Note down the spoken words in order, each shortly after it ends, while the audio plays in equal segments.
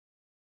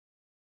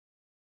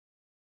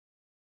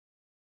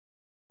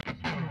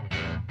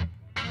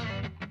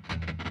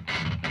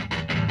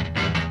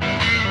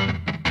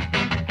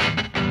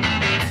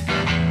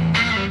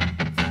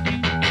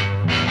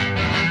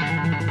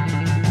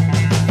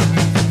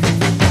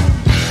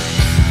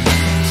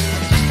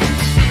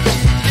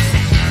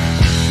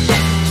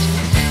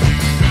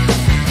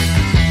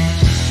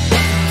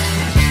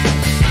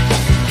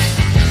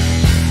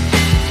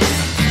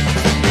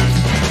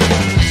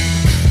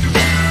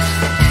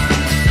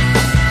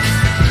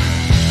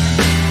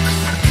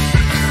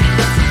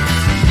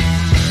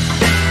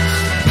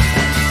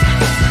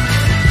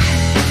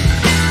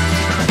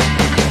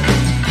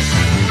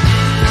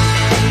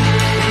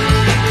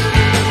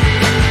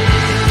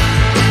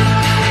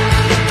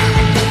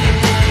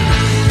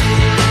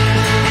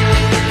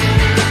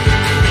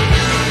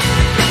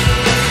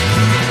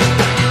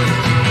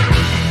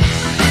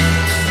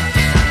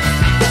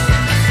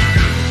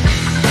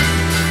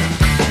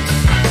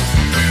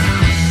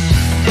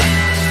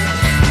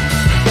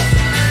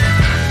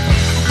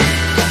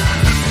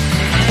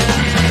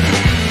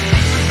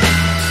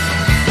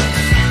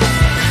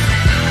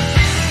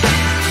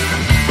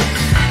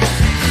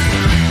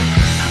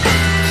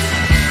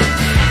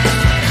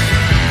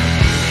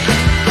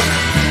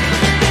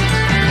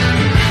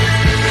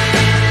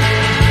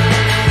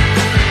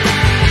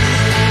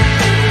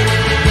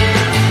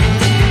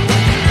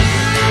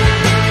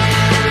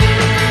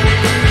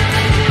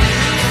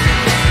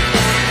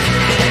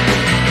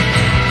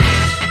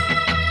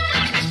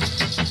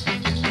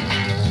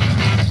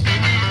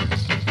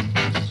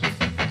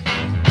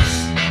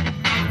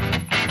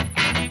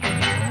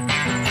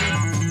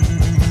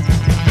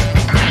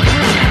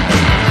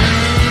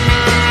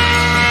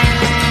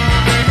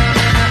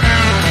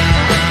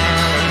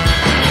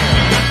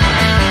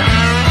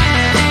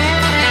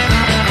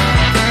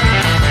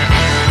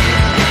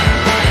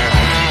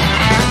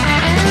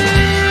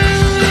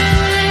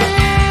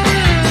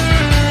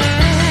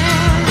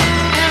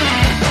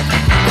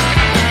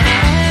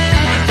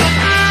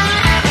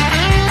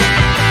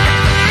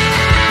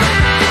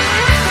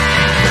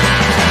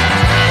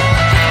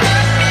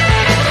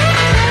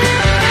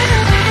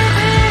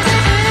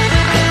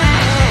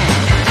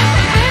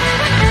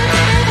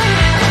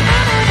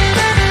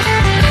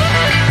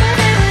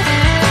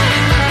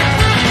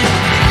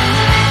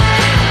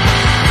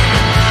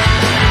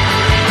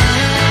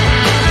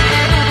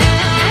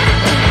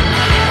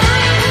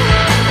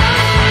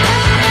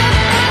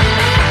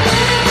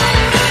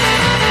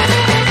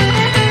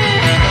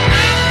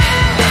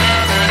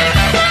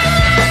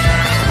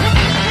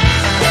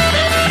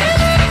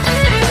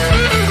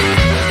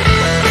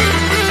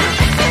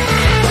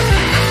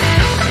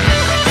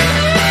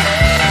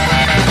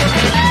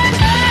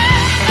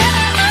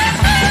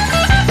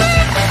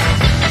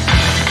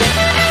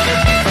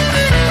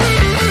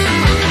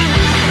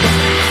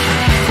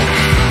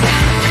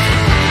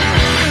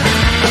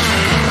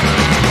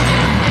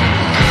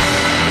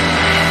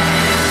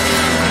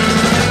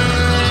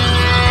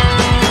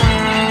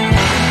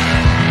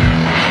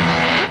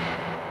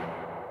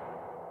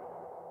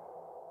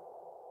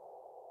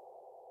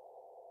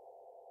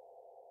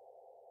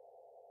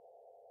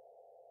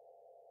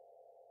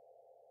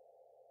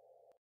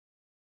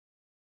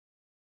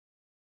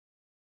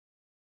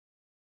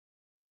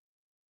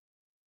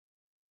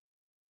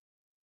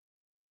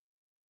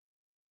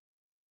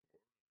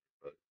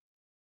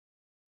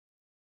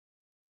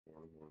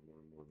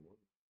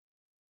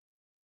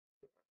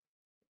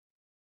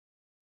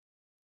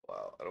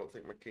I don't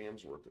think my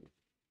cam's working.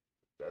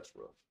 That's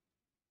rough.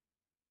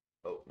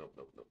 Oh, nope,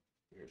 nope, nope.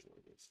 Here's what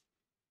it is.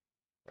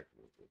 I can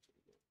move it.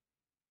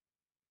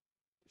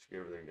 Just get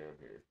everything down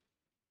here.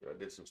 I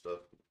did some stuff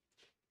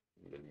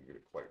and didn't get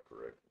it quite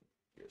correct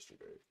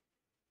yesterday.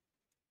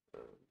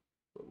 Um,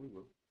 but we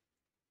will.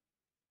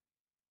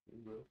 We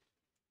will.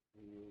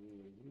 We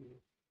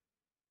will.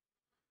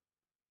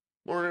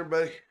 Morning,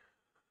 everybody.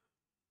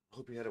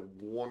 Hope you had a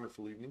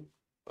wonderful evening.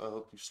 I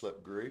hope you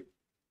slept great.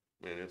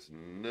 And it's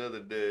another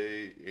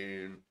day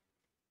in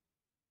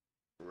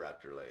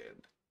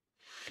Raptorland.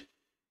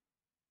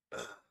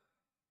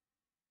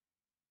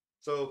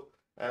 So,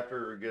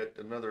 after get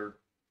another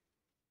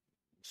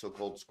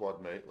so-called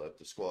squad mate left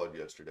the squad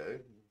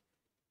yesterday,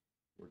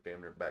 we're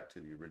damn near back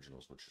to the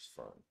originals, which is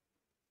fun.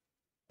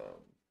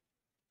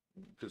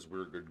 Because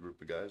we're a good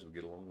group of guys, we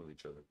get along with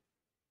each other.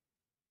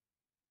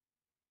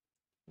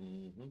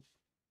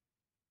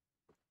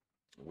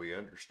 We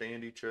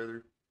understand each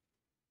other.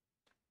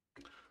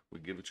 We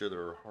give each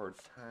other a hard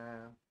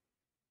time.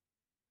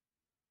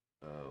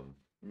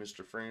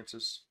 Mr.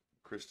 Francis,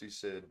 Christy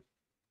said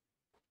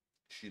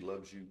she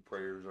loves you.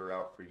 Prayers are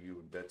out for you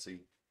and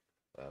Betsy.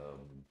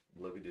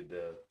 Love you to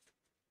death.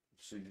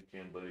 As soon as you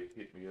can, buddy,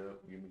 hit me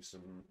up. Give me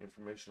some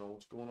information on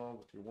what's going on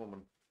with your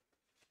woman.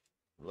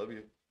 Love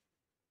you.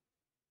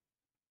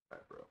 Bye,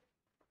 bro.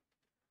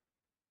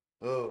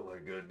 Oh my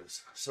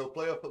goodness. So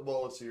playoff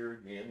football is here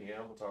again.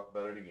 Yeah, we'll talk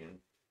about it again.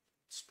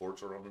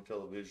 Sports are on the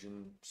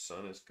television.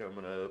 Sun is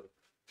coming up.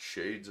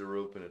 Shades are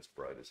open. It's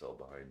bright as hell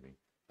behind me.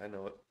 I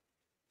know it.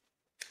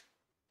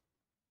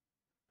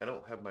 I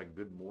don't have my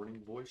good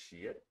morning voice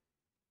yet.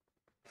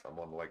 I'm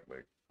on like my,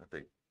 I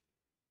think,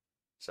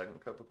 second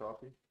cup of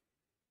coffee.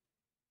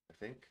 I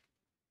think.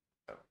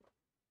 I don't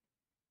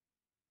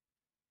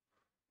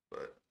know.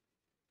 But,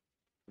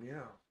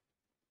 yeah.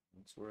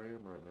 That's where I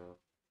am right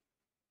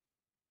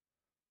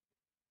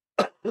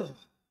now.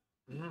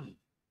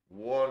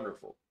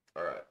 Wonderful.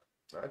 All right.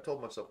 I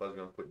told myself I was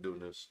going to quit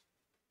doing this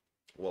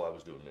while I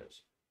was doing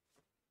this.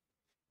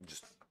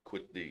 Just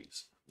quit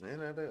these.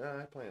 And I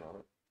plan on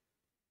it.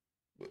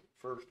 But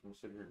first, I'm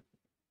sitting here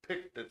and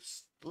pick the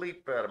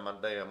sleep out of my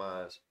damn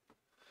eyes.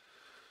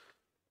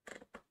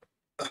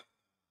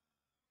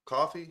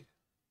 Coffee,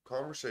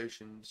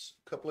 conversations,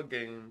 a couple of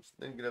games,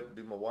 then get up and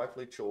do my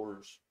wifely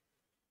chores.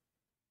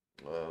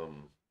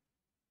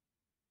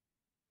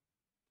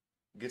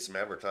 Get some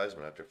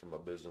advertisement out there for my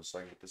business so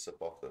I can get this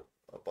up off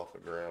the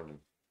ground and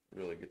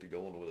really get to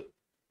going with it.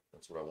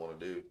 That's what I want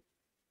to do.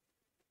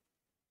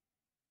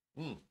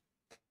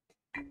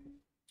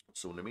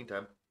 So in the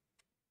meantime,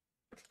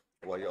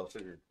 while y'all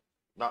sit here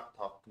not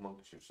talk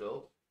amongst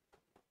yourselves,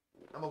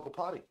 I'm gonna go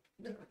potty.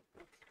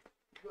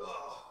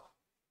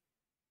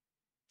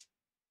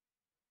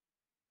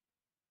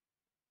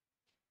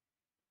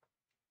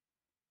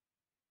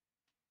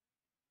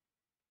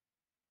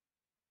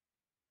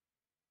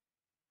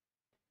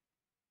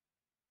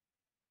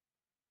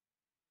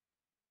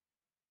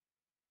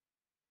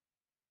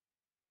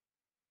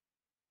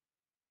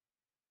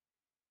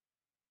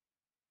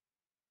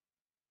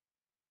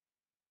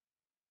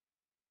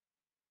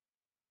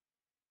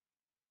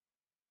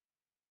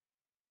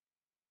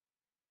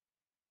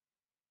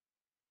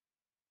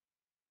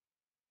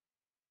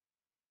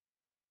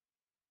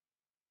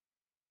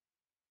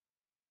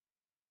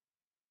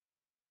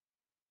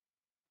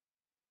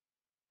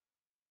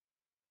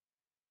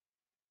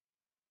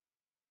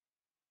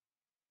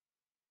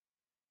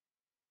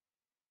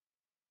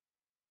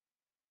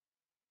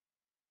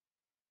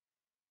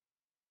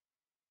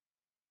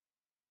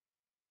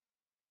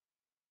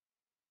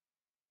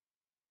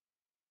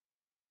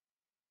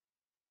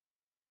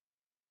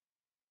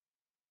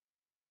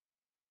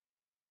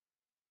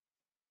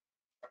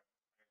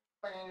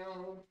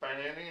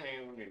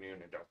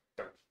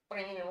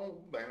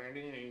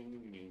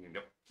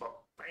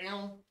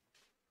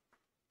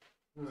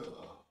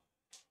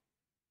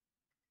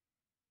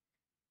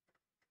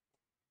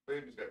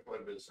 Baby's got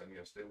quite a bit of sun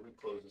yesterday. We can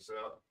close this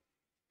out.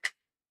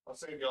 I'll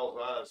save y'all's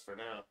eyes for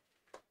now.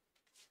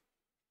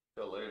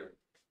 Till later.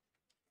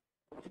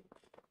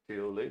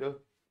 Till later.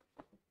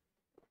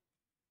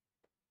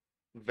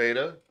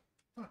 Veda.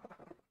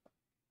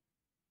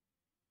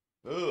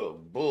 Oh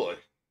boy.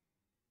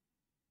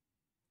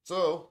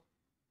 So,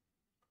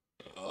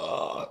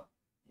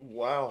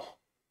 wow.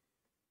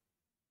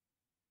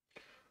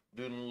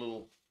 Doing a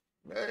little,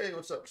 hey,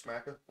 what's up,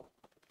 Smacker?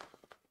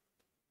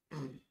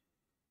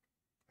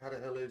 How the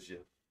hell is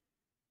you?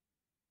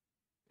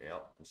 Yeah,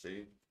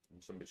 see,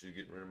 some bitches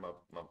getting rid of my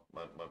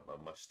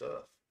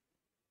stuff.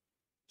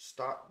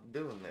 Stop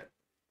doing that.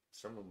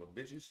 Some of my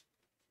bitches.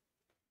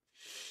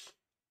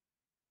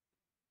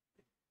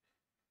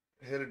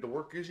 Headed to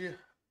work, is you?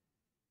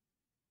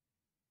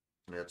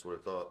 That's what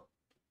I thought.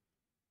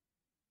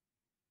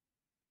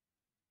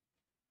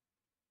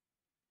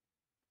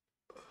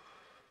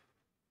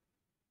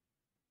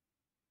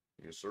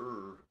 Yes,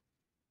 sir.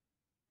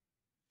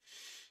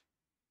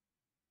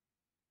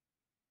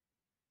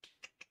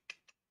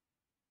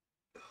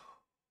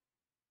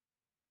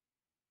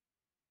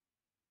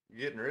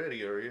 Getting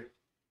ready, are you?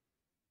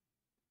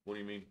 What do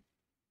you mean?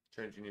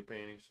 Changing your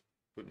panties?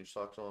 Putting your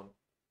socks on?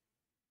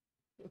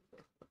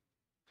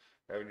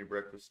 Having your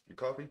breakfast? Your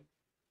coffee?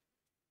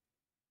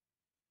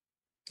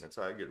 That's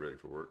how I get ready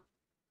for work.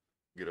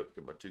 Get up,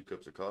 get my 2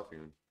 cups of coffee,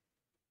 and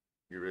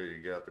get ready to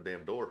get out the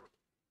damn door.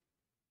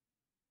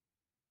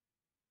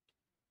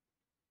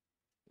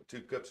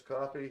 2 cups of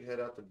coffee, head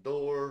out the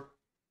door,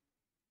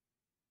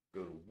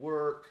 go to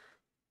work,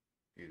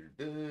 get her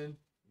done,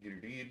 get her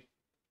did.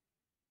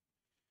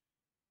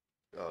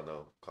 Oh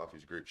no,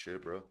 coffee's great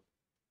shit, bro.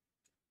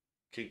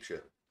 Keeps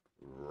you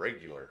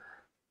regular.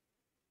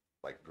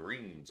 Like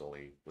greens,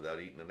 only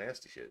without eating the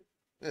nasty shit.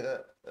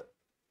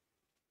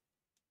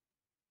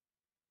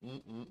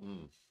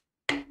 Mm-mm-mm.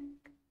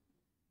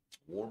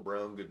 Warm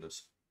brown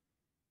goodness.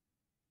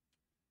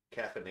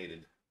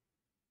 Caffeinated.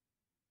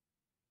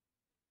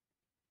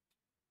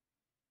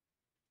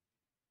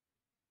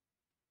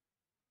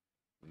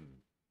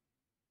 Mm.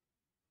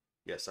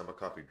 Yes, I'm a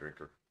coffee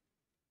drinker.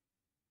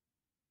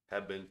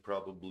 Have been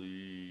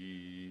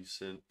probably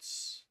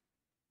since,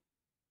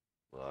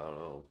 well, I don't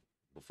know,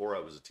 before I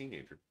was a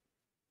teenager.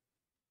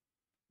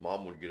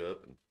 Mom would get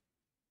up and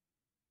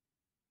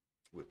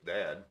with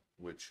dad,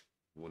 which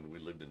when we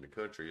lived in the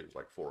country, it was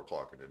like 4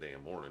 o'clock in the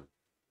damn morning,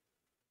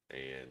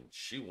 and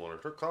she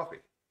wanted her coffee.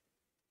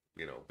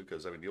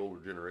 Because I mean the older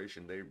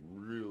generation, they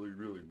really,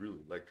 really,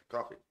 really liked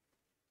coffee.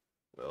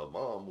 Well,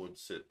 mom would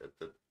sit at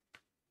the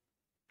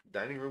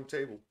dining room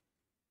table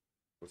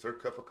with her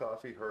cup of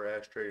coffee, her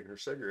ashtray, and her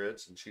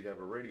cigarettes, and she'd have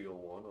a radio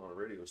on a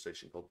radio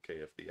station called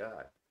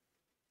KFDI.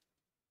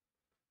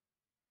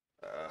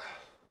 Uh,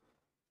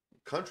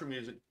 Country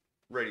music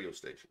radio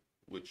station,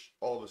 which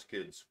all of us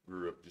kids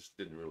grew up just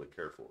didn't really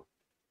care for.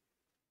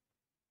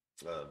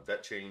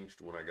 That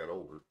changed when I got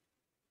older.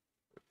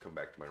 Come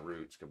back to my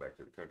roots, come back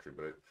to the country.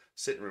 But I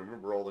sit and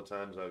remember all the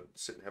times I would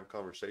sit and have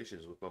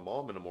conversations with my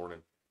mom in the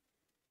morning.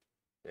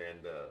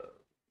 And,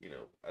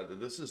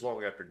 this is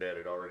long after dad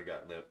had already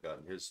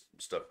gotten his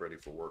stuff ready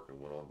for work and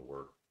went on to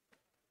work.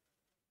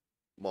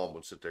 Mom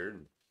would sit there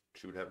and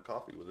she would have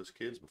coffee with us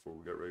kids before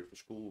we got ready for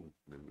school.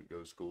 And then we'd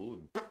go to school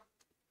and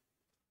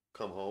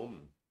come home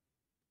and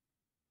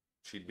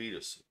she'd beat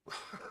us.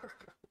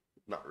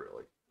 Not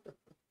really.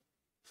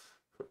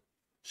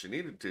 She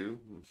needed to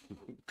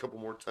a couple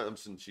more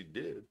times than she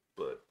did,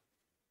 but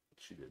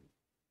she didn't.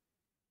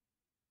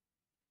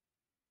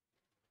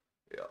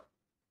 Yeah.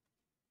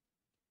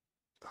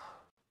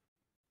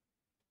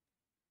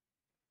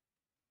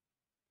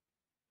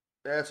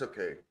 That's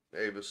okay,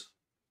 Avis.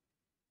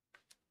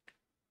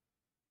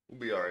 We'll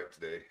be all right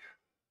today.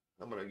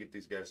 I'm gonna get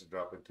these guys to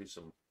drop into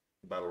some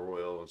battle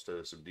royale instead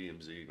of some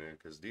DMZ, man,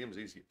 because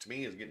DMZ to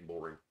me is getting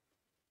boring.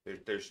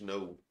 There's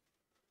no,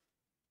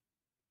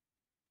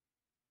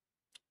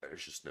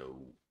 there's just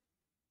no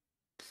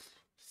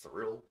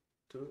thrill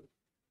to it.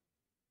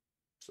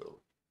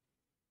 So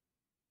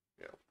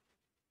yeah,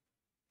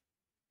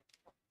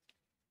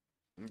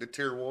 the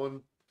tier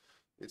one,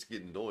 it's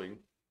getting annoying.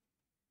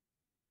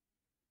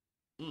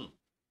 Mm.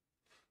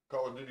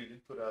 Call of Duty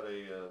did put out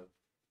a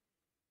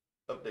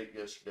update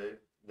yesterday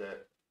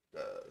that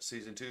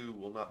season 2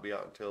 will not be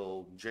out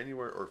until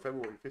January or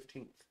February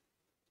 15th.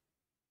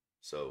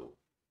 So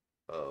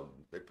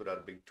they put out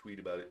a big tweet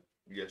about it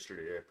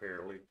yesterday,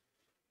 apparently.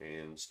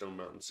 And Stone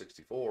Mountain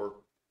 64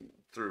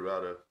 threw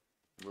out a.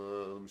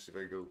 Let me see if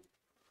I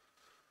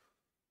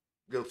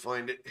go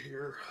find it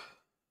here.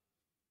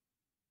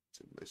 It's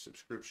in my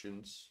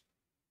subscriptions.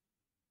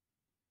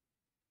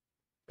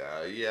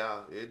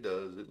 Yeah, it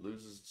does. It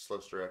loses its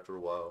luster after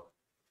a while.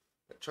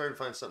 I try to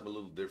find something a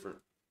little different,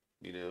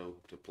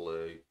 to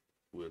play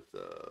with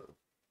the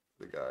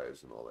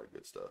guys and all that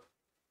good stuff.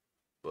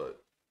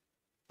 But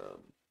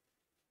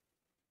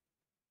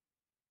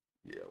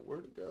yeah,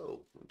 where'd it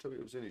go? Don't tell me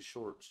it was any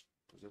shorts,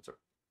 because that's a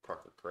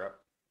crock of crap.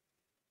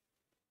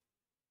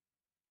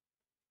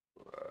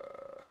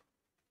 Uh,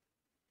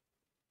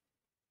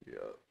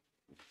 yeah.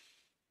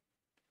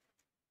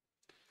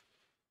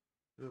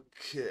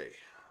 Okay.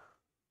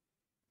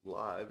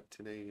 Live at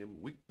 10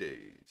 a.m.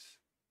 weekdays.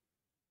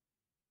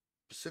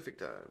 Pacific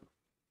time,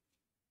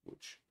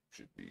 which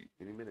should be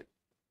any minute,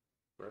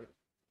 right?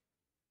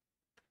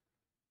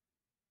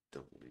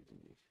 Don't believe in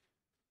me.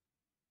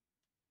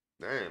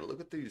 Man, look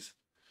at these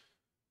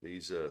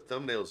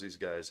thumbnails these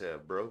guys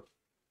have, bro.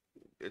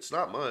 It's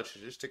not much.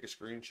 You just take a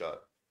screenshot,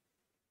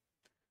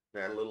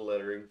 add a little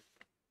lettering,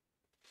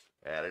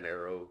 add an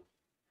arrow,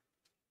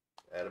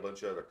 add a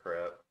bunch of other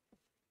crap,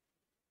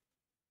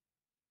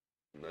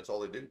 and that's all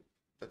they do.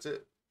 That's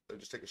it. They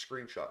just take a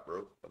screenshot,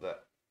 bro, of that.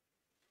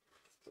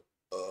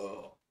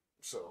 Oh,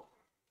 so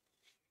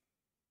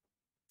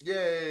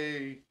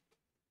yay!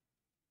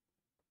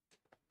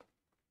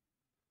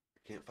 I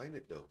can't find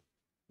it though.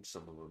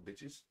 Some of them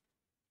bitches.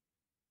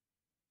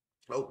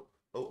 Oh.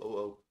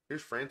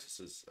 Here's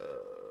Francis's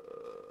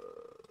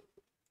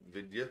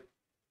video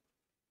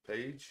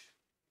page.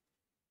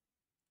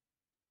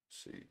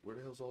 Let's see, where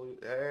the hell's all you?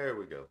 There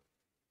we go.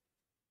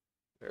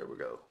 There we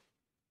go.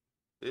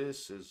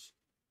 This is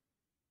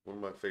one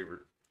of my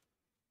favorite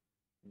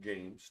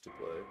games to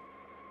play.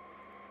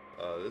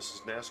 This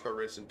is NASCAR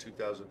Racing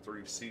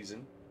 2003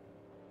 season.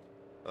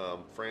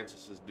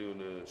 Francis is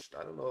doing a,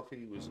 I don't know if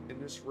he was in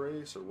this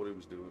race or what he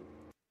was doing.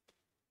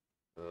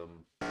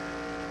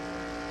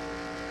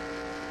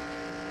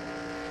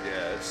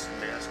 Yeah, it's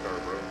NASCAR,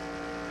 bro.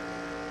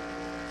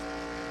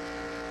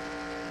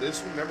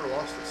 This one never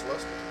lost its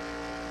luster.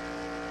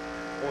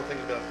 One thing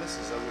about this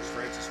is I wish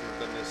Francis would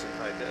have done this in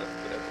high def,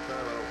 but at the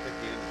time I don't think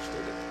he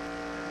understood it.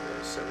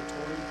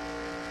 720.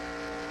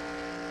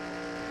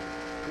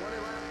 20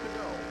 laps to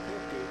go. 51.547.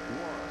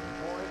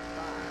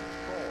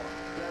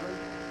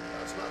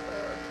 That's not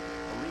bad.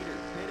 The leader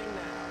pitting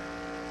now.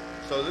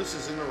 So this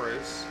is in the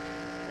race,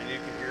 and you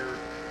can hear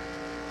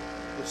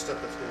the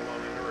stuff that's going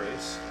on in the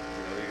race.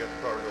 You know, you got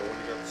the car going,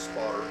 you got the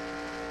spotter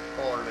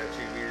hollering at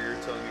you in your ear,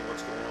 telling you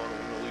what's going on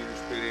when the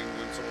leader's pitting,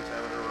 when someone's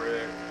having a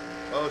wreck.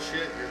 Oh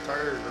shit, your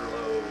tires are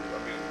low. I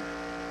mean,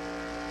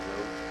 you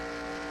know,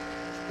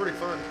 it's pretty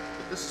fun.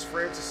 But this is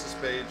Francis's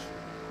page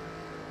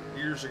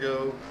years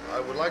ago. I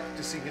would like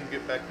to see him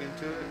get back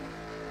into it.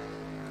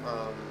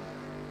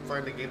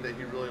 Find a game that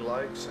he really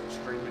likes and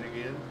stream it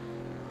again.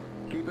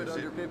 Keep it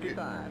under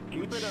 55.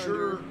 Keep it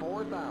under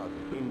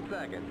 4,000 in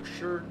seconds.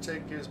 Sure,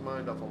 take his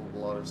mind off of a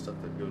lot of stuff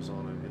that goes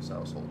on in his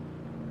household.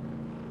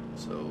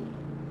 So,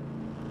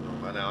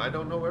 now I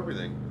don't know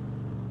everything,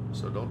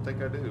 so don't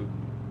think I do.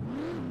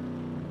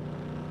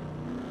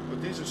 But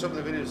these are some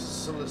of the videos,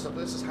 some of the stuff.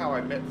 This is how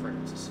I met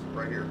Francis,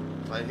 right here.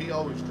 He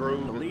always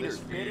drove. The in leader's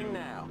this view. pitting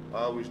now.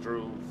 I always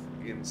drove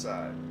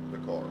inside the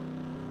car,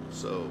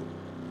 so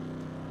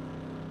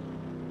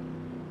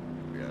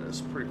yeah,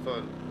 it's pretty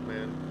fun,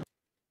 man.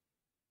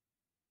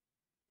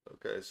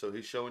 Okay, so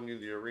he's showing you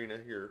the arena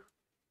here.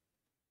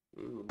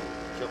 Ooh,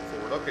 jump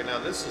forward. Okay, now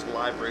this is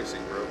live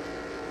racing, bro.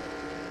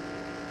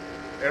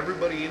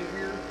 Everybody in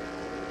here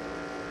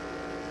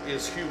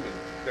is human.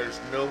 There's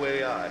no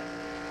AI.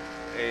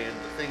 And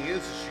the thing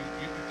is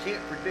you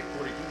can't predict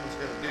what a human's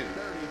going to do.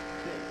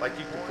 Like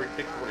you can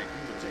predict what a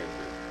human's going to do.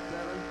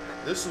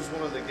 This was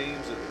one of the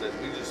games that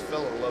we just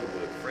fell in love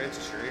with.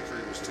 Francis, your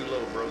injury was too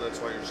low, bro. That's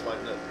why you're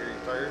sliding up here, your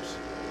tires.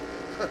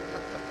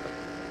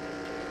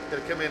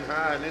 Gotta come in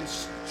high and then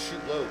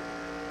shoot low.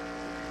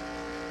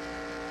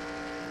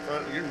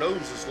 Your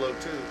nose is low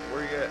too.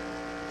 Where you at? Is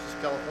this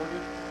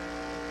California?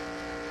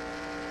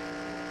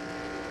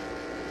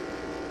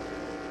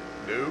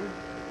 No.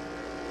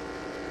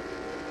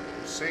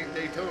 St.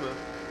 Daytona.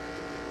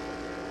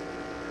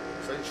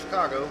 St.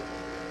 Chicago.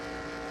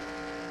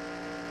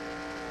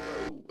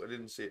 Oh, I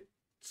didn't see it.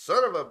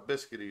 Son of a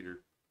biscuit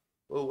eater.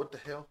 Oh, what the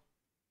hell?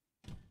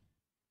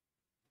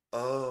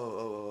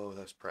 Oh,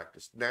 that's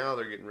practice. Now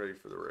they're getting ready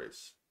for the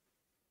race.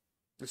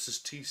 This is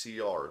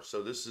TCR.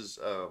 So this is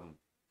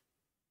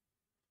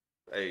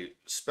a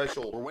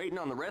special We're waiting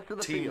on the rest of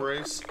the team field.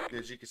 race.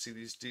 As you can see,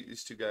 these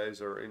two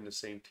guys are in the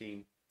same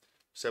team.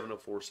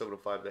 704,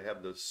 705. They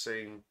have the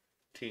same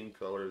team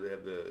color. They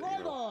have the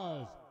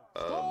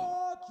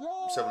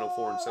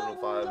 704 and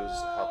 705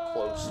 is how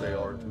close they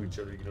are to each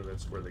other. You know,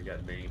 that's where they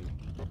got named.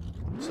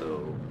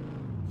 So,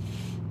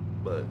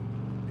 but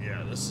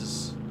yeah,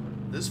 this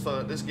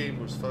game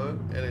was fun,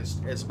 and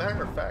it's, as a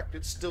matter of fact,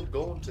 it's still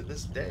going to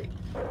this day.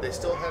 They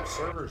still have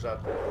servers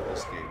out there for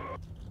this game,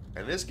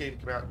 and this game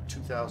came out in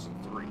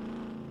 2003.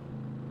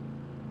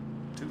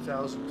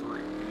 2003.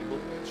 Can you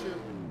believe that shit,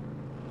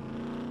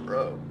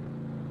 bro?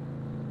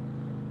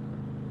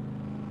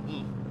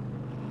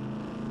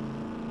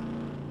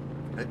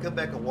 I come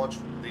back and watch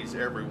these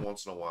every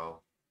once in a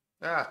while.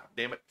 Ah,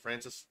 damn it,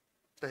 Francis.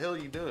 What the hell are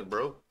you doing,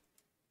 bro?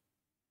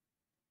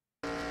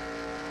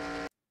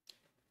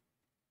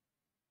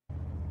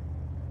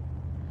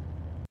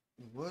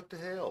 What the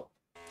hell?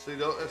 See,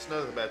 that's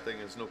another bad thing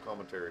is no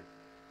commentary.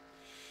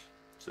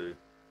 See.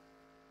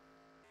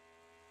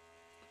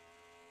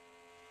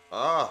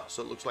 Ah,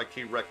 so it looks like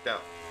he wrecked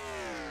out.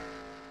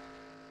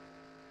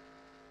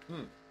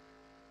 And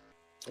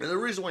the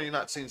reason why you're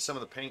not seeing some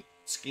of the paint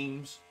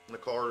schemes in the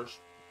cars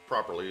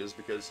properly is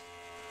because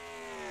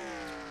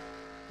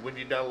when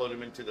you download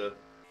them into the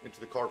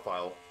car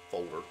file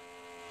folder,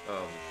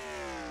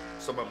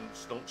 some of them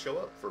just don't show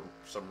up for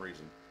some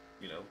reason,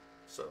 you know.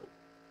 So,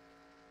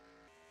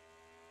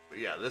 but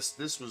yeah,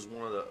 this was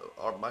one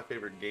of my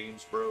favorite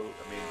games, bro.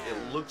 I mean, it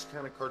looks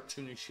kind of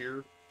cartoonish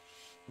here,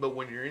 but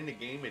when you're in the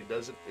game,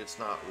 it's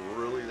not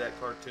really that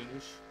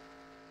cartoonish,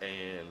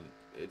 and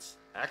it's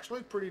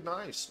actually pretty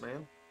nice,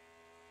 man.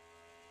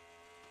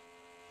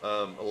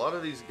 A lot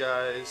of these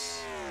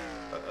guys,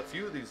 a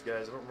few of these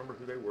guys, I don't remember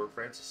who they were.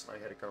 Francis and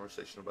I had a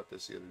conversation about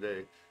this the other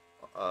day.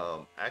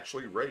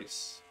 Actually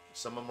race.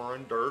 Some of them are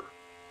in dirt.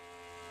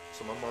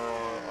 Some of them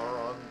are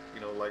on,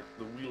 you know, like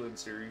the Wheeling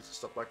series and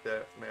stuff like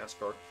that,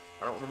 NASCAR.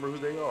 I don't remember who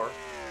they are,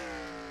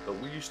 but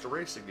we used to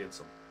race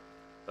against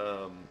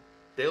them.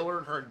 Dale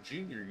Earnhardt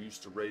Jr.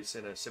 used to race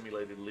in a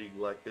simulated league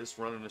like this,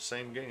 running the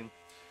same game,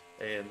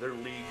 and their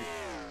league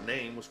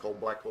name was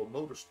called Black Hole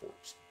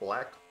Motorsports.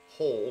 Black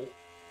Hole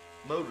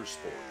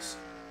Motorsports.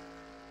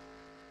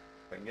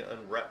 I can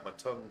unwrap my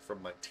tongue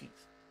from my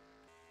teeth.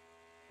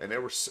 And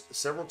there were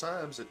several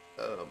times that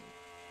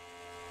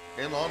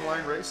in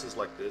online races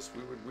like this,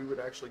 we would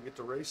actually get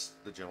to race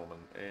the gentleman,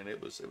 and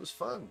it was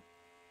fun.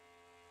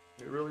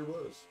 It really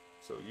was.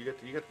 So you get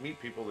to meet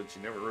people that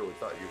you never really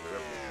thought you would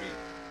ever meet.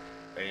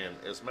 And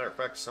as a matter of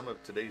fact, some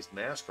of today's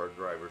NASCAR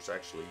drivers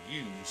actually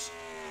use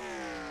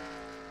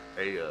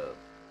a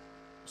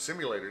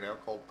simulator now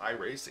called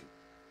iRacing,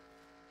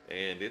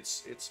 and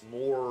it's a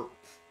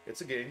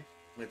game.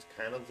 It's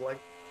kind of like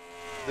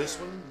this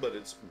one, but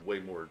it's way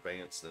more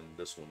advanced than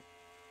this one.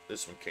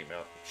 This one came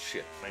out,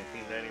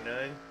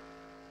 1999,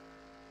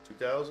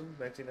 2000,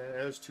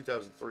 1999, it was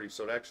 2003,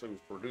 so it actually was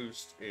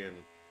produced in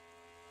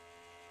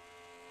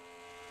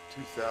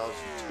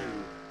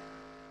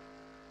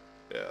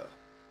 2002. Yeah.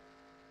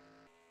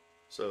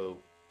 So,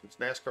 it's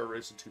NASCAR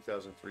Racing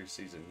 2003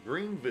 season.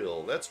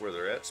 Greenville, that's where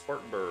they're at,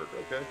 Spartanburg,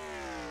 okay?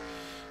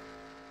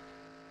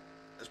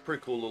 It's a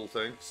pretty cool little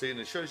thing. See, and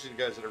it shows you the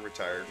guys that are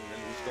retired, and then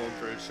he's going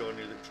through and showing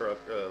you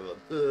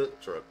the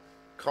truck,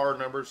 car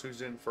numbers,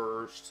 who's in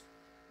first,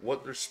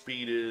 what their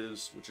speed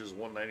is, which is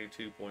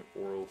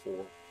 192.404.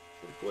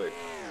 Pretty quick.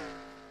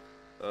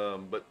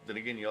 But then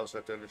again, you also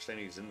have to understand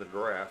he's in the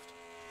draft.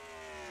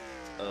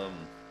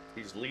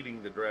 He's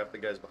leading the draft. The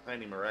guys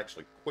behind him are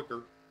actually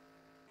quicker,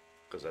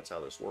 because that's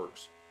how this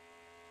works.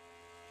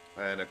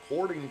 And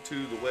according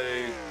to the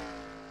way,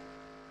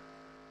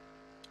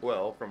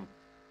 well, from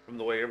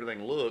the way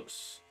everything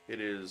looks, it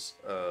is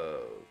a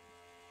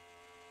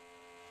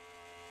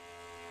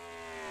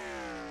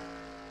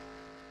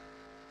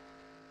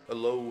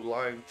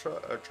low-lying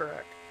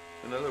track.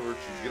 In other words,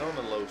 you get on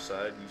the low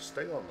side, you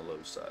stay on the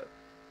low side.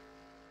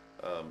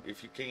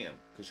 If you can,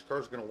 because your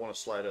car's going to want to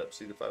slide up.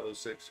 See the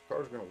 506? Your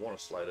car's going to want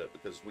to slide up,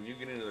 because when you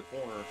get into the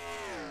corner,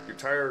 your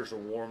tires are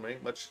warm.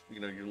 Ain't much,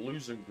 you're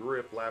losing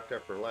grip lap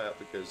after lap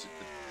because the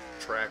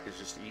track is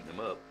just eating them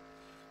up.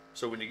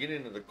 So when you get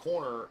into the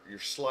corner, you're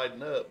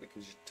sliding up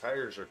because your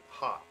tires are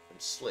hot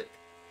and slick.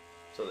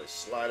 So they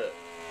slide up.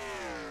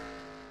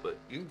 But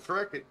you can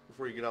correct it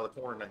before you get out of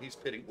the corner. Now he's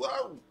pitting.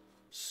 Whoa!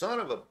 Son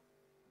of a...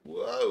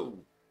 Whoa!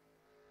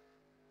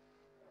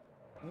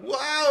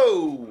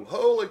 Whoa!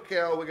 Holy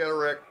cow, we got a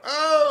wreck.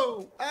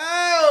 Oh!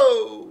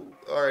 Oh!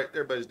 Alright,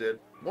 everybody's dead.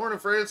 Morning,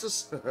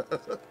 Francis.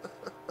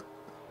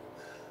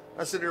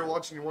 I sit here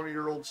watching one of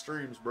your old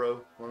streams,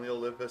 bro. One of the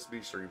old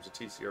FSB streams, the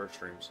TCR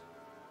streams.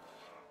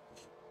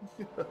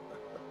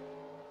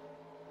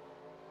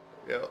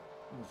 Yeah.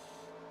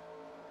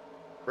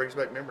 Brings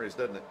back memories,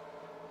 doesn't it?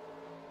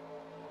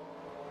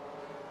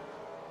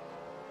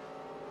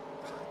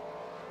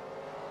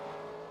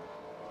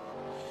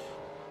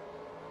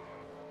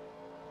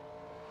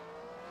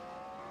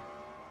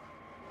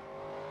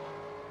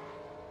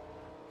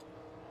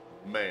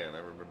 Man, I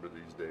remember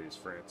these days,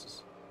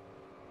 Francis.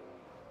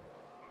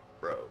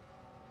 Bro.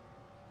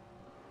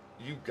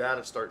 You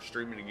gotta start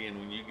streaming again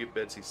when you get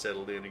Betsy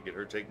settled in and get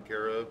her taken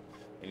care of,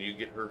 and you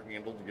get her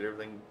handled and get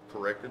everything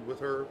corrected with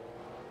her.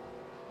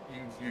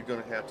 You're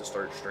gonna have to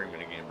start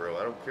streaming again, bro.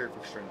 I don't care if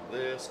you're streaming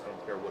this, I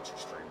don't care what you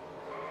stream.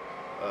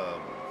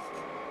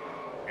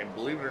 And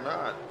believe it or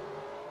not,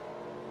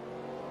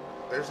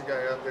 there's a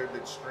guy out there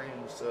that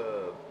streams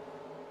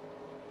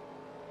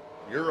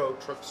Euro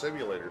Truck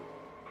Simulator.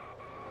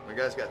 The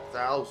guy's got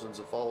thousands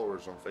of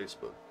followers on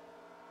Facebook.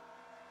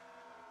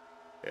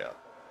 Yeah.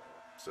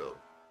 So.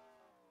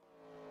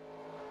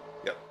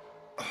 Yep.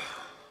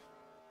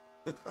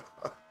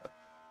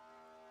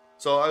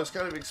 So I was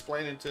kind of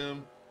explaining to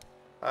him,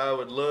 I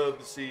would love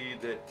to see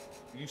that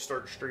you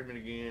start streaming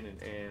again,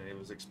 and it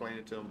was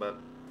explaining to him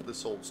about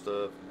this old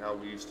stuff and how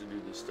we used to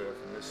do this stuff,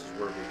 and this is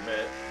where we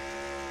met,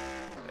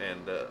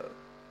 and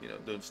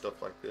doing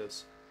stuff like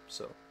this.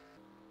 So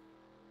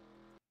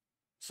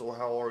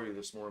how are you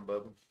this morning,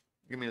 bub?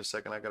 Give me a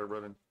second, I gotta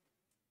run in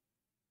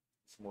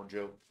some more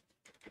Joe.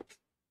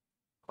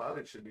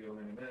 Clouded should be on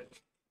any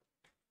minute.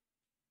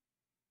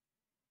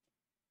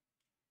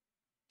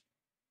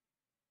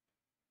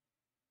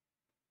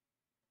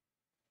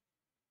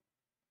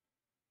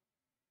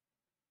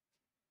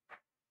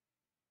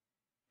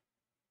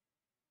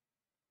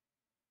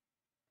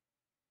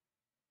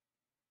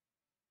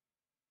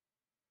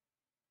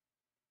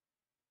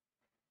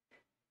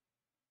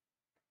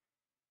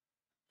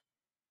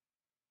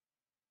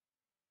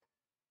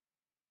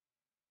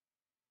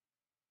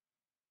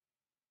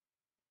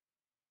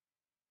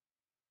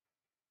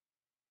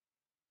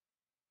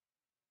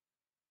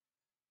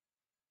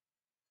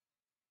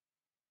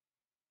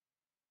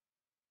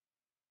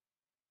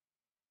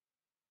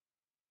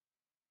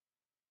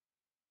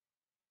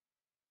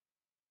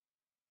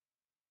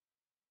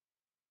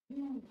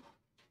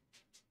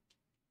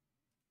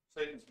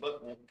 Satan's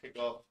butt won't kick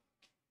off.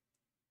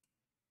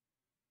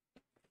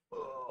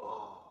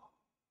 Oh.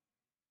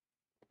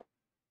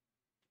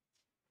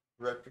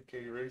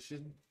 Raptor-k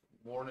Racing.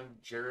 Morning,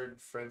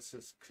 Jared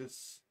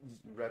Franciscus.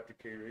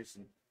 Raptor-k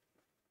Racing.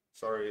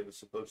 Sorry, it was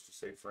supposed to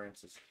say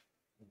Francis.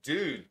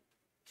 Dude,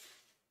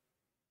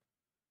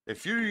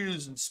 if you're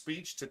using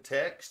speech to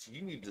text,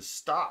 you need to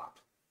stop.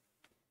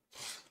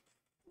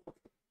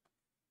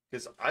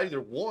 Because either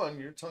one,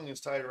 your tongue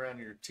is tied around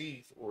your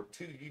teeth, or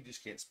two, you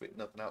just can't spit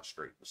nothing out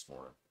straight this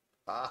morning.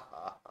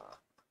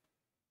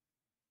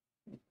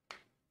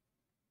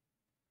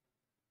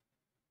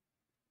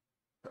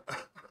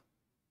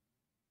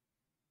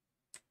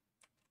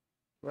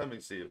 Let me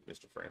see if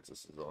Mr.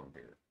 Francis is on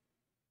here.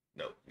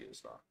 No, he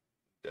is not.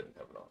 Doesn't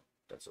have it on.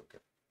 That's okay.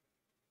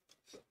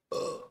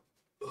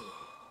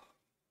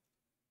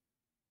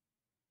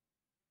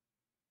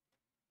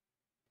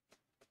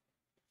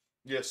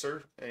 Yes,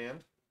 sir.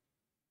 And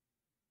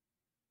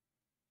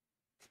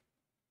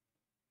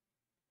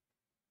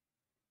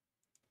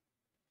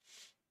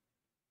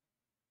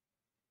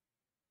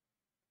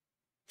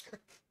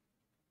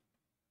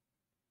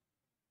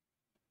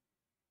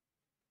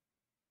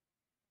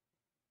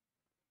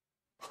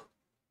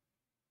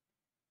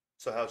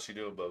so how's she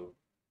doing, Bo?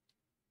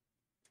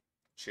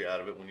 She out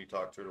of it when you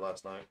talked to her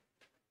last night?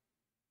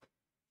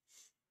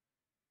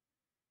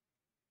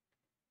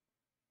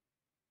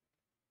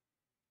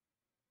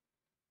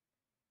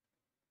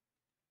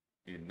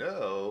 You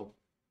know,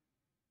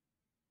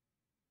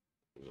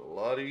 there's a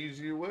lot of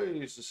easier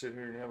ways to sit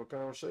here and have a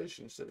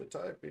conversation instead of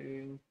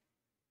typing.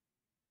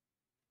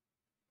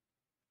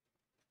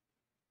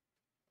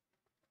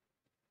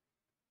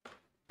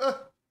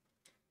 Ah.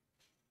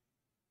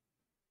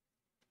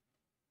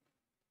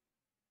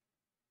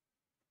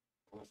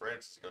 Well,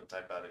 Francis is going to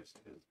type out his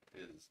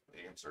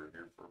answer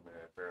here for me,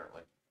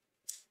 apparently.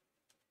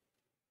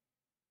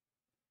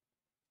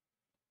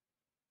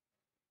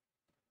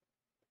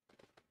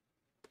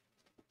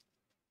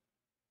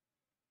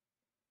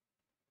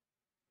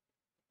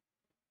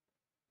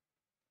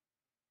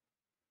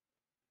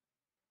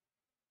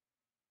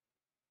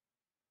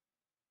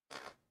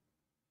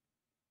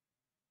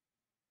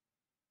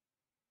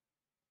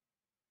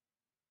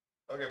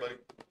 Okay, buddy.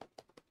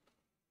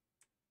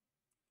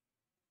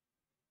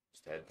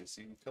 Just had to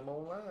see you come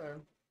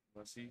online.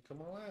 When I see you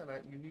come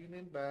online, you need an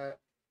invite.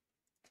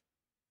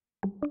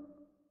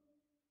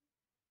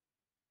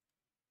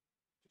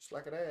 Just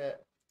like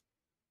that.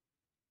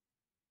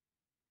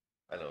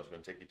 I know it's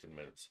going to take you 10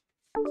 minutes.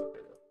 It's okay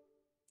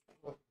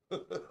though.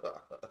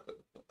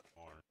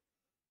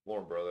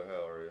 Morning, brother.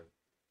 How are you?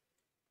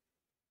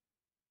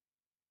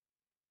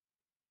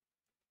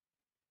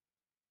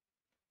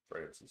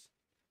 Francis.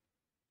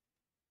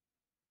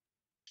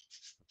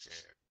 Okay.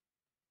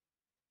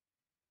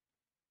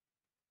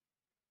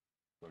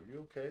 Are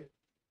you okay?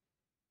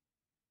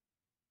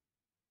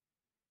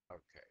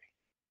 Okay.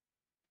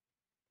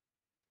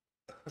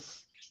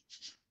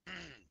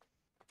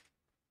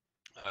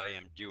 I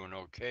am doing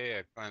okay.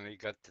 I finally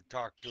got to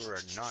talk to her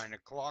at 9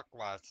 o'clock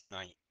last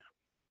night.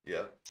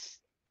 Yeah.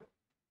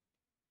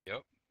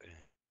 Yep.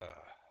 Uh,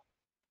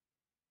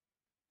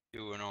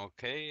 doing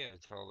okay. I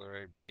told her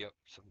I'd be up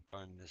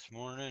sometime this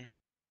morning.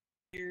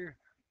 Here.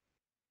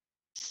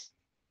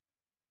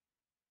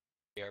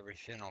 Get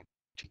everything all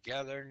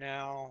together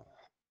now.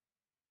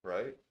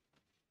 Right?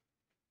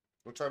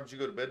 What time did you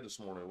go to bed this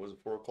morning? Was it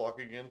 4 o'clock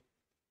again?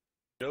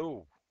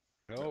 No.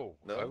 No.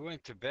 No? I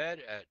went to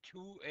bed at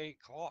 2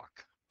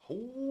 o'clock.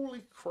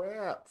 Holy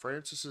crap.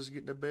 Francis is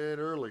getting to bed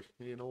early.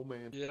 You know,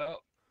 man. Yep.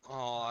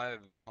 Oh,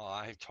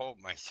 I told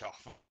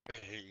myself,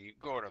 hey, you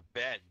go to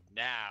bed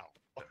now.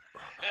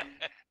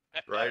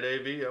 Right,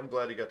 AV? I'm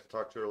glad he got to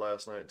talk to her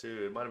last night,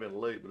 too. It might have been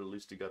late, but at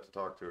least he got to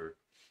talk to her.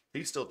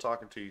 He's still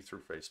talking to you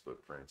through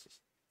Facebook, Francis.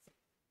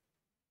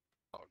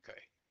 Okay.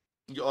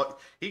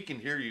 He can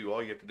hear you.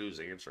 All you have to do is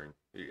answer him.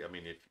 I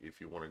mean,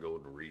 if you want to go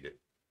and read it.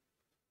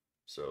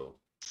 So.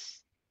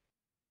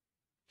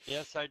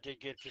 Yes, I did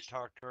get to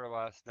talk to her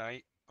last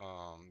night.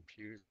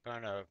 She was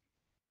kind of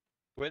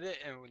with it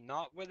and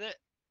not with it.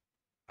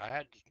 I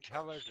had to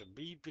tell her to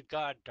leave the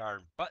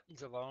goddamn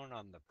buttons alone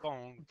on the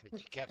phone because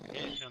she kept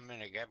hitting them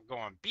and it kept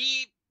going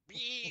beep,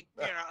 beep,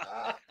 you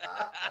know.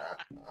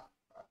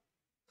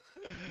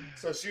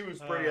 So she was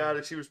pretty out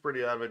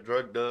of it,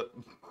 drugged up.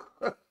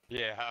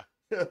 Yeah.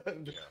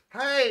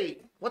 Hey,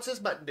 what's this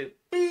button do?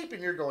 Beep,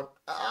 and you're going,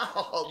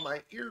 oh,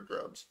 my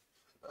eardrums.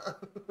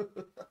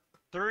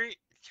 Three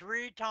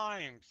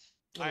times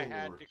Oh, I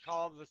had Lord. to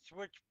call the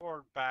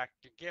switchboard back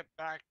to get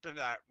back to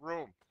that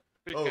room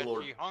Oh, because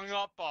Lord. she hung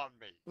up on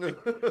me.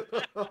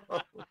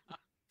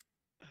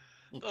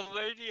 The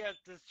lady at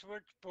the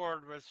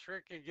switchboard was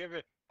freaking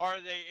giving, are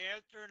they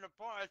answering the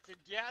phone? I said,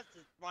 yes,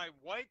 it's my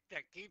wife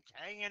that keeps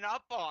hanging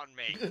up on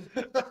me.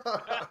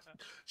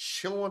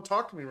 She don't want to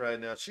talk to me right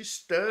now. She's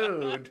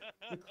stoned.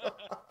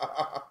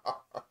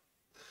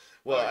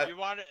 Well, Oh,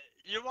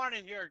 you want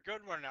to hear a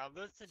good one now?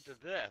 Listen to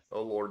this.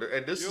 Oh, Lord.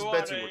 And this is You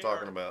Betsy wanna we're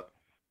talking hear- about.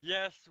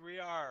 Yes, we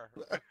are.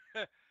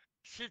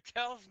 She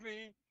tells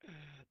me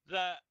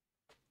that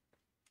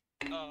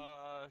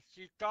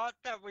she thought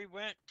that we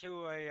went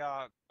to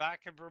a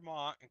back in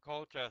Vermont in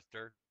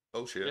Colchester,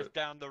 Oh, shit. just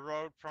down the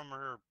road from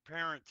her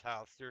parents'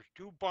 house. There's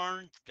two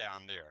barns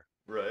down there.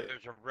 Right.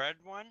 There's a red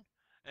one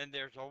and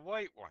there's a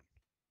white one.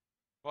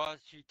 Well,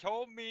 she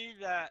told me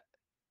that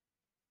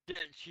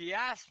she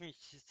asked me,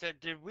 she said,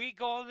 did we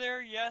go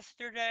there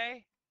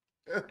yesterday?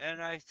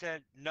 And I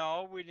said,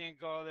 no, we didn't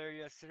go there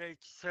yesterday.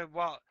 She said,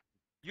 well,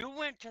 You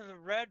went to the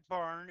Red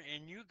Barn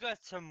and you got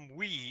some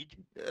weed,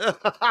 and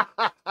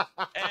I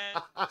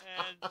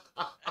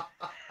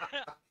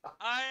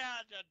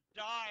had to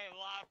die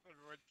laughing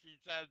when she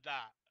said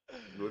that.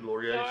 Good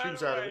Lord, So yeah, she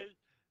was out of it.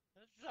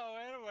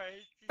 anyway,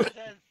 she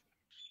says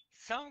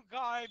some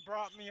guy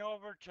brought me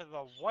over to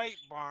the White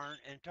Barn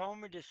and told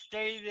me to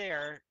stay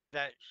there.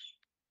 That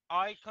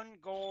I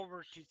couldn't go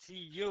over to see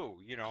you,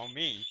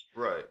 me.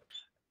 Right.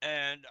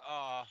 And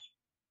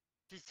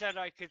she said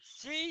I could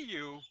see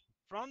you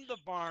from the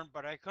barn,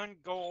 but I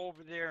couldn't go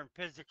over there and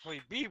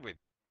physically be with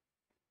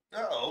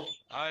Uh-oh. you.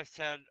 I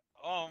said,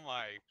 oh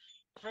my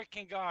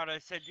freaking God. I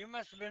said, you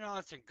must have been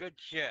on some good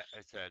shit.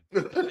 I said,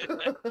 that's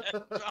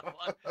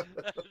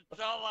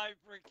all I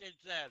freaking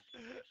said.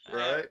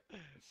 Right.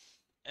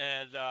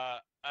 And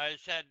I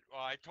said,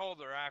 well, I told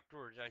her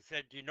afterwards, I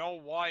said, you know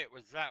why it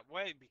was that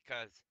way?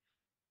 Because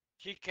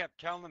she kept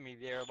telling me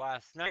there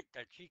last night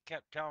that she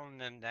kept telling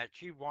them that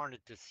she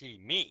wanted to see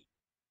me,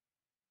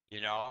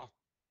 you know?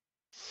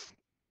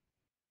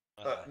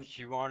 Uh,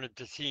 She wanted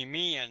to see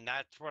me, and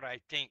that's what I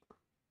think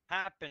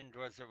happened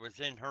was it was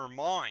in her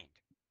mind,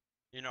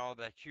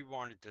 that she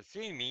wanted to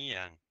see me,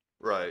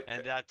 right.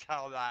 and that's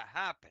how that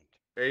happened.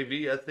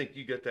 AV, I think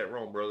you got that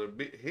wrong, brother.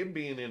 Him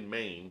being in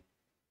Maine,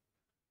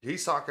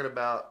 he's talking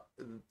about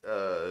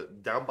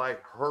down by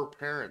her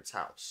parents'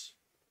 house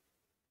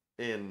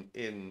in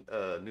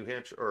New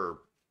Hampshire or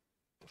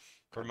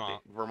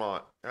Vermont,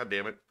 Vermont. God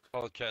damn it.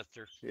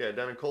 Colchester. Yeah,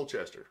 down in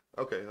Colchester.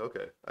 Okay,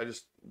 okay. I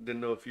just didn't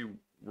know if you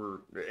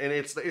were, and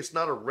it's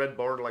not a red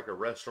barn like a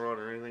restaurant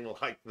or anything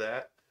like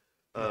that.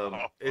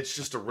 No. It's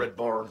just a red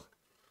barn.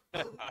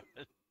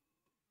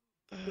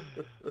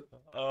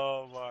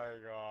 Oh my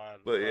God.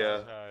 But yeah.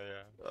 I'll tell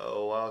ya.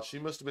 Oh wow, she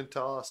must have been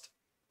tossed.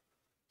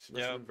 She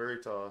must have Yep. been very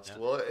tossed. Yep.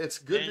 Well, it's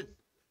good. And-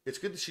 It's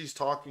good that she's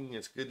talking.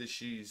 It's good that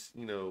she's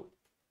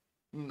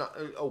not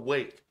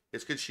awake.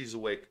 It's good she's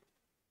awake.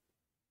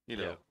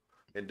 Yep.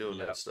 And doing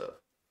Yep. that stuff.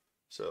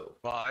 So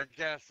Well, I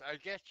guess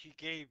she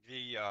gave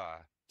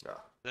ah.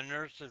 the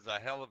nurses a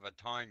hell of a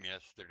time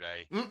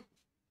yesterday Mm.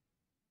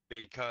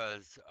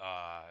 because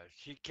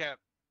she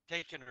kept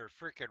taking her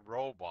freaking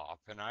robe off,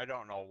 and I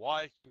don't know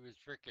why she was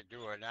freaking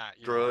doing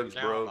that. Drugs,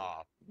 Gown bro.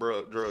 off.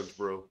 Drugs,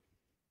 bro.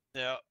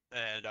 Yeah,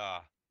 and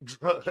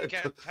Drugs.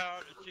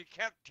 she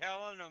kept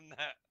telling them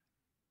that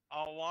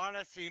I want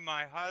to see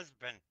my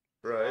husband.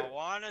 Right. I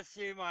want to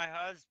see my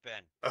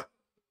husband.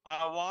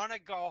 I want to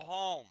go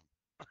home.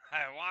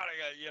 I want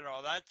to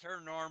go. That's her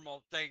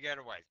normal thing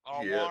anyway.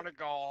 I Yeah. want to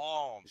go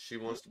home. She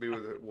wants to be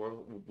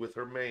with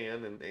her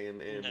man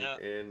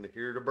Yep. and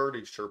hear the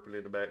birdies chirping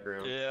in the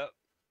background. Yep.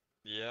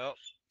 Yep.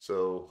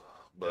 So,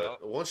 but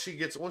Yep. once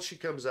she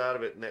comes out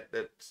of it, and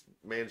that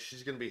man,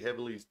 she's gonna be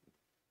heavily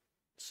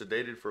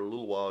sedated for a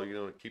little while,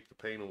 to keep the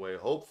pain away.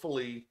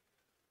 Hopefully,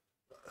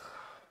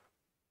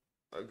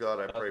 God,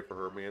 I pray for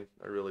her, man.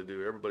 I really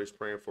do. Everybody's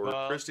praying for her.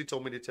 Well- Christy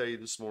told me to tell you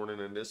this morning,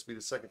 and this will be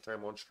the second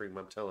time on stream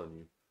I'm telling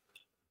you.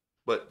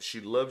 But she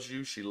loves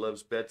you. She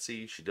loves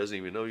Betsy. She doesn't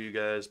even know you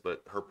guys,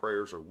 but her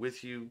prayers are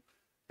with you,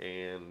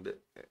 and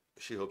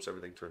she hopes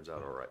everything turns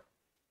out all right.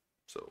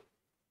 So,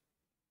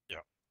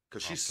 Yeah.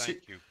 because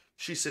Thank you.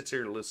 she sits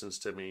here and listens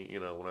to me,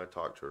 when I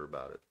talk to her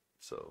about it.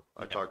 So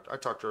I Yeah.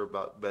 talk to her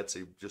about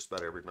Betsy just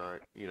about every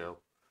night,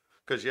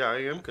 because I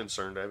am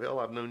concerned.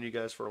 I've known you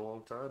guys for a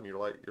long time. You're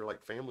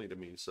like family to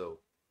me.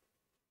 So,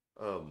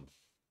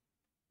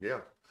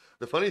 yeah.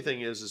 The funny thing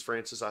is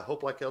Francis, I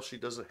hope like hell she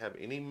doesn't have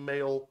any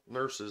male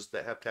nurses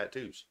that have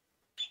tattoos.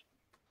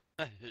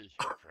 You're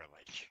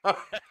privileged.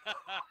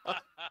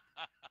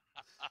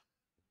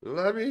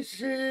 Let me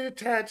see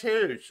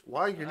tattoos.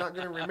 Why, you're not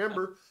going to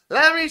remember?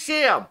 Let me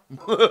see them.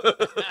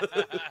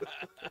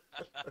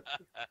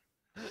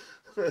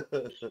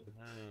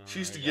 She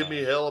used to give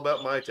me hell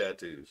about my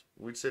tattoos.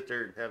 We'd sit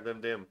there and have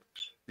them damn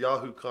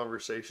Yahoo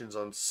conversations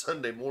on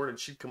Sunday morning.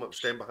 She'd come up and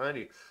stand behind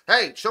you.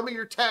 Hey, show me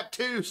your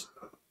tattoos.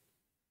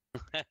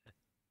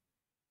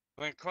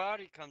 When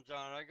Cloudy comes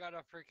on, I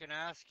gotta freaking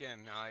ask him.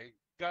 I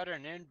got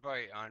an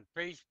invite on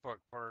Facebook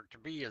to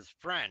be his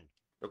friend.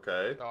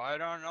 Okay. So I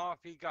don't know if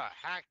he got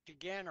hacked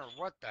again or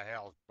what the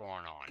hell's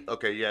going on.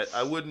 Okay, yeah,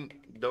 I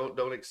wouldn't.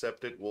 Don't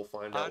accept it. We'll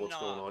find out what's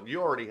going on.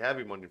 You already have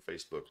him on your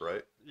Facebook,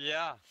 right?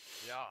 Yeah.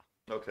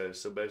 Okay,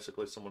 so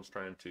basically someone's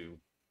trying to.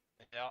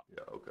 Yeah.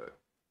 Yeah. Okay.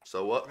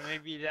 So what?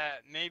 Maybe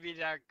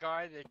that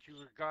guy that you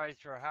guys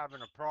were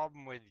having a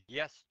problem with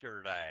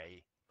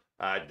yesterday.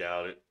 I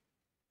doubt it.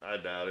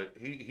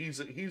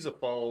 He's a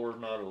follower,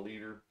 not a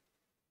leader.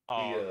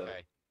 Oh,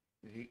 okay.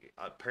 He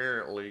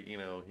apparently,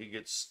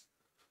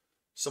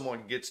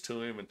 someone gets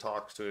to him and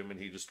talks to him, and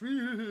he just,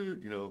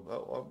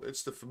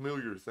 it's the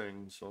familiar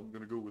thing, so I'm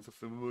gonna go with the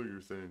familiar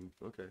thing.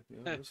 Okay, yeah,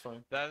 that's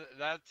fine.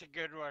 That's a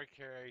good one,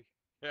 Carrie.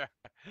 Yeah,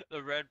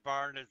 the Red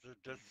Barn is a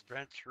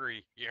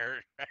dispensary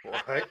here.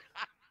 Right?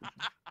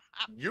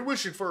 You're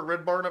wishing for a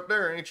red barn up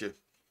there, ain't you?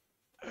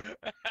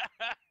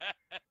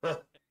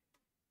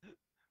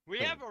 We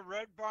have a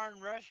Red Barn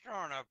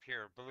restaurant up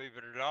here, believe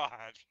it or not.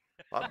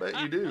 I bet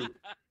you do.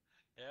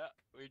 Yeah,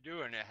 we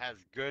do, and it has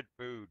good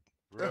food.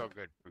 Real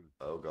good food.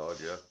 Oh God,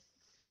 yeah.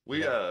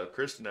 We Yeah.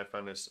 Kristen and I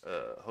found this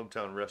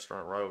hometown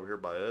restaurant right over here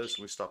by us.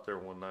 We stopped there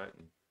one night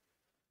and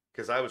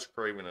because I was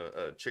craving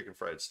a chicken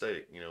fried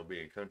steak, you know,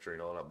 being country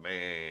and all that.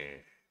 Man,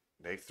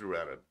 they threw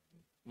out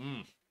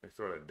they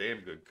threw out a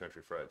damn good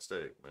country fried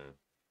steak, man.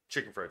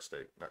 Chicken fried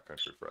steak, not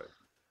country fried.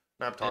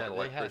 Now I'm Yeah, talking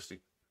like Christy.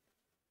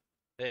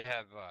 they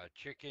have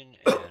chicken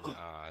and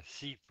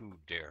seafood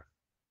there,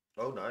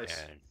 Oh, nice.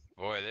 and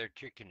boy, their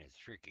chicken is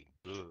freaking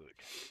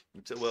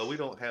good. Well, we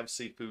don't have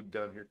seafood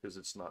down here because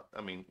it's not.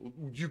 I mean,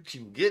 you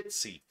can get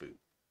seafood,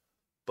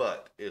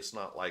 but it's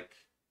not like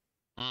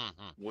Hmm.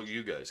 what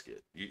you guys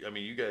get. I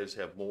mean, you guys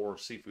have more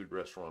seafood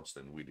restaurants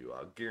than we do.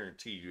 I'll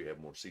guarantee you have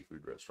more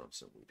seafood restaurants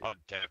than we do. Oh,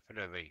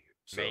 definitely.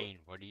 So, Maine,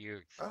 what do you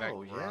expect? oh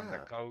We're on the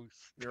yeah, coast.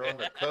 you're on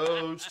the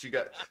coast. You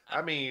got.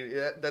 I mean,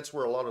 that's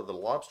where a lot of the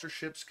lobster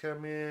ships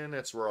come in.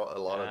 That's where a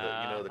lot of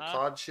the the Uh-huh.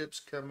 cod ships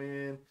come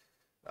in.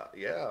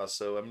 Yeah,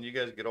 so I mean, you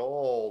guys get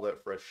all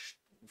that fresh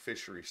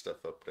fishery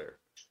stuff up there.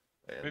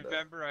 And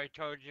Remember, I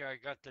told you I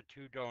got the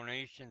 2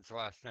 donations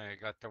last night. I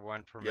got the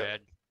one from yep,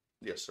 Ed,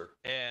 yes, sir.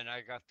 and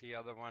I got the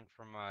other one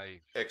from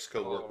my Ex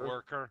fellow coworker.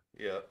 worker.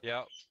 Yeah. Yep.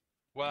 Yeah.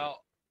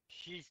 Well,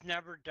 she's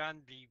never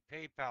done the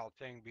PayPal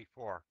thing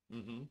before.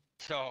 Mm-hmm.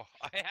 So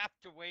I have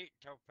to wait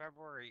till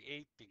February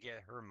 8th to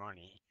get her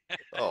money.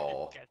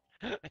 Oh.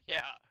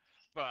 Yeah.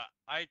 But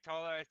I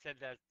told her, I said,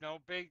 that's no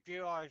big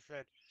deal. I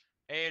said,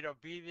 hey, it'll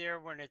be there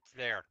when it's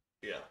there,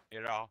 Yeah.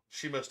 you know?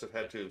 She must have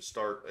had to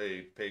start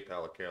a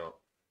PayPal account.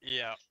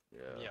 Yeah.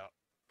 Yeah. Yeah.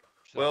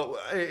 So, Well,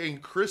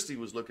 and Christy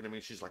was looking at me.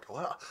 She's like,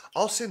 "Well,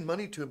 I'll send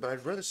money to him, but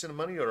I'd rather send a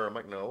money order." I'm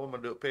like, "No, I'm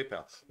gonna do it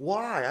PayPal."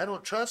 Why? I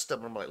don't trust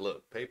them. I'm like,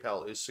 "Look,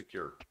 PayPal is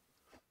secure.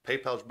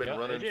 PayPal's been yeah,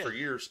 running it for is.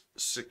 years,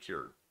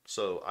 secure.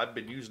 So I've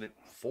been using it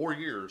for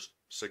years,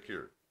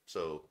 secure.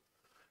 So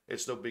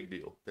it's no big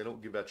deal. They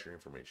don't give out your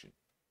information.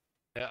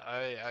 Yeah,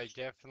 I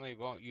definitely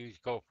won't use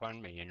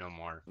GoFundMe no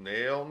more.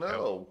 Hell Nope. no.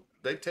 Nope.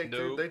 They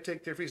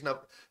take their fees.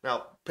 Now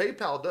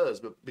PayPal does,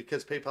 but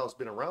because PayPal's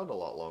been around a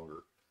lot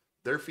longer,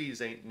 their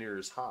fees ain't near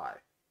as high.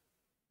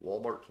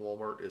 Walmart to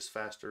Walmart is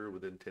faster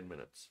within 10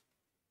 minutes.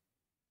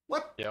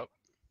 What? Yep.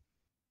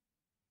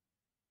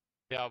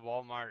 Yeah,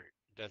 Walmart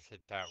does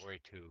it that way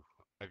too.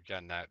 I've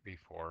done that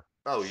before.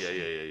 Oh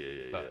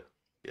yeah. But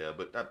Yeah,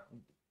 but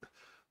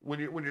when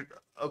you're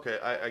okay,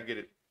 I get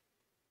it,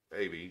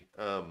 AB.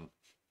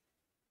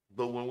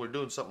 But when we're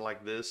doing something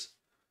like this,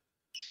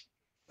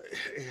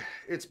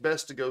 it's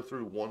best to go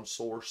through one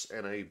source,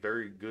 and a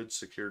very good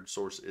secured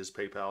source is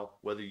PayPal.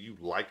 Whether you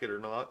like it or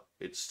not,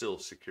 it's still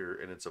secure,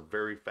 and it's a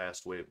very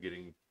fast way of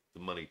getting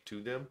the money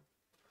to them.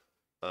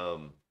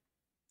 Um,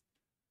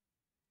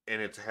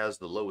 and it has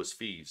the lowest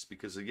fees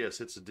because yes,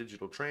 it's a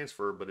digital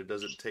transfer, but it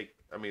doesn't take.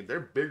 I mean,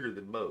 they're bigger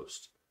than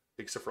most,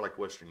 except for like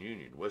Western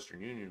Union.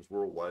 Western Union's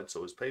worldwide,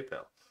 so is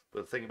PayPal.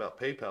 But the thing about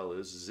PayPal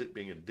is it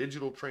being a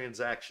digital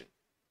transaction.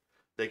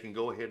 They can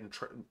go ahead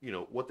and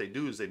what they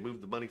do is they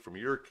move the money from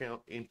your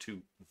account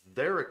into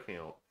their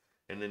account,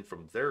 and then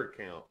from their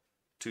account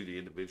to the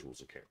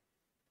individual's account.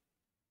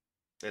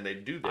 And they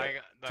do that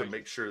to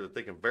make sure that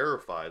they can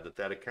verify that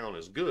that account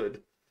is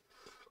good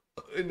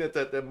and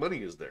that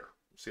money is there.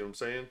 See what I'm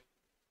saying?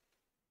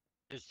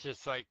 it's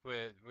just like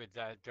with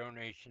that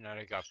donation that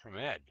I got from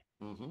Ed.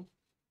 Mm-hmm.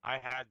 I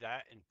had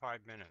that in 5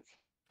 minutes.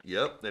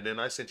 Yep. And then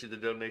I sent you the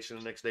donation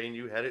the next day, and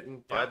you had it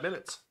in 5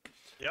 minutes.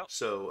 Yep.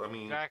 So I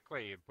mean,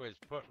 Exactly. It was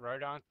put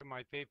right onto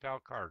my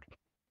PayPal card.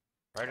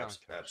 Right onto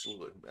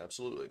it.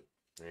 absolutely.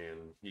 And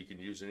you can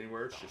use it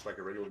anywhere. It's just like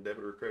a regular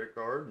debit or credit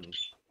card, and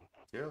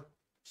yeah.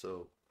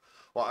 So,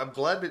 well, I'm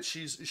glad that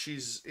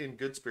she's in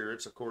good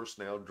spirits. Of course,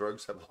 now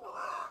drugs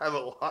have a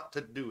lot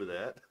to do with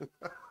that.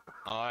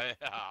 Oh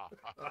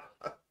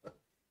yeah.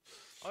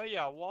 Oh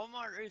yeah.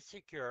 Walmart is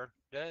secure.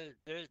 There's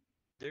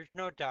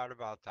no doubt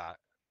about that.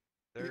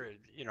 There is,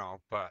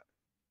 but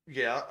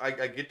Yeah, I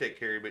get that,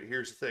 Carrie. But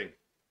here's the thing: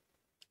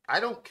 I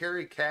don't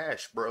carry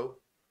cash, bro.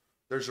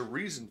 There's a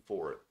reason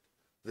for it.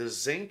 The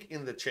zinc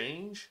in the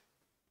change,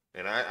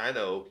 and I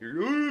know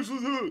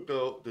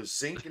no, the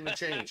zinc in the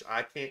change.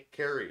 I can't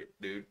carry it,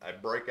 dude. I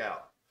break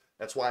out.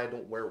 That's why I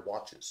don't wear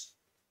watches.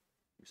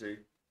 You see,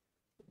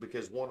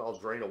 because one, I'll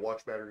drain a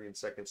watch battery in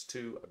seconds.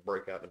 Two, I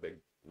break out in a big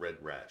red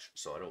rash.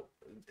 So I don't.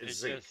 It's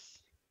zinc.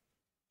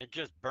 it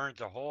just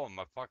burns a hole in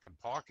my fucking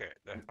pocket.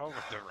 The hell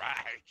with the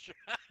rash.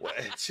 Well,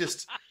 it's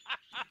just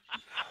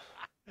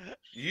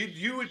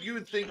you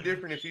would think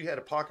different if you had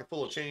a pocket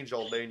full of change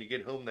all day and you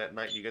get home that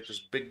night and you got this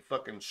big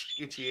fucking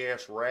itchy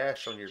ass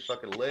rash on your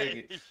fucking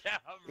leg. Yeah,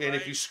 And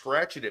if you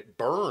scratch it, it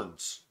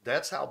burns.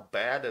 That's how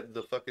bad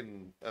the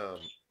fucking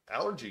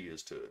allergy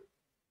is to it.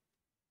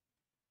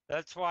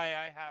 That's why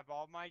I have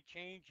all my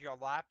change. You'll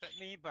laugh at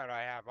me, but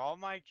I have all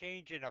my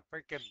change in a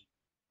freaking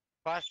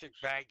plastic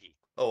baggie.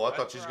 Oh, I That's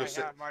thought you was where gonna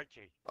say. have my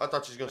change. I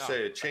thought you was gonna No.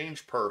 say a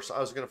change purse. I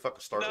was gonna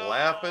fucking start No,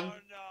 laughing.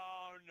 no.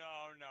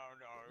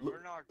 Look-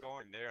 We're not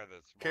going there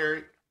this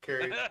Carrie,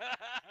 morning.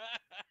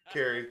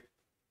 Carrie,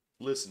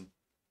 listen.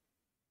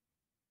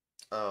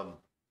 Yeah,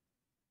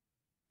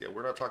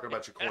 we're not talking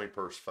about your coin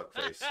purse,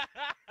 fuckface. I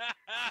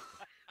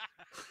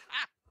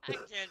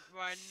can't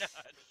find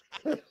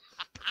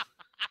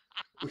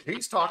nuts.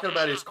 He's talking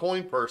about his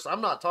coin purse.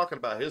 I'm not talking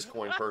about his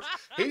coin purse.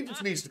 He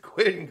just needs to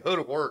quit and go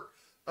to work.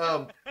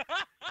 Oh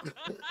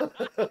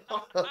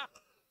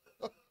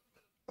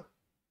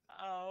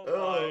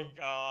Oh. my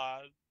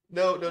god.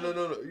 No.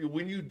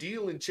 When you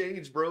deal in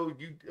change, bro,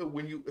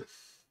 when you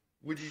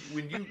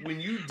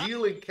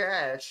deal in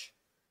cash,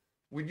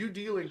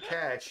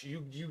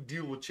 you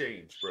deal with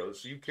change, bro.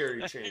 So you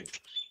carry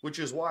change, which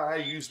is why I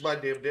use my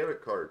damn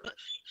debit card.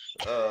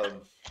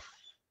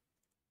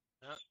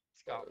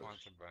 Scott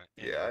wants a break.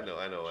 Yeah, I know.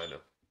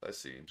 I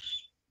see him.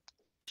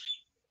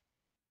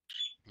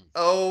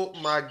 Oh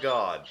my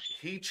God,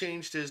 he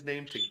changed his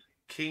name to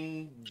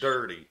King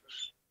Dirty.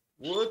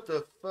 What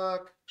the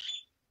fuck?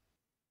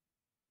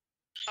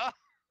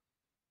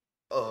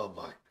 Oh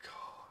my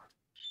God,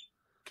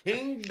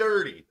 King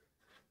Dirty.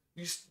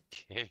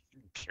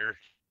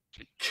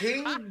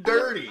 King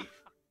Dirty.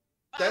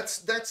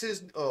 That's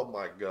his. Oh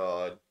my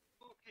God.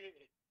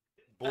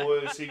 Boy,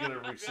 is he gonna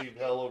receive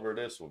hell over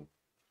this one.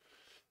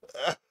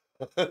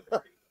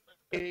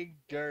 King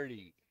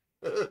Dirty.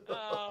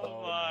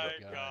 Oh my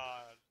god.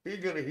 He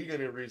gonna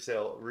receive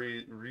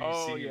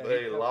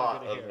yeah, a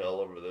lot of hell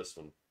over this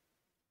one.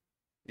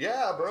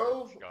 Yeah,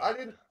 bro. I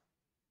didn't.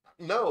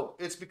 No,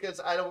 it's because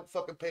I don't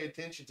fucking pay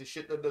attention to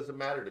shit that doesn't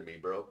matter to me,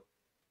 bro.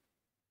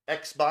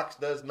 Xbox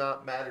does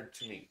not matter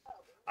to me.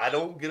 I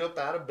don't get up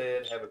out of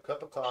bed, have a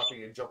cup of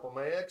coffee, and jump on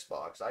my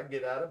Xbox. I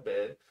get out of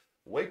bed,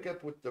 wake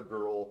up with the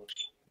girl.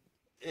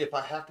 If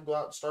I have to go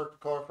out and start the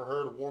car for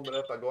her to warm it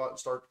up, I go out and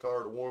start the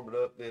car to warm it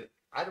up. Then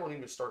I don't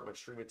even start my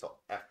stream until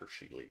after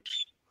she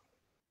leaves.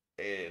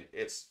 And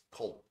it's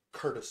called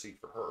courtesy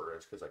for her.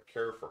 It's because I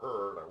care for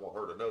her and I want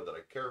her to know that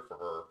I care for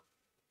her.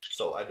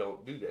 So I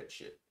don't do that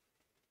shit.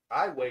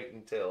 I wait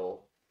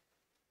until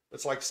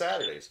it's like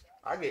Saturdays.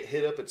 I get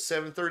hit up at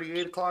 7:30,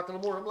 8 o'clock in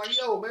the morning. I'm like,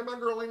 yo, man, my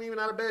girl ain't even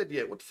out of bed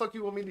yet. What the fuck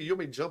you want me to do? You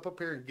want me to jump up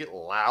here and get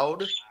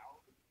loud?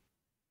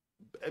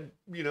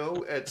 You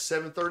know, at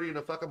 7:30 in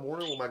the fucking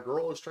morning when my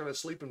girl is trying to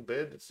sleep in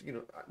bed? It's, you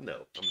know,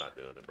 no, I'm not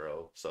doing it,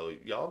 bro. So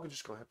y'all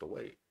just gonna have to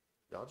wait.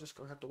 Y'all just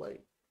gonna have to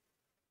wait.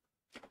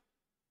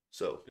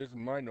 So this is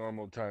my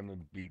normal time to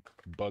be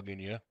bugging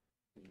you.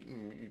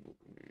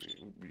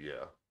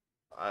 Yeah,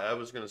 I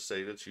was gonna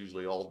say that's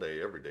usually all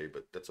day, every day,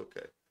 but that's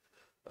okay.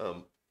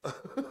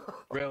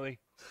 Really?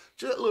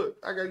 Just, look,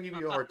 I gotta give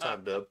you a hard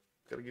time, Dub.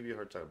 Gotta give you a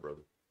hard time,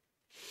 brother.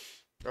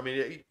 I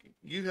mean,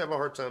 you have a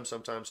hard time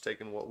sometimes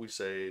taking what we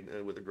say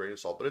with a grain of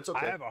salt, but it's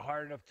okay. I have a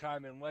hard enough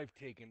time in life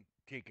taking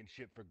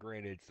shit for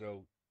granted,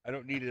 so I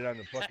don't need it on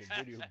the fucking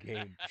video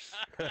game.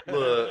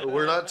 Look,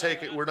 we're not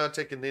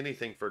taking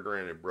anything for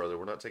granted, brother.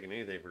 We're not taking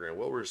anything for granted.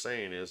 What we're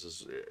saying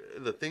is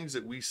the things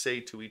that we say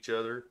to each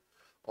other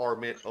are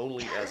meant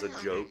only as a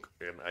joke,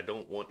 and I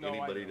don't want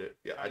anybody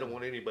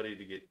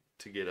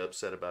to get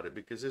upset about it,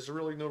 because there's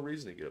really no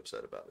reason to get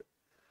upset about it.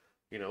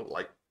 You know,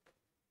 like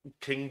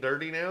King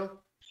Dirty now.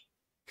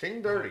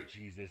 King Dirty. Oh,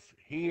 Jesus,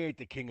 he ain't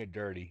the king of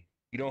dirty.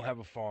 You don't have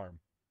a farm.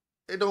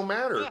 It don't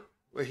matter.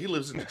 Well, he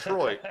lives in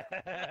Detroit.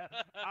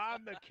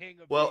 I'm the king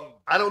of.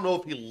 Well, I don't know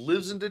if he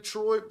lives in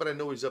Detroit, but I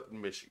know he's up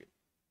in Michigan.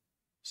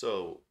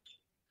 So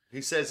he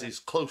says he's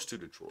close to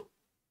Detroit.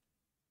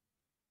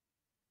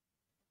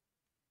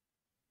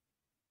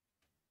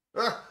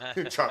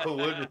 Chocolate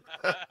wood.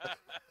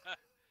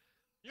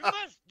 He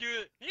must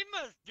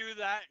do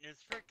that in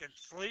his freaking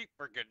sleep,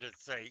 for goodness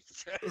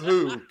sakes.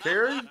 Who?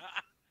 Carrie?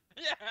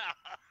 Yeah.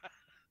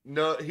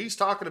 No, he's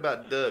talking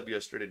about Dub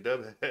yesterday.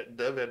 Dub had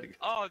to.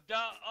 Oh,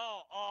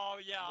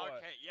 yeah. What?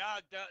 Okay, yeah,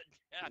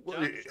 Well,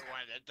 Dub's the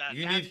one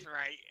that's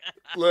right.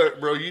 Look,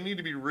 bro, you need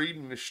to be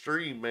reading the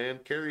stream, man.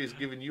 Carrie is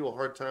giving you a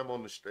hard time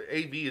on the stream.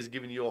 AB is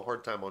giving you a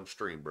hard time on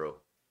stream, bro.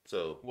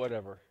 So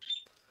Whatever.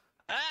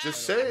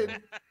 just saying.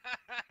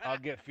 I'll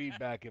get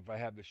feedback if I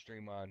have the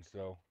stream on.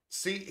 So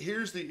See,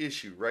 here's the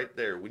issue right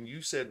there. When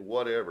you said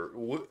whatever,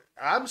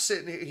 I'm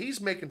sitting here. He's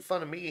making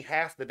fun of me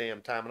half the damn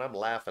time, and I'm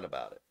laughing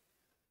about it.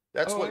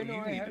 That's what I know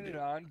you I need had to it do.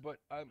 on, but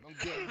I'm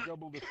getting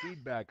double the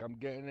feedback. I'm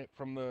getting it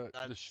from the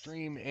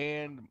stream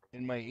and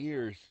in my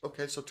ears.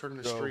 Okay, so turn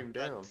the So- stream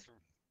down.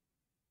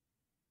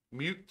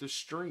 Mute the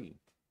stream.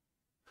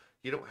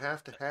 You don't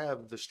have to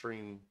have the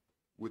stream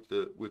with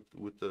the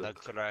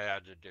That's what I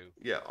had to do.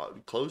 Yeah,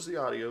 close the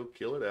audio,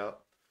 kill it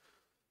out.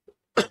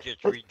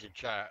 Just read the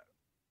chat.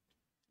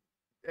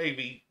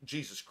 AV,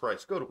 Jesus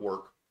Christ, go to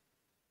work.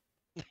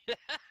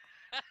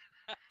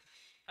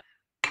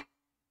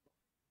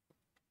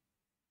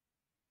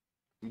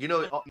 You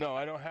know, No,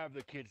 I don't have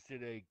the kids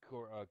today,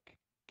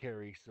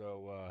 Carrie.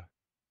 So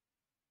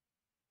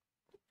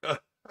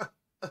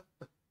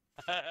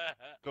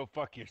go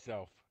fuck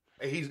yourself.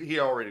 he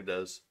already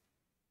does.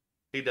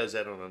 He does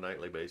that on a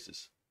nightly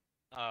basis.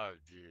 Oh,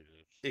 Jesus.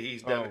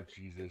 He's down. Oh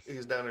Jesus.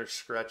 He's down there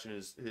scratching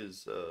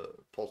his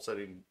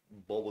pulsating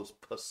bulbous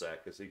pus sack,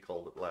 as he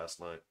called it last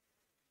night,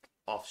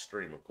 off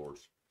stream, of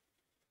course.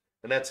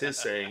 And that's his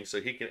saying, so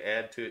he can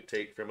add to it,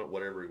 take from it,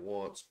 whatever he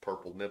wants.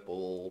 Purple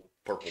nipple,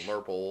 purple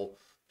nurple,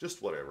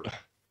 just whatever.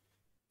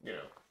 You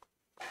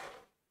know.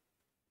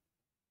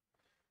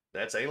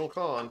 That's anal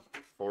con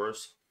for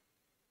us.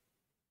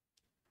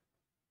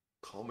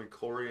 Call me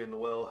Corey and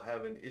we'll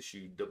have an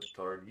issue,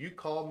 Dubtard. You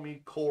call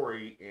me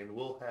Corey and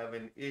we'll have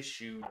an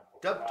issue,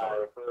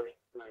 Dubtard.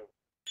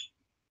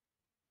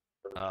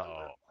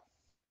 Oh.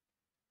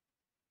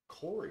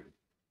 Corey?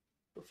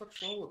 What the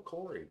fuck's wrong with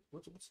Corey?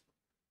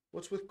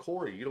 What's with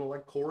Corey? You don't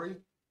like Corey?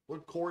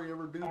 What'd Corey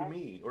ever do to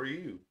me or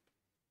you?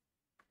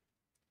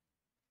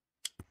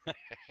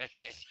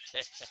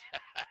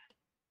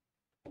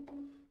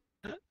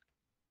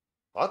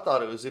 I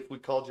thought it was if we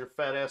called your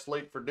fat ass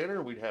late for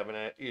dinner, we'd have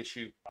an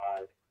issue.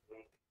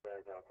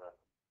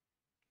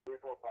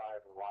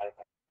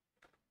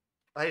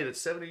 Hey, the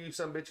 70 of you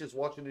some bitches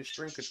watching this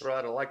stream could throw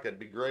out a like. That'd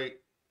be great.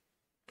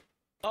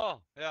 Oh,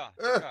 yeah.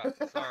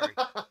 Sorry.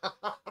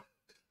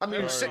 I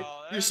mean, Sorry.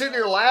 you're sitting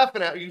here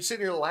laughing at you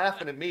sitting here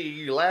laughing at me.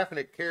 You're laughing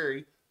at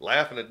Carrie,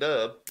 laughing at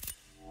Dub.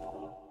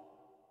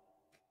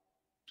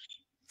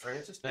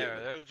 Francis,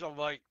 There's a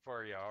like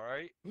for you, all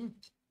right?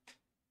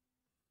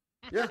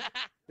 Yeah,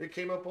 it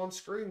came up on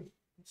screen.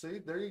 See,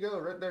 there you go,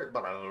 right there.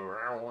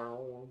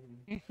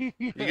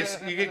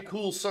 You get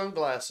cool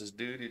sunglasses,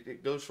 dude.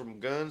 It goes from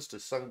guns to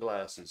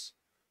sunglasses.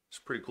 It's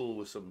pretty cool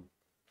with some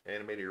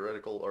animated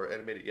reticles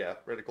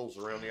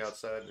around the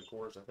outside and the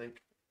corners, I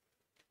think.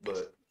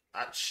 But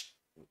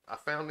I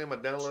found them, I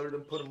downloaded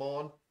them, put them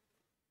on,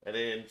 and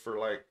then for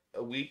like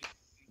a week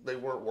they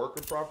weren't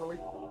working properly.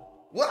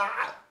 Wah!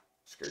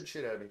 Scared the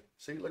shit out of me.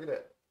 See, look at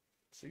that.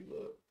 See,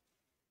 look.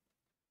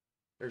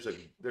 There's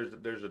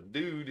a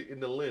dude in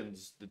the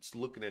lens that's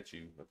looking at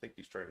you. I think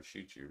he's trying to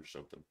shoot you or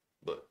something.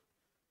 But,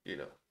 you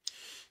know.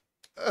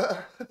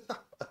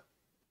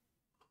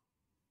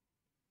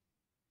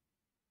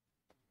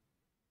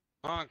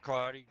 Come on,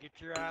 Claudia, get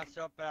your ass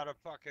up out of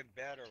fucking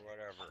bed or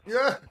whatever.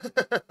 Yeah.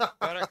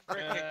 Got a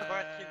freaking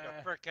question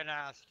to freaking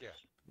ask you.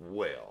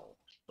 Well,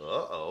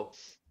 uh-oh.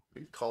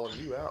 He's calling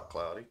you out,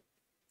 Cloudy.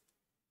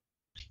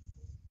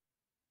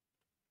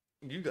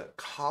 You got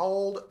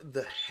called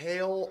the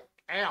hell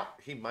out.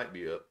 He might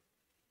be up.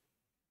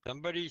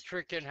 Somebody's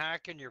freaking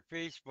hacking your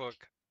Facebook.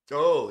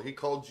 Oh, he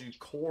called you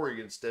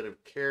Corey instead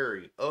of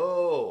Carrie.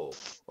 Oh,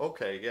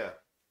 okay, yeah.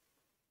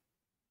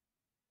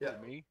 Yeah.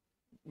 Me?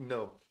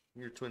 No,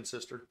 your twin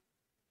sister.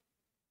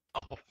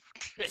 Oh,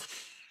 shit.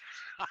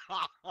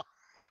 I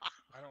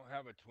don't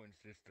have a twin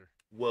sister.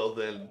 Well,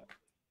 then.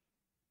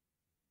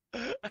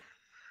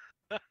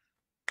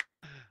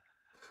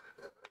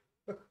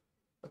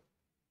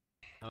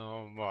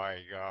 Oh my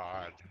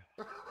God.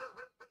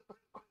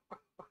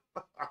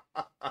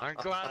 I'm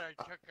glad I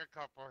took a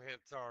couple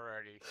hits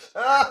already.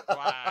 I'm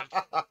glad.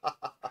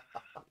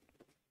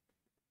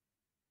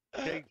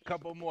 Take a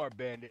couple more,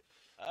 Bandit.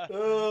 I'm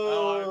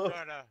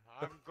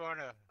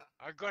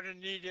gonna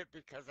need it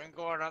because I'm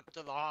going up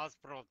to the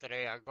hospital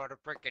today. I'm gonna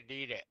freaking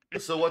need it.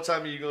 So what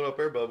time are you going up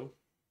there, Bubba?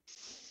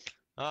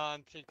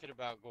 I'm thinking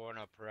about going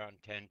up around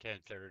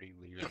 10:30,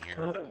 leaving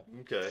here.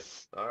 Okay.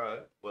 All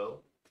right.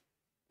 Well,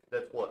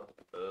 that's what?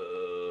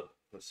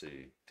 Let's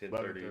see. 10:30.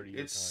 11:30 your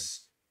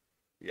It's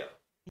yeah.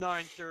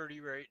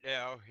 9:30 right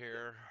now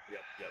here.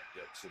 Yep.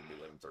 Soon be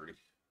 11:30.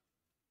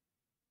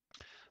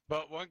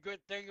 But one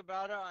good thing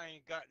about it, I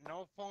ain't got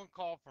no phone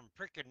call from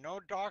freaking no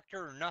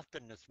doctor or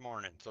nothing this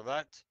morning. So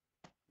that's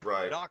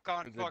Right. knock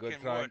on That's a good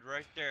fucking sign. wood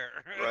right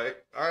there. Right.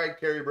 All right,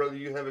 Carrie, brother.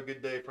 You have a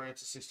good day.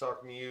 Francis, he's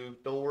talking to you.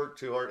 Don't work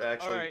too hard.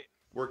 Actually, All right.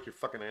 work your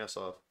fucking ass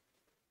off.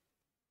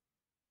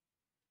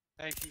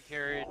 Thank you,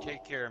 Carrie.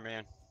 Take care,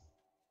 man.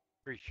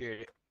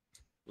 Appreciate it.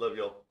 Love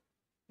y'all.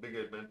 Be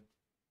good, man.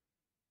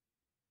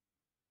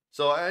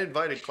 So I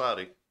invited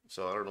Cloudy.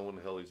 So I don't know when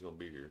the hell he's gonna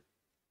be here.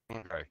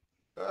 Okay.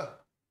 Ah.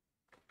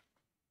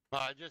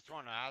 Well, I just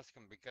want to ask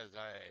him because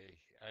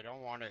I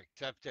don't want to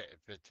accept it if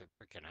it's a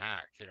freaking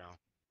hack, you know.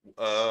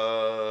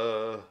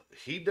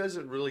 He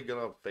doesn't really get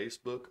on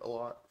Facebook a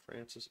lot,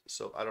 Francis.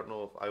 So I don't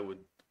know if I would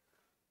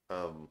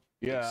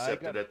Yeah, I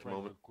accept got it a at the friend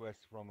moment.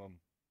 request from him.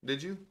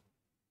 Did you?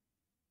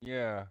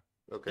 Yeah.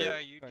 Okay. Yeah,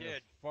 you Kinda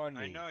did. funny.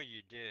 I know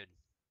you did.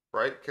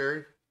 Right,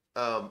 Carrie?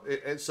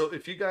 And so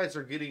if you guys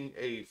are getting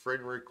a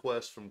friend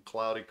request from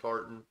Cloudy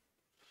Carton,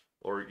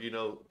 or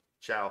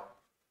Chow,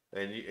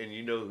 and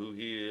you know who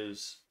he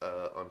is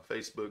on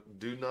Facebook,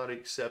 do not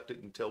accept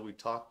it until we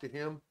talk to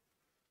him,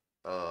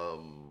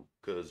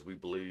 because we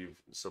believe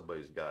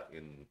somebody's got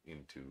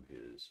into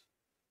his,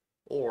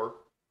 or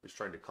is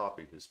trying to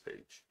copy his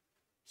page.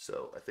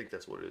 So I think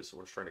that's what it is.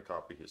 We're trying to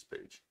copy his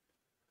page.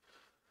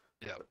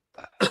 Yeah.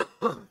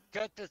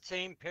 Got the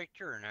same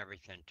picture and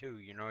everything too.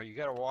 You know, you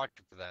gotta watch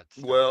for that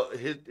stuff. Well,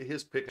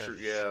 his picture,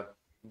 Yes.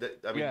 yeah.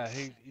 I mean, Yeah,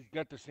 he's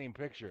got the same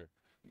picture.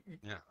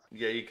 yeah,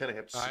 you kind of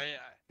have to. I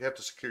You have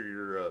to secure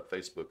your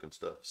Facebook and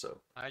stuff.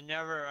 So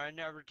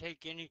never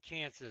take any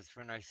chances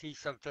when I see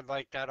something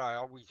like that. I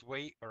always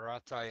wait, or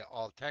else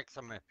I'll text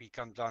him if he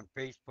comes on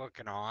Facebook,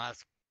 and I'll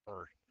ask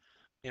for,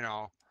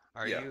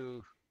 are Yeah.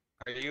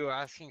 you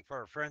asking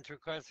for a friend's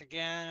request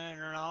again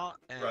or not?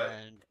 And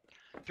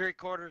Right.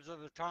 3/4 of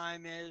the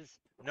time is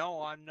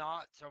no, I'm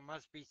not. So it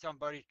must be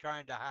somebody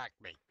trying to hack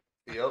me.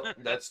 yep,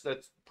 that's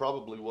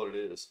probably what it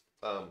is.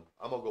 I'm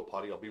gonna go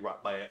potty. I'll be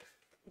right back.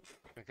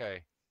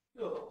 Okay,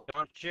 Oh.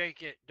 don't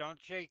shake it. Don't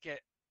shake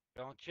it.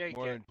 Don't shake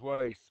more it. than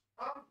twice.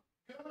 I'm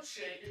gonna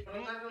shake it, but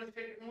I'm not gonna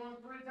shake it more than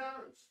 3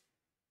 times.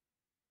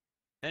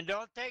 And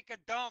don't take a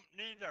dump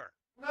neither.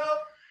 Nope.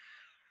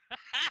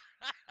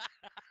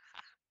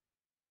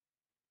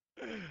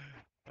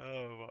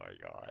 Oh my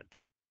God.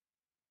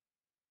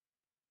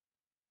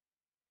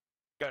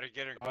 Gotta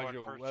get her How's going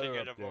your first weather thing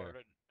in up the there?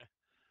 morning.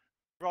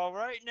 Well,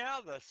 right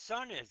now the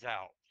sun is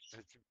out.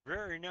 It's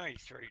very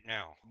nice right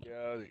now.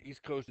 Yeah, the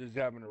East Coast is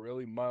having a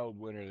really mild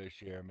winter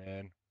this year,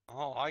 man.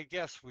 Oh, I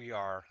guess we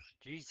are.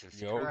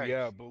 Jesus Oh Christ.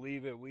 yeah,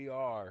 believe it, we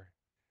are.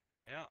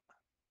 Yeah.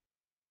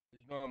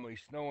 There's normally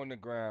snow on the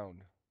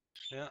ground.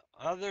 Yeah.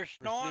 There's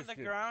snow on the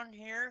Persistent. ground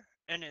here,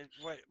 and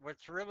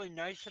what's really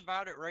nice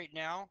about it right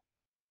now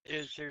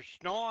is there's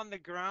snow on the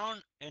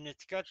ground, and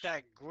it's got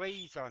that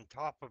glaze on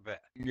top of it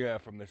Yeah,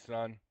 from the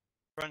sun.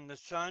 from the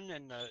sun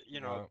and the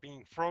Yeah.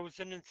 being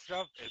frozen and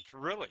stuff. It's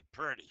really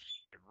pretty.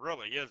 It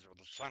really is with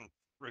the sun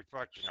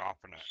reflecting off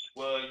in it.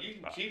 Well,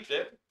 you can keep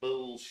that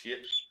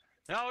bullshit.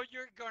 No,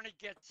 you're gonna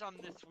get some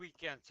this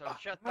weekend, so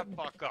shut the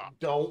fuck up.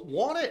 Don't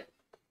want it.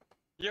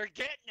 You're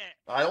getting it.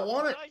 I don't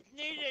want You it. guys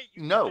need it.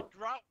 You No. got a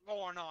drought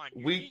going on.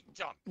 You We- need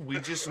some. We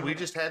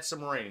just had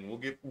some rain.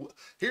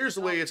 Here's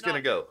the way No, it's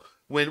gonna go.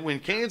 When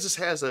Kansas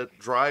has a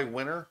dry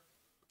winter,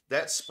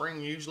 that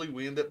spring usually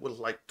we end up with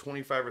like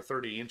 25 or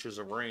 30 inches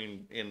of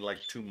rain in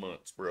like 2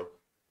 months, bro.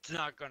 It's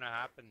not gonna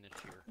happen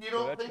this year. You So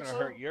don't that's think gonna so?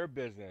 hurt your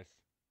business.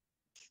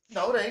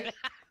 No, it ain't.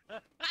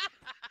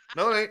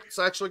 No, it ain't. It's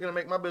actually gonna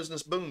make my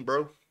business boom,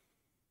 bro.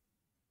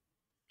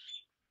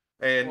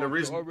 And Well, the if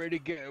reason, they're already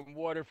getting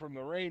water from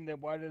the rain, then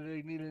why do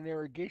they need an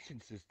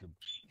irrigation system?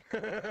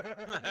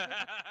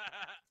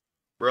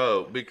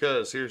 bro,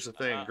 because here's the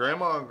thing: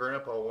 Grandma and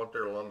Grandpa want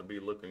their lawn to be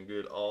looking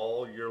good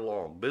all year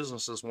long.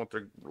 Businesses want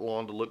their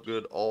lawn to look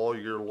good all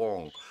year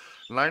long.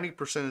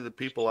 90% of the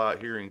people out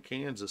here in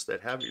Kansas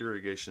that have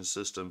irrigation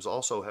systems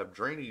also have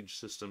drainage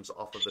systems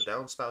off of the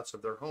downspouts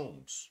of their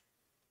homes.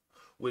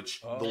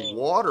 Which the Oh,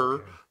 water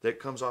okay. that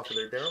comes off of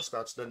their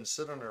downspouts doesn't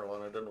sit on their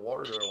lawn. It doesn't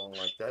water their lawn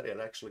like that. It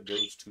actually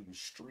goes to the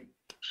street.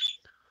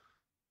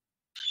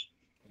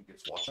 It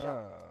gets washed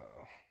out.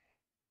 Oh.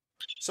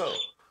 So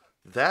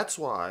that's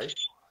why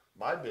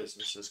my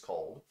business is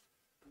called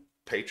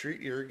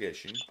Patriot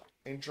Irrigation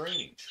and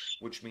Drainage,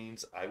 which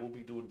means I will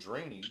be doing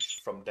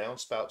drainage from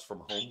downspouts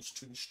from homes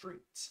to the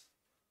streets.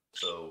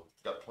 So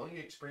got plenty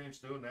of experience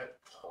doing that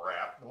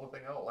crap. The only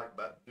thing I don't like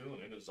about doing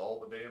it is all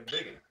the damn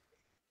digging.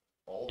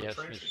 All the Yes,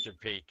 trenching. Mr.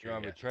 You have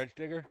a Patriot. trench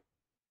digger?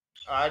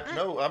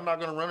 No, I'm not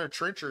going to run a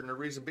trencher, and the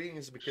reason being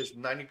is because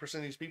 90%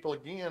 of these people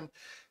again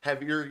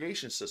have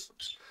irrigation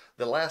systems.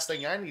 The last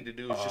thing I need to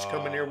do is just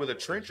come in there with a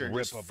trencher and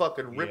just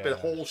fucking rip a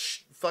whole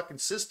fucking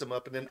system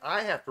up, and then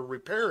I have to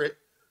repair it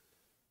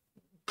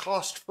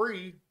cost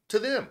free to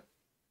them.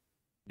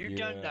 You've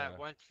done Yeah. that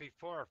once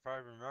before, if I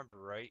remember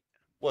right.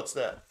 What's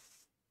that?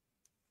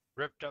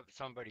 Ripped up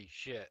somebody's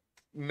shit.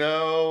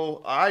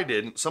 No, I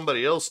didn't.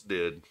 Somebody else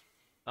did.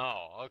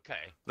 Oh,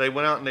 okay. They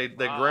went out and they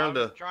ground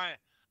a.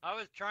 I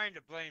was trying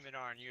to blame it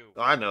on you.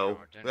 I but, know.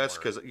 it didn't That's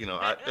work.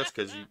 because that's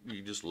because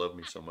you just love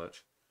me so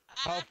much.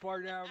 How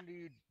far down do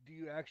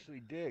you actually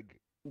dig?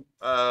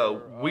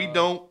 We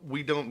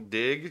don't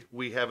dig.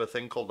 We have a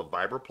thing called a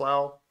vibra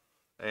plow,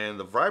 and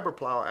the vibra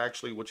plow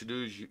actually, what you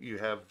do is you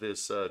have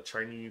this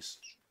Chinese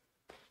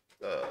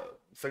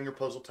finger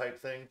puzzle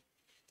type thing.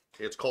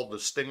 It's called the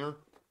stinger,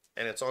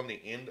 and it's on the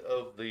end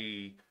of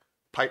the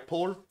pipe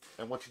puller.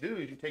 And what you do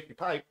is you take your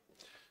pipe,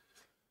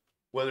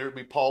 whether it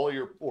be poly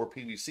or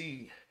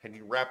PVC, and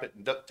you wrap it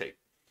in duct tape,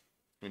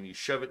 and you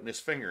shove it in this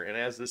finger. And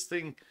as this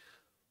thing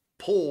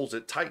pulls,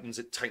 it tightens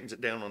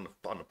it down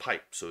on the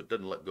pipe, so it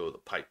doesn't let go of the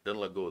pipe, doesn't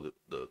let go of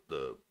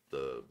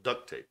the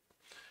duct tape.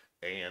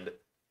 And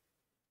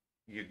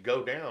you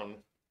go down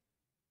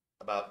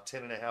about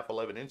 10 and a half,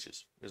 11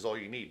 inches is all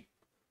you need.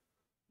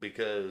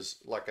 Because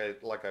like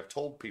I've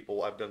told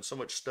people, I've done so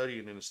much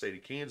studying in the state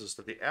of Kansas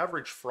that the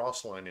average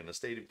frost line in the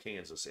state of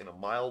Kansas in a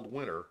mild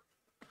winter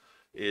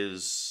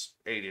is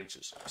 8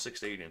 inches, 6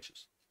 to 8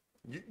 inches.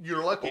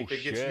 You're lucky if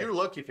it gets. Shit. You're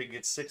lucky if it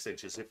gets 6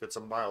 inches if it's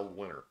a mild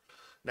winter.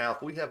 Now,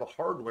 if we have a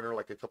hard winter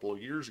like a couple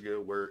of years ago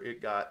where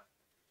it got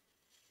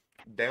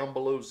down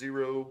below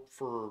zero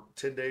for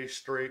 10 days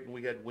straight, and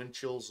we had wind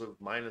chills of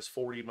minus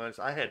 40,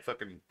 I had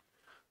fucking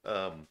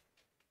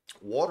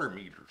water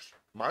meters.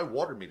 My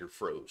water meter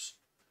froze,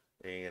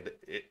 and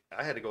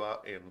I had to go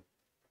out and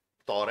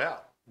thaw it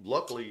out.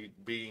 Luckily,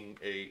 being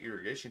a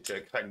irrigation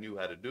tech, I knew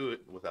how to do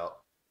it without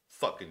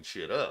fucking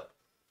shit up.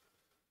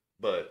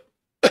 But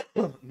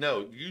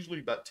no, usually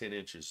about 10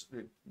 inches,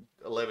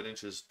 11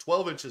 inches,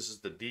 12 inches is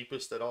the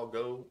deepest that I'll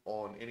go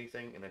on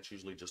anything, and that's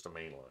usually just a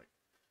main line.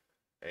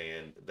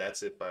 And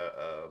that's if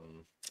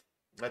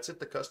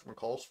the customer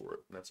calls for it,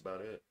 and that's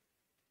about it.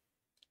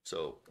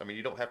 So, I mean,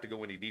 you don't have to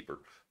go any deeper,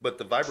 but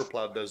the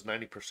vibroplow does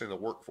 90% of the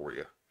work for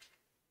you.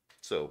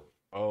 So,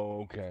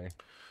 Oh, okay.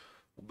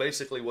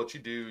 basically what you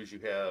do is you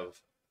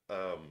have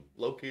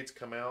locates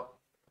come out,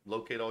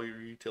 locate all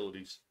your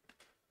utilities.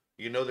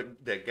 You know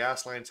that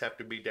gas lines have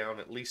to be down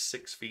at least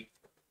 6 feet.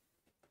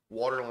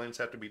 Water lines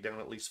have to be down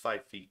at least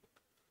 5 feet.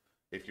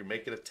 If you're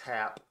making a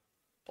tap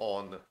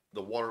on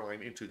the water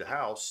line into the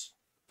house,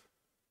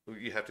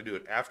 you have to do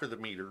it after the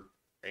meter,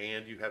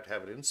 and you have to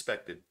have it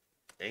inspected,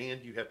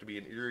 and you have to be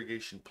an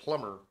irrigation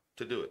plumber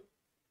to do it.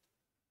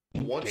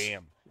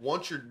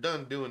 Once you're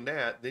done doing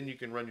that, then you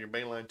can run your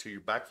main line to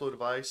your backflow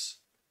device,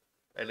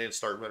 and then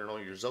start running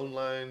all your zone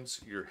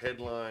lines, your head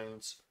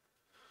lines,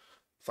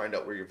 find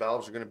out where your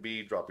valves are going to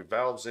be, drop your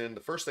valves in.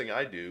 The first thing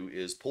I do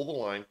is pull the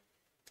line,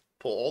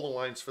 pull all the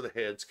lines for the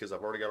heads, because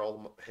I've already got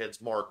all the heads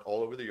marked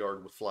all over the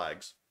yard with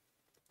flags.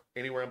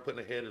 Anywhere I'm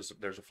putting a head,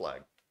 there's a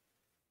flag.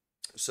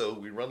 So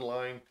we run the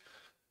line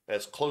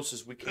as close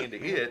as we can to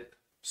it,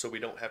 so we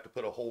don't have to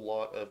put a whole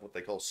lot of what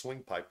they call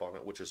swing pipe on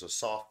it, which is a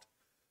soft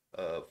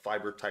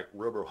fiber type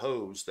rubber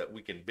hose that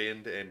we can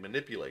bend and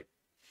manipulate.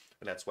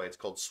 And that's why it's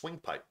called swing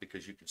pipe,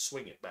 because you can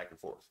swing it back and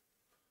forth.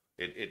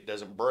 It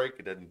doesn't break,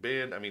 it doesn't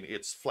bend. I mean,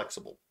 it's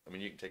flexible. I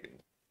mean, you can take it,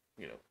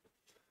 you know.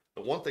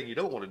 The one thing you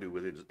don't want to do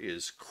with it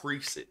is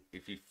crease it.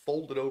 If you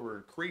fold it over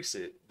and crease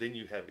it, then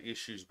you have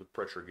issues with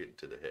pressure getting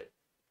to the head.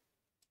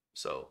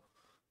 So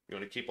you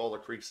want to keep all the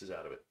creases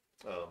out of it.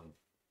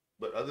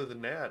 But other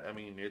than that, I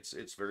mean,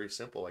 it's very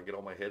simple. I get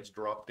all my heads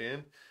dropped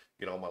in,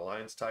 get all my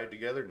lines tied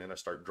together, and then I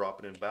start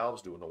dropping in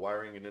valves, doing the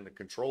wiring, and then the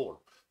controller.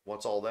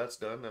 Once all that's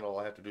done, then all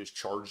I have to do is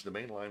charge the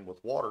main line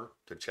with water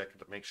to check it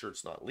to make sure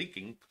it's not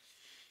leaking.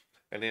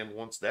 And then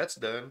once that's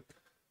done,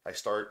 I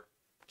start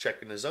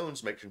checking the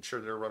zones, making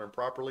sure they're running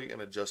properly,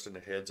 and adjusting the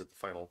heads at the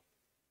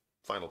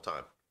final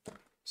time.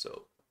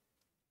 So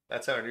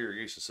that's how an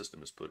irrigation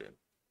system is put in.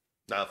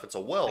 Now, if it's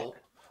a well,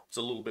 it's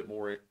a little bit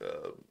more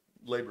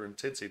labor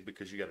intensive,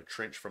 because you got to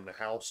trench from the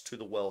house to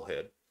the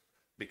wellhead,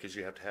 because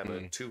you have to have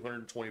a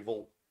 220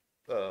 volt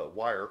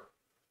wire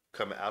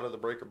come out of the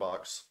breaker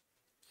box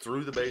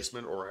through the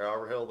basement, or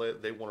however hell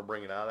they want to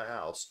bring it out of the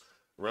house,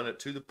 run it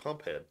to the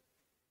pump head.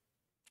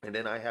 And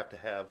then I have to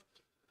have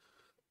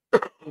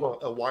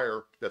a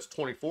wire that's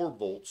 24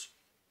 volts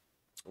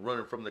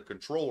running from the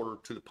controller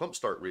to the pump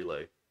start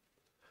relay.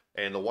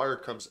 And the wire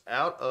comes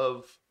out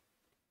of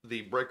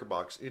the breaker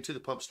box into the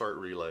pump start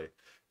relay, and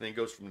then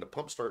goes from the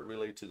pump start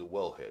relay to the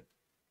wellhead.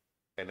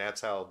 And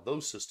that's how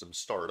those systems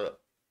start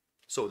up.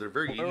 So they're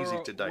very easy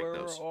to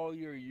diagnose. Where are all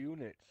your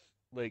units?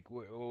 Like,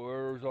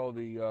 where's all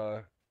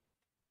the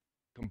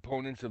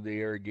components of the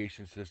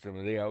irrigation system?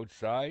 Are they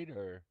outside,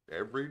 or?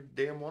 Every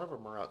damn one of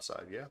them are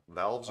outside. Yeah,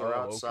 valves are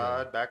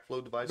outside. Okay.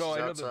 Backflow devices outside.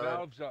 No, I know the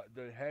valves are,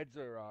 the heads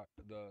are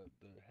the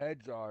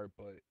heads are,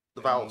 but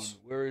the valves.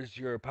 Where is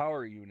your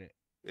power unit?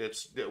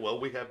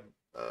 Well, we have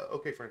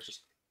okay,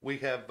 Francis. We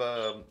have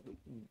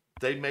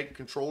they make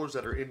controllers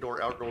that are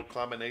indoor-outdoor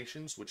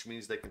combinations, which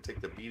means they can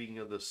take the beating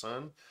of the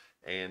sun,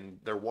 and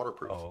they're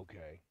waterproof. Oh,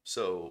 okay.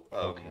 So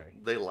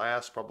they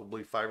last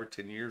probably 5 or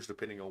 10 years,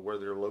 depending on where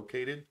they're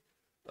located.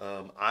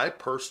 I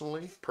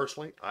personally,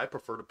 I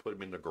prefer to put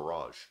them in the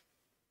garage.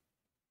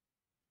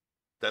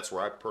 That's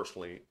where I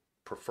personally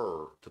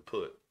prefer to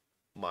put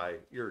my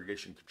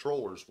irrigation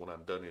controllers when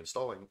I'm done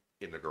installing,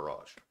 in the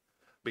garage,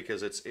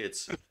 because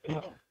it's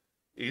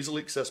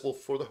easily accessible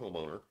for the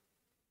homeowner.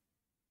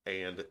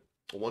 And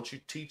once you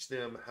teach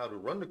them how to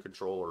run the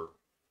controller,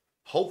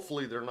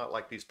 hopefully they're not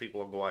like these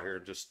people who go out here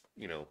and just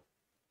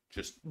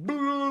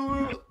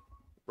run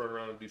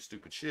around and do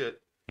stupid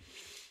shit,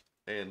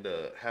 and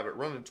have it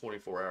running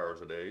 24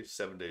 hours a day,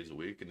 7 days a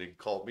week, and then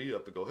call me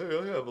up and go, hey,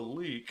 I have a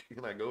leak.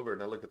 And I go over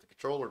and I look at the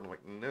controller, and I'm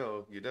like,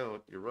 no, you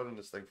don't. You're running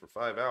this thing for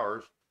 5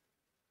 hours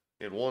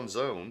in one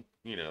zone,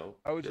 you know.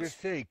 I was just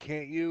say,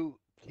 can't you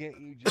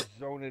just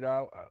zone it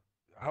out?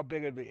 How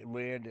big are the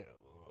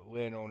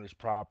landowners'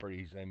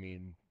 properties? I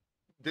mean,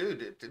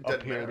 dude, it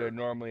up here matter. They're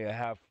normally a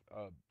half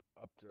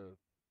up to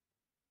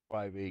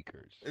 5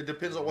 acres. It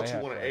depends on what you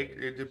want to.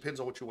 It depends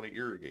on what you want to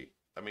irrigate.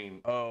 I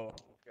mean,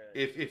 okay.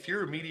 If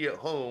your immediate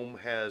home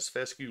has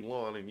fescue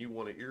lawn and you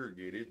want to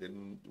irrigate it,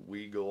 then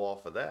we go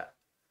off of that.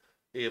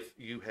 If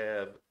you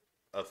have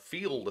a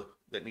field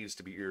that needs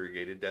to be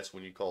irrigated, that's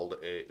when you call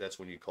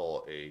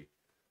a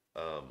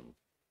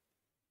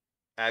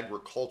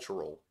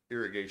agricultural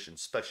irrigation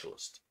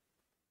specialist.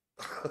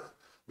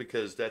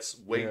 Because that's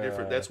way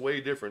different. That's way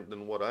different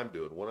than what I'm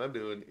doing. What I'm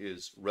doing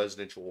is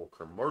residential or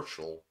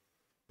commercial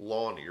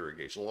lawn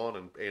irrigation,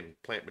 lawn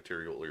and plant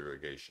material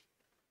irrigation,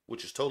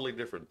 which is totally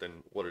different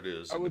than what it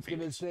is. I was going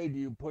to say, do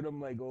you put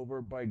them like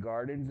over by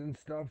gardens and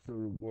stuff? So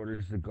it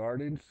waters the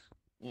gardens?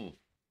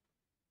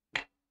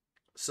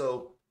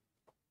 So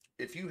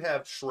if you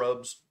have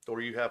shrubs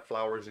or you have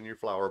flowers in your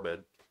flower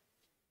bed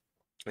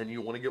and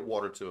you want to get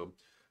water to them,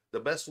 the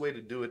best way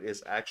to do it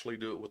is actually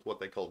do it with what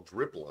they call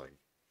drip line.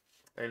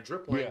 And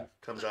drip line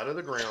comes out of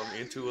the ground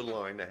into a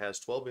line that has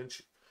 12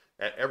 inch.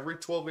 At every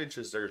 12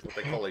 inches, there's what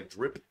they call a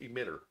drip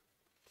emitter.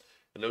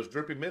 And those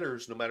drip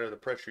emitters, no matter the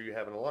pressure you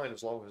have in the line,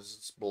 as long as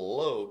it's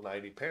below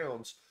 90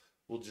 pounds,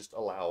 will just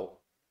allow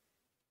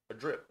a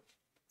drip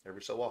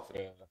every so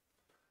often. Yeah.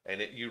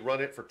 And you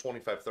run it for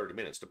 25, 30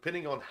 minutes.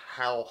 Depending on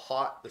how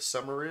hot the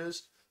summer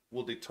is,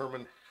 will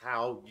determine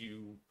how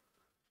you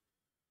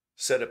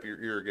set up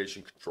your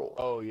irrigation control.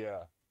 Oh, yeah.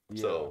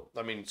 Yeah. So,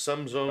 I mean,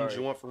 some zones you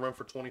Alright. want to run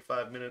for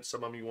 25 minutes,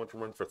 some of them you want to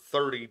run for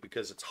 30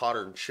 because it's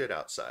hotter than shit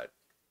outside.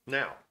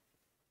 Now,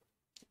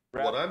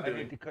 what Rap, I'm I hate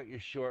doing, to cut you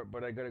short,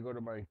 but I gotta go to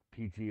my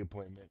PT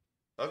appointment.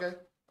 okay,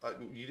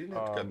 you didn't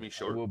have to cut me I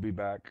short. will be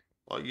back.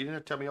 Well, you didn't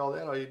have to tell me all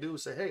that. All you do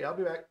is say, hey, I'll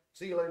be back.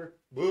 See you later.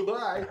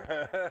 Bye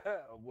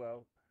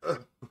Well,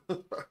 bye.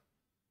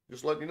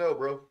 Just letting you know,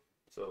 bro.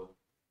 So,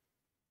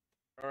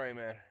 all right,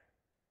 man.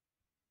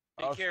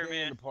 Take I'll care, stay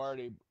in man. the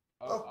party.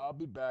 oh, I'll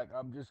be back.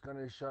 I'm just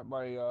gonna shut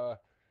my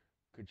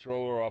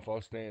controller off.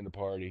 I'll stay in the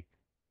party.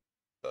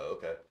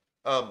 okay.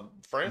 Yeah.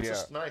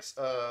 Francis, nice.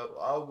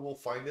 I will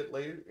find it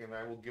later, and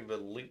I will give a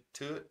link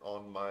to it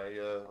on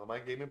my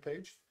gaming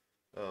page.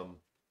 Um,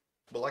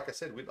 but like I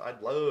said,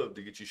 I'd love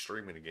to get you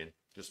streaming again.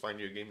 Just find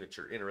you a game that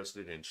you're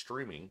interested in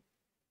streaming.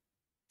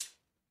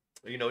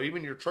 You know,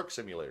 even your truck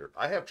simulator.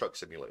 I have truck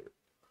simulator,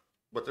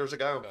 but there's a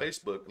guy on Okay.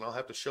 Facebook, and I'll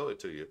have to show it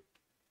to you,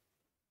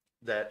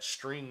 that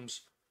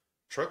streams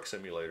truck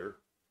simulator,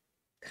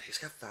 and he's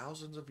got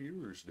thousands of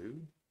viewers,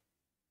 dude.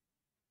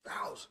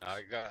 Thousands.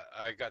 I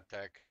got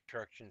that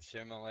construction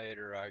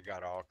simulator. I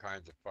got all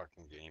kinds of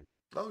fucking games.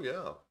 Oh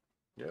yeah,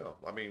 yeah.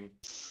 I mean,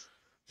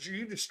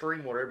 you can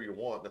stream whatever you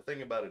want. The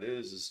thing about it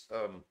is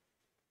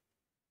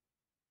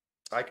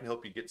I can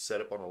help you get set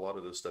up on a lot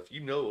of this stuff.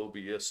 You know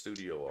OBS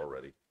Studio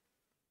already,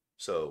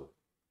 so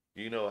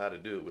you know how to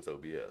do it with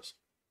OBS.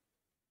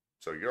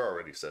 So you're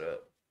already set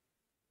up.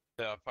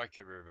 Yeah, if I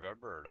can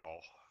remember it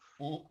all.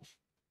 Mm.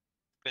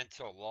 Been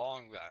so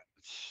long that,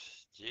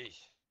 jeez.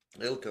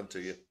 It'll come to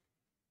you.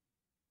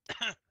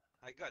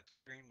 I got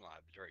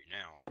Streamlabs right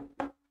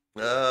now.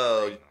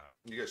 Oh, Streamlabs.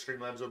 you got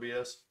Streamlabs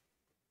OBS?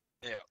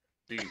 Yeah.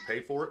 Do you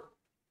pay for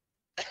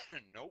it?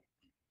 Nope.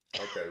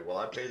 Okay, well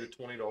I pay the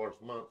 $20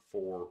 a month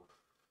for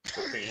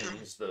the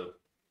pins, the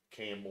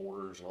cam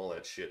orders, and all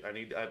that shit. I'm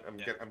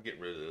getting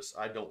rid of this.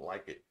 I don't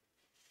like it.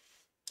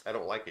 I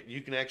don't like it.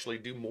 You can actually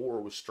do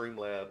more with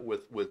Streamlab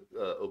with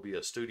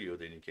OBS Studio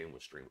than you can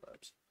with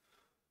Streamlabs,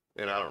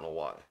 and I don't know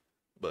why.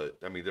 But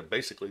I mean, they're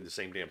basically the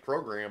same damn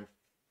program.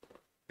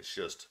 It's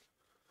just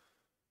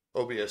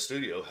OBS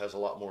Studio has a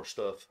lot more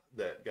stuff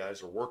that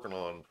guys are working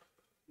on.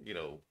 You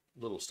know,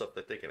 little stuff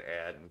that they can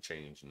add and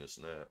change and this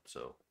and that.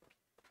 So.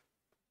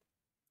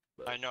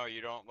 But, I know you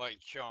don't like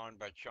Sean,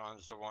 but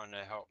Sean's the one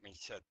that helped me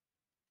set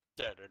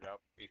it up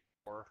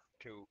before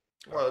to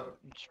well,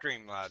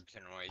 Streamlabs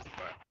anyways,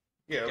 but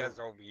yeah, he does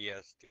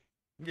OBS too.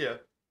 yeah,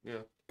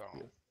 yeah. So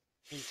Yeah.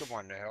 he's the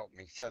one that helped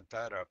me set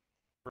that up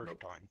first Nope.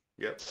 time.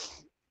 Yep.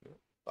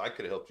 I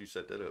could have helped you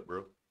set that up,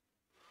 bro.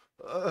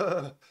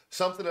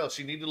 Something else.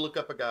 You need to look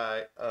up a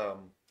guy.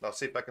 I'll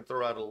see if I can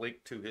throw out a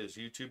link to his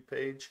YouTube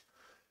page.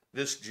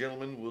 This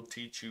gentleman will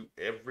teach you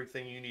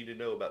everything you need to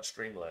know about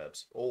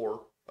Streamlabs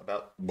or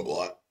about,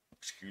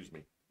 excuse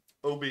me,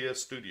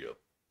 OBS Studio.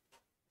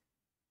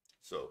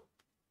 So,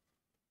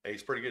 hey,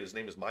 he's pretty good. His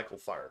name is Michael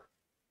Fire.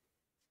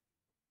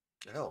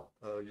 Hell,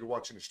 you're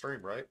watching the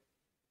stream, right?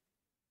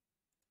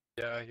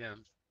 Yeah, I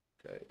am.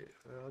 Okay,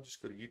 I'll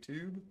just go to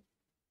YouTube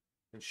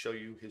and show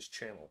you his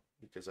channel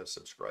because I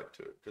subscribe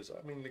to it. Because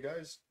I mean, the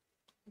guy's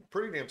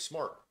pretty damn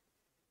smart.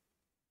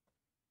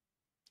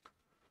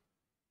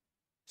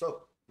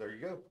 So there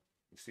you go.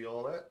 You see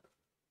all that?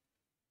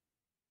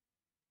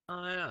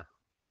 Oh yeah.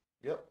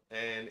 Yep.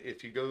 And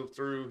if you go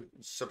through,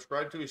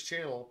 subscribe to his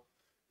channel,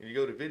 and you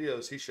go to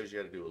videos, he shows you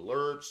how to do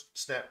alerts,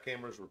 snap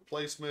cameras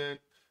replacement,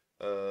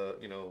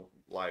 you know,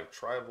 live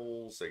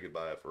travels, say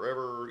goodbye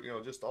forever, you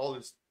know, just all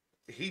this.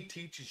 He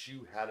teaches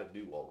you how to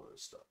do all of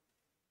this stuff.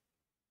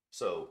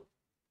 So,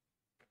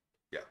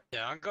 yeah.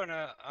 Yeah, I'm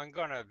gonna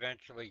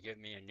eventually get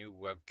me a new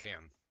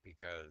webcam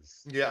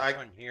because Yeah, this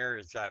one here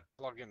is that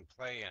plug and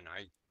play, and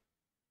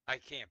I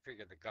can't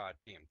figure the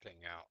goddamn thing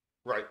out.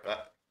 Right.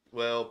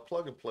 Well,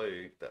 plug and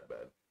play ain't that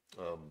bad.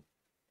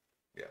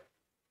 Yeah.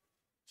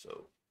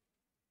 So.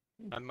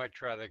 I'd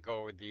much rather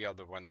go with the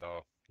other one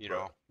though, you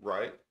know.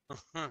 Right.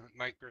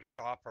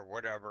 Microsoft or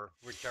whatever,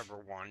 whichever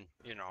one,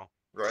 you know.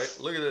 Right.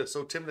 Look at this.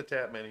 So Tim the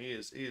Tap Man, he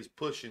is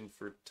pushing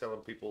for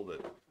telling people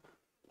that,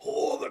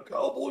 oh, the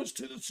Cowboys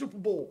to the Super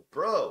Bowl,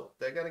 bro.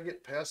 They got to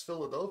get past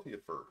Philadelphia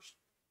first.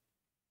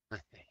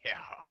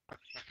 Yeah.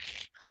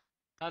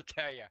 I'll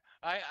tell you,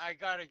 I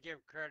gotta give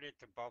credit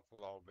to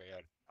Buffalo,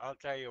 man. I'll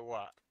tell you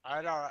what,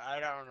 I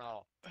don't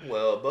know.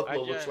 Well,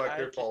 Buffalo looks just- like I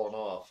they're just- falling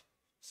off.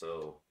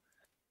 So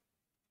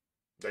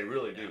they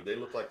really do. Yeah. They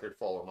look like they're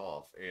falling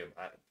off, and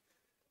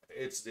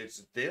it's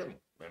them.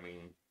 I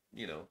mean,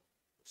 you know,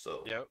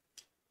 so Yep.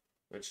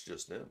 it's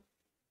just them.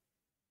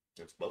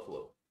 It's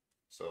Buffalo.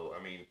 So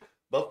I mean,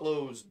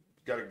 Buffalo's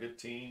got a good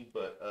team,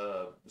 but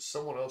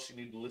someone else you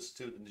need to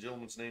listen to. The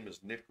gentleman's name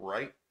is Nick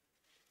Wright.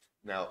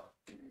 Now,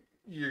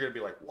 you're gonna be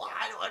like, why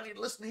do I need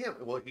to listen to him?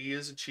 Well, he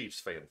is a Chiefs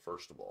fan,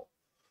 first of all.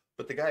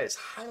 But the guy is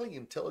highly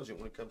intelligent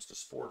when it comes to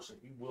sports, and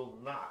he will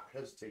not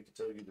hesitate to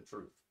tell you the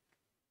truth.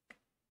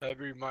 That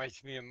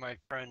reminds me of my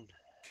friend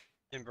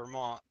in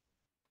Vermont,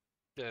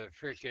 the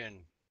freaking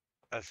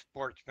a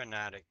sports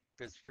fanatic.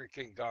 This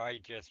freaking guy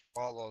just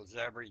follows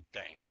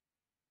everything,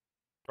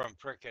 from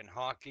freaking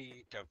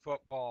hockey to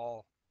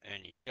football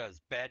and he does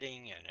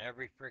betting and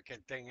every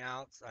freaking thing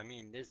else. I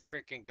mean, this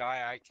freaking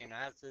guy, I can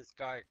ask this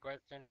guy a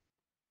question,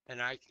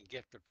 and I can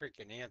get the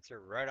freaking answer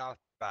right off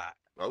the bat.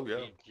 Oh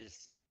yeah. He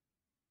just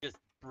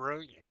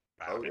brilliant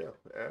Oh about it. yeah.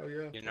 Oh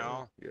yeah. You Oh,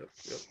 know? yeah.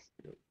 Yep.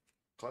 Yep.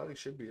 Cloudy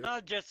should be it. No,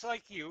 just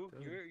like you,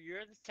 Yeah.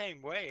 you're the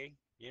same way.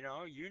 You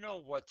know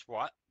what's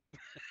what.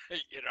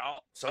 you know,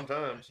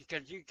 Sometimes.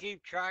 because you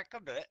keep track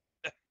of it.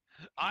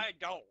 I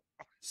don't.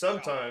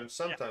 Sometimes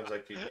Yeah. I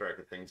keep track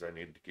of things I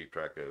need to keep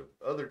track of.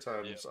 Other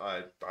times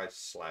I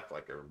slack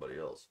like everybody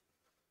else.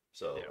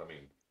 So Yeah. I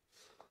mean,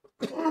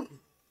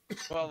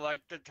 Well,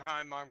 like the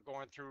time I'm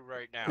going through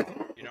right now,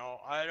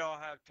 I don't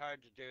have time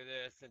to do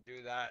this and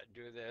do that and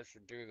do this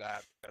and do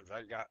that because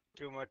I got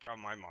too much on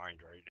my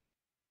mind right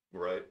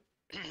right?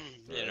 now. Right.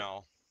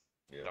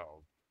 Yeah,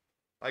 So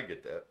I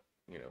get that.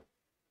 You know.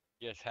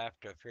 just have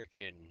to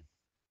freaking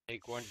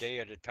take one day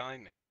at a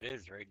time. It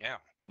is right now.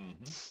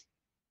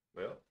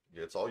 Well,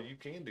 yeah, it's all you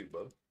can do,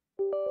 bud.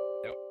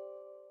 Yep.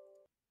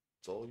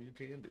 It's all you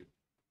can do.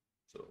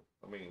 So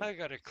I mean, I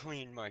gotta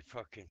clean my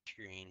fucking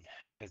screen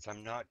because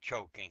I'm not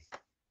choking,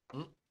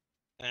 Hmm?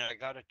 and I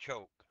gotta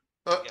choke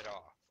uh, to get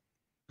off.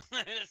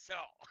 So.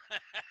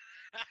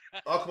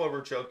 I'll come over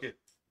and choke you.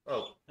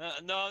 Oh. No,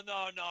 not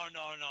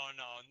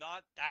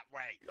that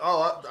way.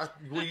 Oh,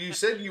 well, you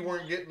said you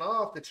weren't getting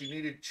off, that you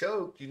needed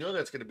choke. You know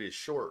that's going to be a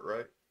short,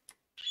 right?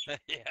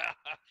 Yeah.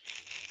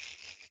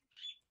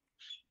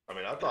 I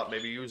mean, I thought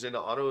maybe you was into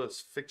auto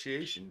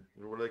asphyxiation.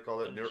 What do they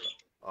call it?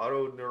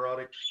 Auto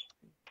neurotic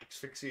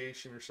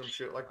asphyxiation or some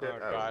shit like that.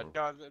 Oh I God,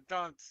 don't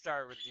don't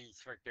start with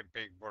these freaking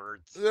big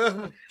words.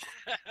 know.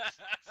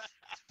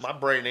 My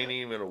brain ain't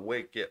even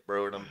awake yet,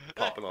 bro, and I'm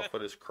popping off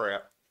of this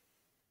crap.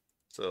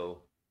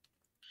 So,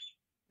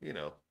 you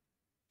know.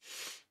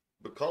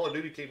 But Call of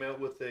Duty came out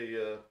with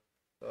a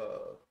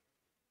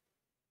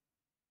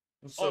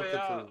something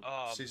for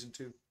season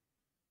 2.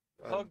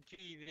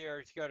 PUBG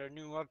there's got a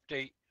new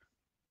update.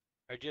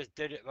 I just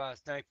did it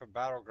last night for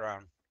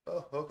Battleground.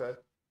 Oh, okay.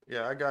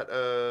 Yeah, I got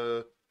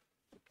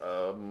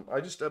I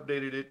just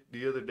updated it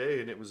the other day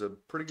and it was a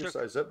pretty good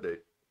sized update.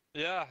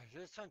 Yeah,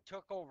 this one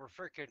took over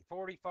freaking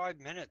 45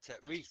 minutes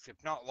at least,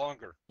 if not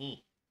longer.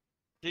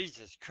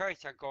 Jesus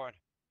Christ, I'm going,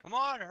 come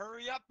on,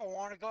 hurry up, I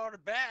want to go to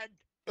bed.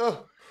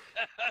 Oh.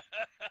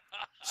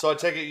 So I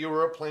take it you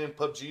were up playing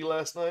PUBG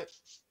last night?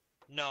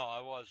 No,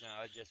 I wasn't.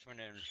 I just went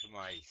into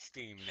my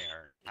Steam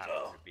there. I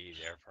happened to be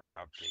there for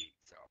an update,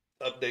 so.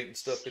 Updating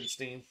stuff in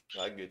Steam.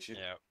 I get you.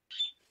 Yeah.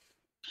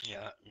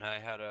 Yeah, and I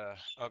had a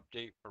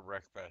update for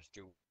Wreckfest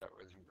too. That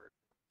was great.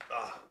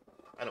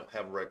 I don't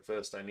have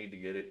Wreckfest. I need to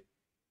get it.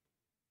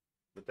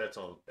 But that's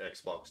on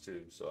Xbox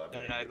too, so I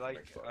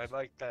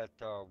like that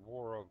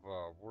War of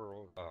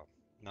World,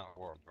 not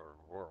War of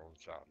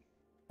Worlds,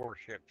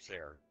 warships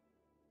there.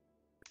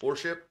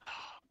 Warship?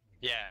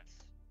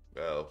 Yes.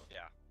 Oh.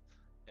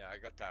 Yeah, I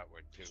got that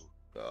one too.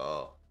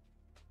 Oh.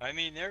 I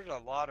mean, there's a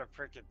lot of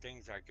freaking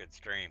things I could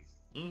stream.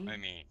 I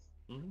mean,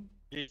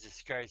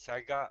 Jesus Christ, I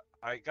got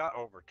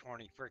over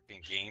 20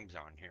 freaking games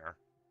on here.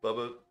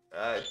 Bubba,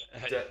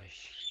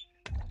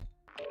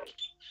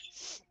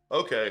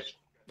 okay.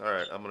 All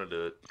right, I'm gonna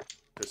do it.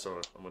 Piss on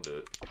it. I'm gonna do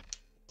it.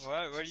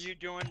 What are you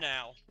doing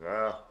now?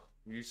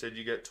 You said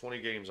you got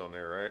 20 games on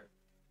there, right?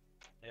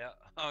 Yeah.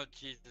 Oh,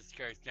 Jesus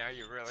Christ, now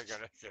you're really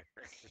gonna say.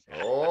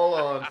 Hold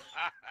on.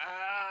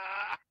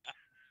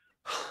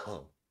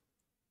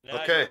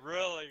 Now Okay. you're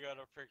really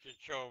gonna freaking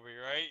show me,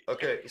 right?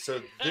 Okay,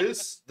 so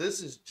this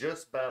is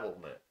just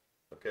BattleNet.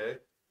 Okay.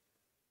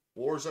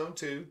 Warzone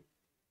 2,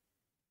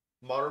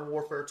 Modern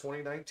Warfare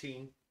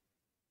 2019,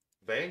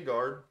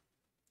 Vanguard,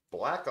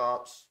 Black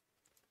Ops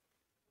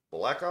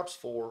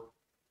 4,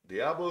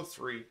 Diablo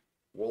 3,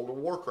 World of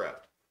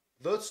Warcraft.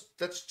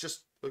 That's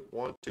just like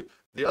 1, 2.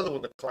 The other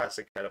one, the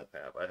classic, I don't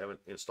have. I haven't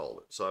installed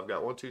it. So I've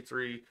got 1, 2,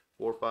 3,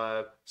 4,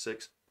 5,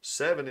 6,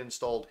 7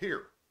 installed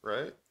here,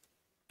 right?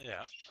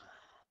 Yeah.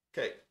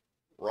 Okay.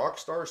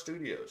 Rockstar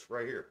Studios,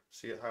 right here.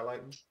 See it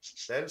highlighting?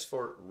 That is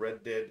for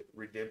Red Dead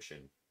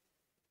Redemption.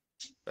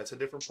 That's a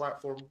different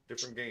platform,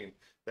 different game.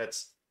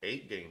 That's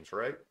 8 games,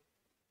 right?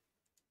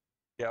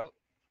 Yep.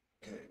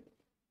 Okay.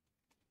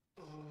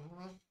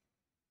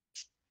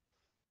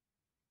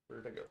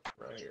 Where did I go?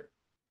 Right here.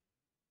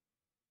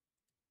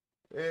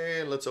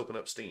 And let's open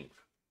up Steam.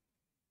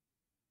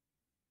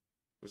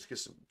 Let's get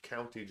some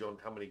countage on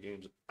how many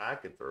games I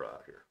can throw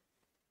out here.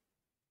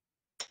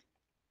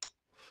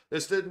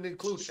 This didn't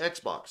include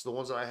Xbox, the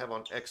ones that I have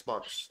on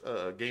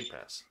Xbox Game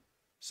Pass.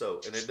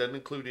 So, and it doesn't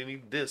include any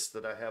discs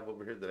that I have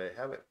over here that I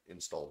haven't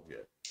installed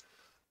yet.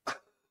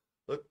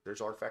 Look, there's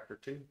R Factor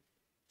 2.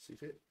 See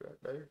fit right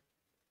there?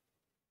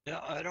 Yeah,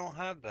 I don't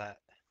have that.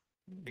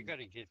 You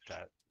gotta get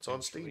that. It's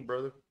on Steam,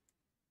 brother.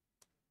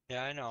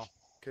 Yeah, I know.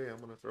 Okay, I'm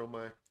gonna throw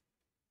my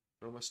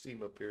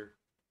Steam up here.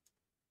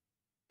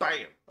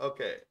 Bam!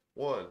 Okay.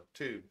 1,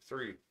 2,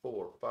 3,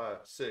 4, 5,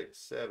 6,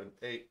 7,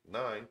 8,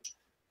 9,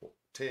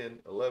 10,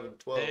 11,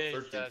 12,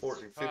 13,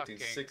 14, 15,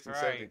 16,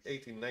 17,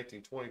 18,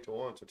 19, 20,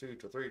 21, 22,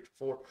 23,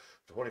 24,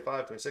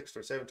 25, 26,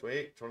 27,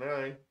 28,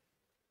 29.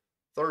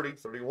 30,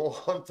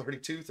 31,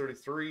 32,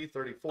 33,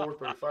 34,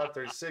 35,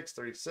 36,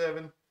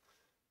 37,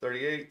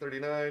 38,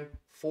 39,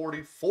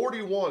 40,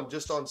 41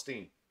 just on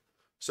Steam.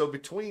 So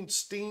between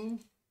Steam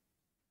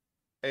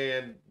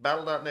and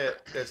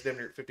Battle.net, that's damn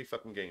near 50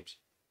 fucking games.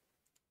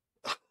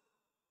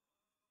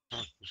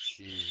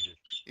 Jesus.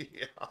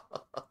 Yeah.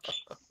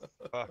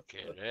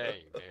 Fucking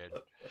hey,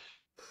 man.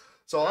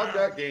 So I've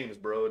got games,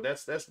 bro, and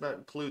that's not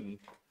including.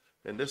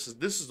 And this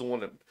is the one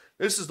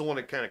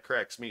that kind of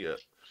cracks me up.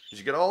 Cause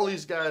you got all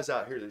these guys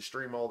out here that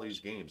stream all these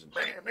games, and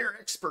man, they're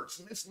experts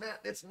in this and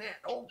that, this and that.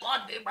 Oh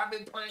goddamn, I've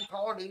been playing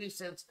Call of Duty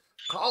since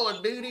Call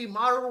of Duty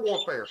Modern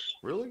Warfare.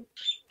 Really?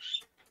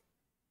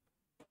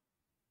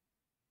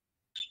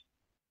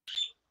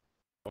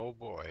 Oh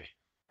boy.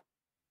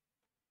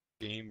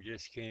 Game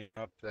just came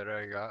up that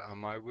I got on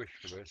my wish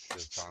list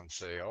that's on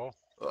sale.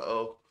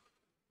 Uh-oh.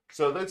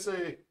 So they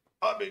say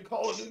I've been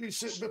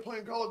been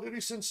playing Call of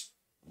Duty since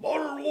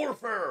Modern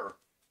Warfare.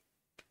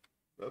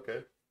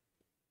 Okay.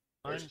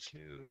 One, There's,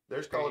 two,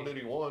 there's Call of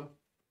Duty 1.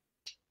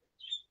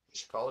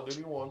 There's Call of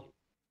Duty 1.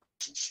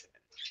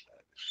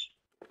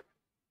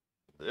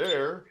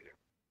 There.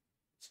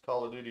 It's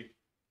Call of Duty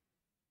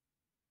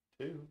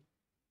 2.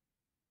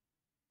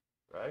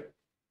 Right?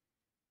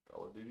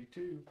 Call of Duty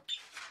 2.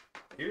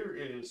 Here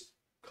is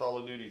Call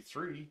of Duty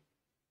 3,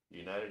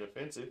 United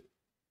Offensive.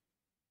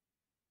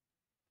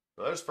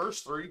 So there's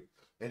first three.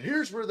 And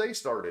here's where they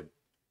started.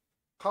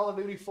 Call of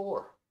Duty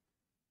 4,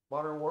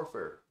 Modern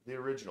Warfare, the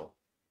original.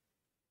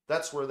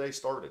 That's where they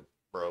started,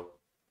 bro.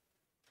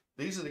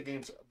 These are the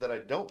games that I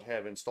don't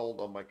have installed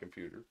on my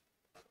computer,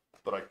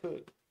 but I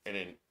could. And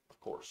then, of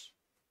course,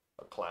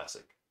 a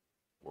classic,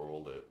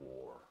 World at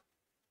War.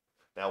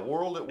 Now,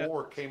 World at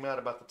War came out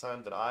about the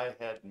time that I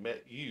had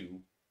met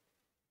you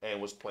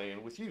and was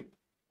playing with you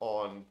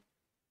on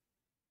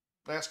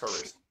NASCAR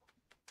racing.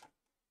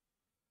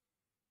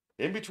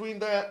 In between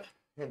that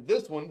and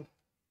this one,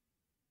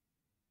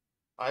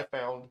 I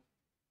found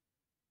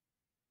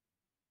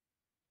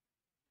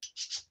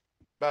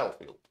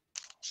Battlefield.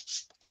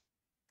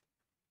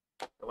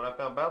 And when I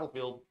found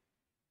Battlefield,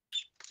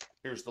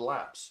 here's the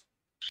laps.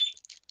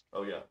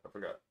 Oh yeah, I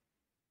forgot.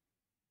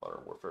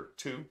 Modern Warfare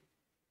 2.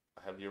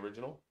 I have the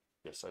original.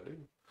 Yes, I do.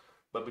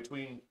 But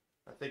between,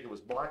 I think it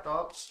was Black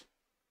Ops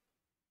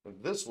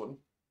and this one,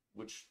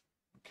 which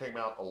came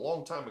out a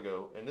long time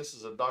ago, and this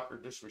is a Dr.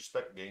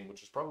 Disrespect game,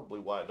 which is probably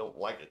why I don't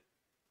like it.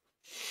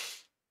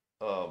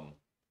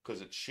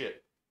 Because it's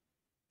shit.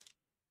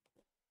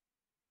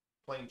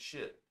 Plain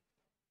shit.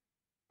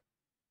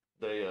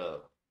 They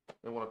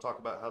want to talk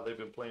about how they've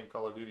been playing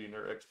Call of Duty and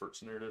they're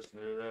experts and they're this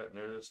and they're that and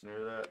they're this and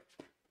they're that.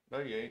 No,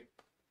 you ain't.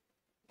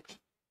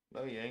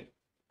 No, you ain't.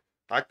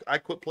 I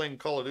quit playing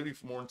Call of Duty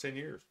for more than 10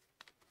 years.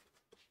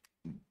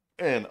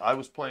 And I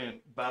was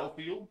playing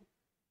Battlefield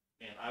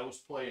and I was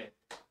playing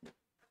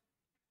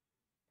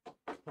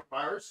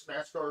Pirates,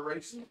 NASCAR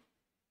racing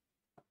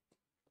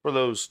for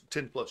those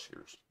 10 plus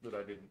years that I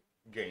didn't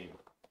game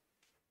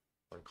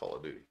on Call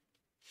of Duty.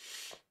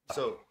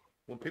 So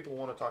when people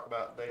want to talk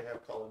about they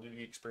have Call of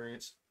Duty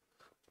experience,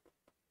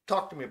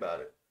 talk to me about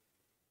it.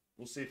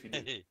 We'll see if you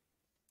do.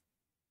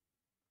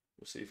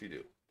 We'll see if you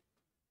do.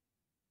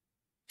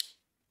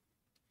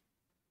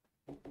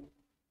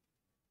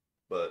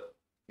 But,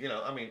 you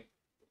know, I mean,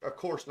 of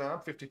course, now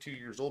I'm 52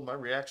 years old. My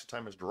reaction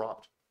time has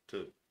dropped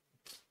to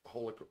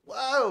holy crap.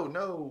 Whoa,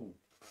 no.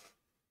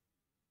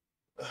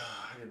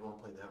 I didn't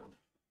want to play that one.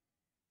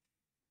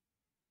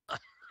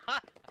 I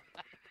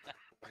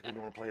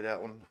didn't want to play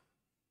that one.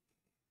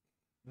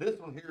 This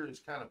one here is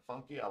kind of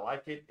funky. I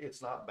like it.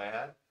 It's not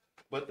bad.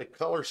 But the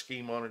color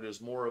scheme on it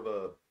is more of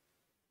a,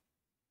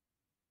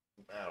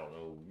 I don't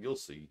know. You'll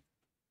see.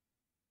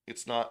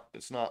 It's not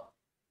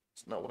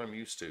what I'm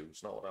used to.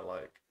 It's not what I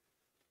like.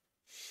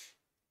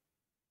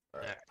 All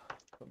right.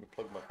 Let me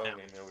plug my phone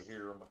in over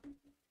here on my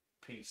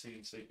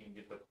PC so you can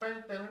get the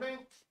sound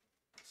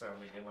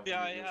again. Like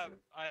Yeah,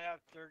 I have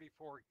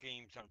 34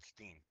 games on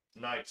Steam.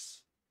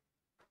 Nice.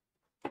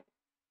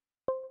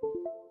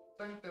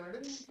 I'm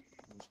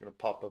just gonna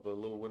pop up a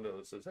little window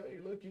that says, "Hey,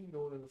 look, you can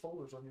go into the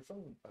folders on your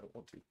phone." I don't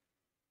want to.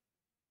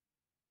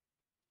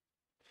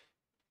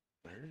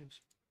 There it is.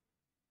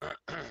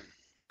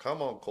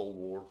 Come on, Cold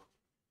War.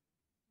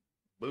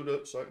 Boot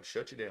up so I can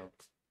shut you down.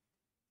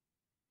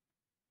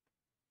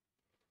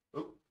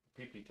 Oh,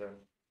 pee-pee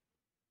time.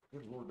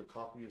 Good Lord, the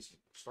coffee is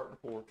starting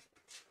to pour.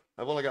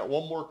 I've only got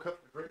one more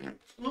cup to drink.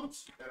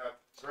 Oops, and I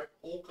drank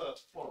a whole cup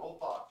for a whole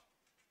pot.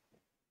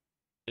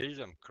 These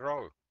them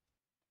crow.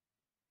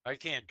 I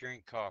can't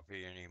drink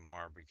coffee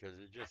anymore because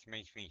it just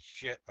makes me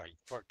shit like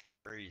fucking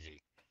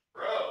crazy.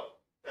 Bro,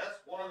 that's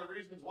one of the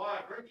reasons why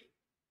I drink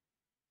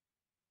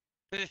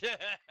it.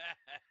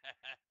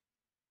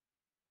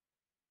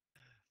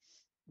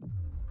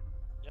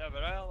 Yeah,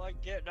 but I don't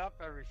like getting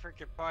up every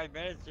freaking 5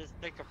 minutes just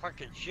to take a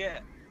fucking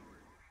shit.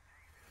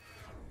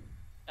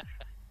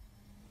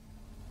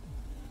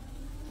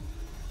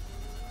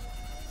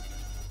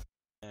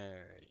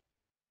 Alright.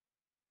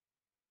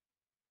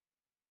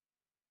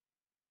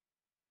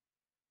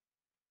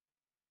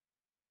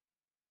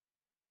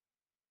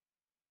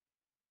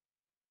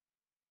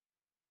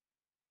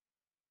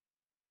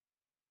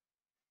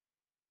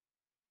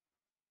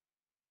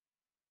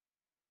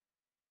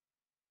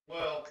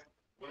 Well,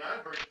 when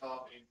I drink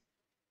coffee,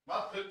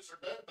 my poops are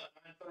done by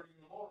 9:30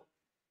 in the morning.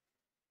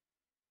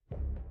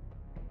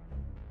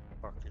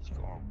 Fuck is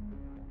going?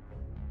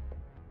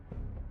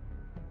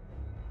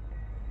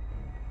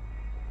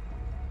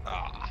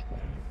 Ah.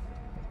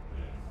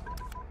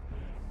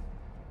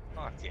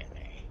 Fucking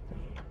A.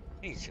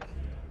 He's a...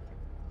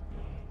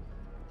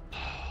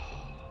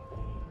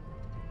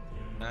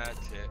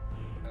 That's it.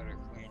 Gotta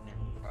clean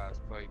the glass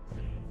pipe.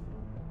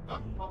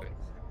 Okay.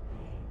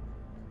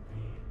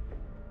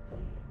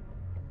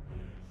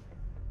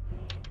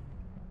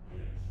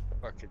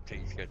 Fucking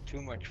thing's got too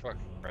much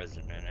fucking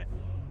resin in it.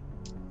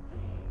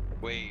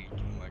 Way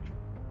too much.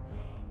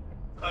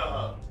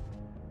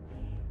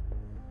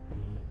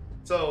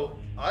 So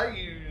I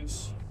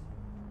use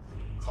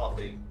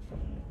coffee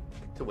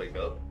to wake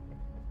up.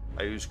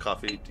 I use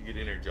coffee to get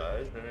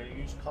energized, and I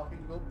use coffee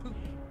to go poop.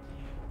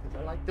 Because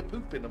I like to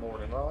poop in the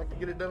morning. I like to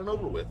get it done and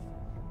over with.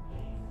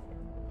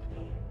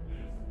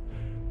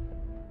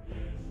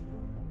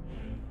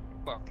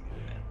 Fucking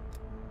man.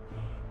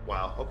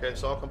 Wow. Okay,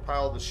 so I'll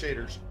compile the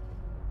shaders.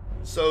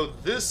 So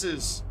this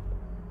is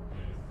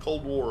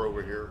Cold War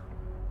over here,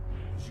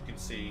 as you can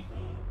see.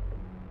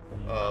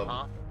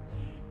 Huh?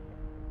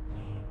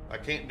 I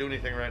can't do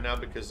anything right now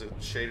because the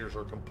shaders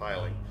are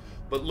compiling.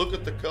 But look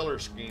at the color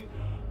scheme.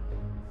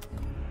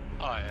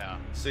 Oh yeah.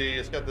 See,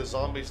 it's got the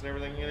zombies and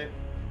everything in it.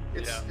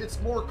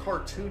 It's more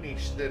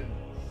cartoonish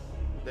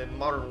than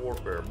Modern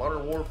Warfare.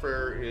 Modern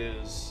Warfare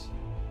is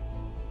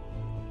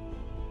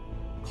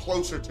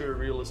closer to a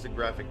realistic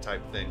graphic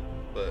type thing,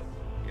 but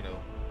you know,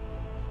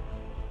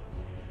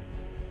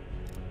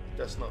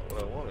 that's not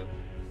what I wanted.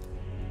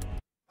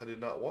 I did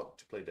not want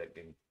to play that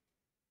game,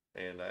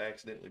 and I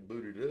accidentally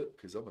booted it up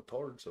because I'm a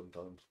tard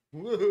sometimes.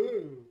 We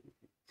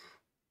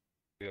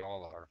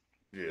all are.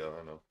 Yeah,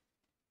 I know.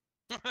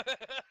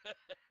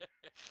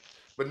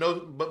 But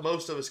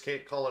most of us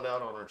can't call it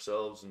out on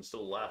ourselves and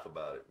still laugh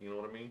about it. You know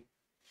what I mean?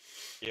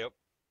 Yep.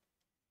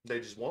 They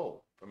just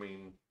won't. I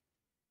mean,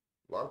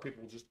 a lot of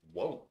people just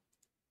won't.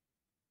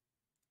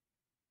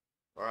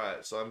 All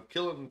right, so I'm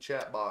killing the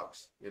chat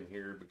box in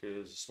here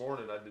because this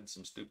morning I did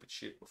some stupid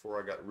shit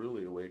before I got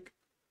really awake.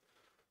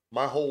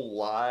 My whole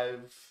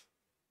live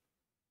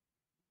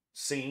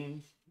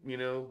scene,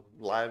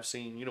 live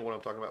scene, you know what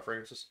I'm talking about,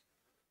 Francis?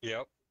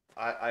 Yep.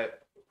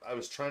 I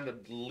was trying to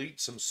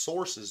delete some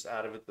sources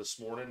out of it this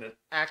morning and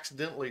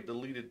accidentally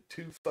deleted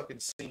 2 fucking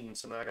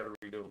scenes, and I got to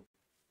redo them.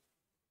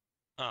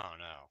 Oh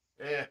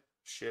no.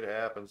 Shit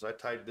happens. I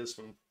tied this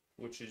one,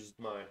 which is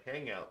my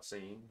hangout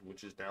scene,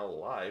 which is now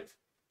live,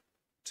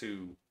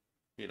 to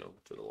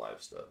the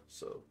live stuff.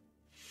 So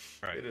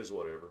Right. It is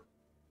whatever.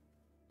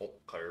 Don't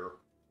care.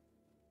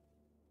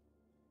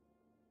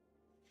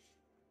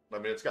 I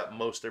mean, it's got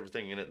most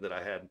everything in it that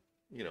I had,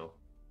 in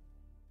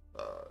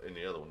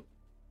the other one.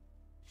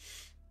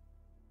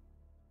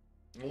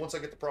 And once I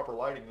get the proper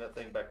lighting, that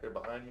thing back there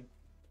behind me,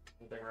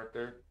 that thing right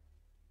there,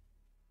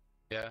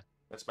 Yeah.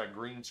 that's my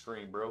green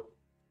screen, bro.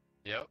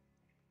 Yep.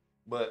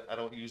 But I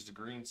don't use the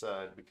green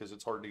side because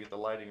it's hard to get the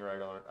lighting right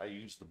on it. I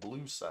use the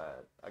blue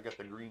side. I got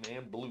the green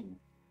and blue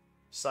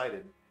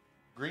sided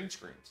green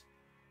screens.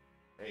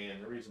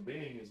 And the reason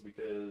being is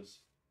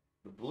because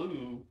the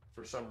blue,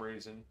 for some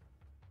reason,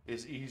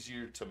 is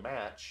easier to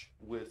match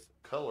with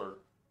color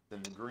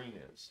than the green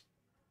is.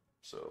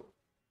 So,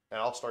 and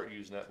I'll start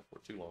using that before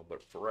too long.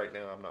 But for right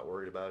now, I'm not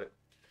worried about it.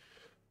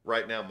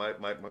 Right now,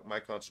 my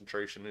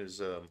concentration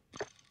is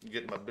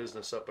getting my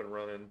business up and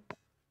running,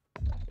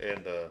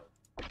 and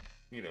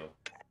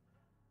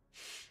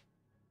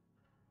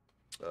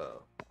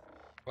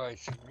Buy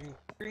some new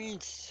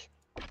greens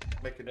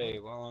making. today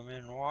while I'm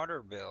in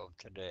Waterville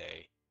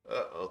today.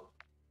 Uh-oh.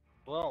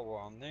 Well,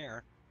 while I'm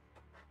there,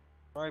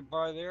 right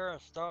by there, I'll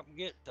stop and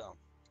get them.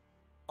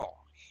 Oh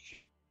shit.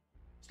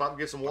 Stop and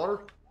get some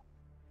water.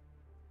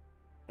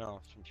 No,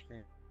 some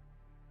screens.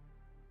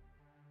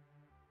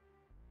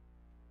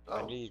 Oh,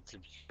 I need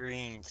some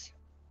screens.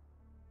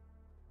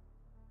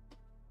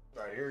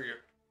 I hear you.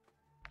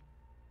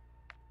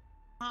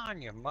 Come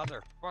on, you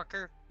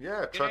motherfucker.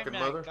 Yeah, Get trucking in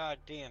that mother.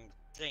 goddamn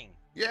thing.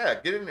 Yeah,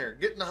 get in there.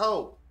 Get in the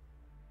hole.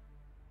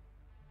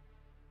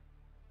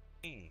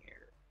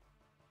 Here.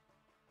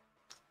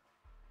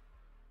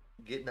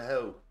 Get in the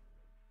hole.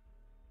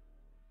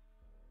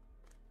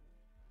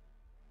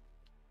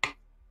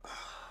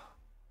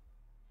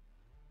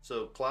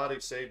 So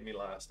Cloudy saved me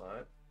last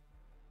night.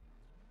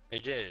 He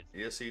did.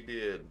 Yes, he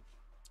did.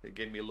 He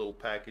gave me a little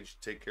package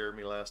to take care of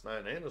me last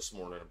night and this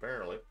morning,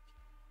 apparently.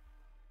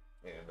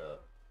 And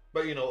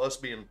but us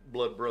being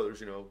blood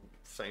brothers,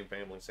 same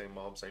family, same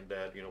mom, same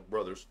dad,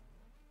 brothers.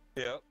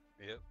 Yep.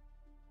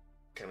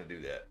 Kind of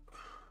do that.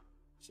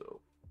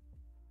 So,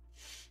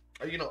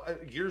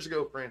 years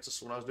ago,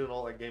 Francis, when I was doing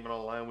all that gaming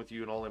online with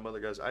you and all them other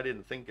guys, I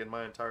didn't think in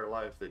my entire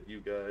life that you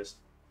guys,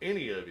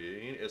 any of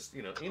you,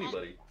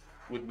 anybody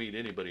would meet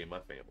anybody in my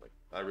family.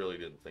 I really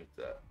didn't think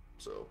that.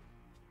 So,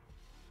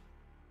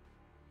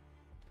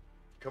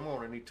 come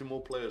on, I need 2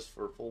 more players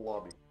for a full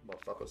lobby,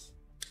 motherfuckers.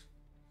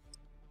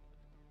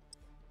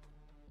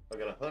 I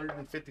got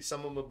 150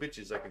 some of my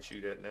bitches I can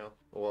shoot at now.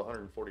 Well,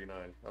 149.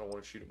 I don't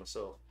want to shoot it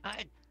myself.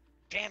 God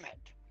damn it.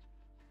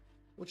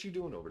 What you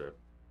doing over there?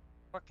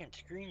 Fucking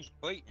screen's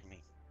biting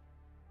me.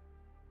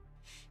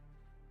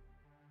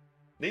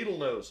 Needle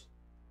nose.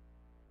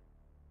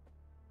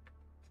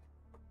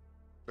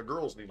 The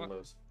girl's needle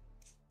nose.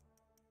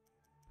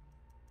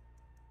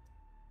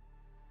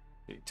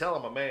 You tell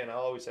him a man, I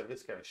always have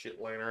this kind of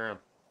shit laying around.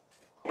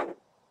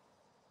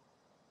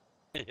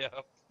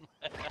 Yep.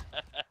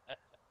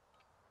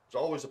 There's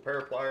always a pair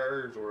of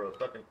pliers or a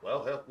fucking,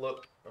 well, hell,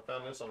 look, I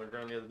found this on the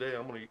ground the other day.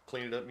 I'm going to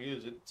clean it up and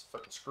use it. It's a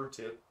fucking screw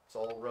tip. It's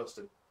all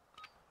rusted.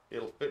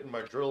 It'll fit in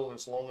my drill and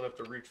it's long enough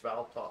to reach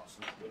valve tops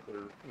that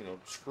are, you know,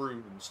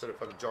 screwed instead of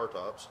fucking jar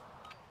tops.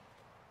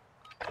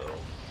 So.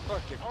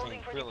 Fucking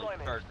thing's really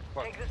hard to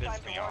fucking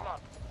piss me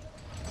off.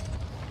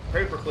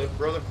 Paperclip,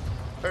 brother.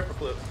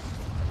 Paperclip.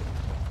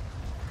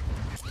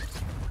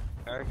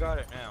 I got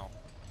it now.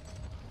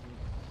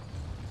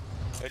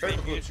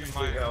 Paperclip's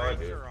usually how I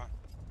do it.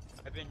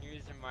 I've been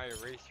using my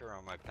eraser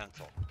on my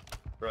pencil.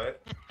 Right?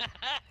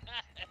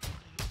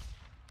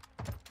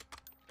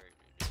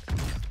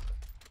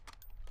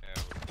 There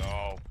we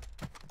go.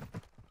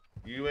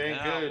 You ain't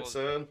Now good,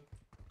 son.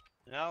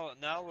 Now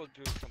we'll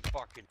do some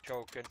fucking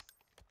choking.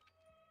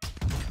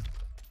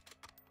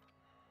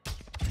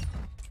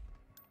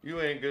 You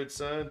ain't good,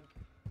 son.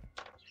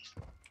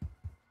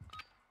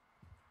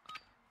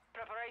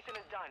 Preparation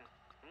is done.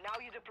 Now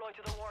you deploy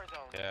to the war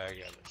zone. Yeah, I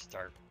gotta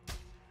start.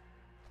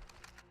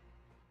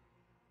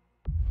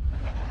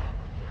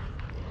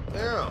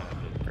 Yeah.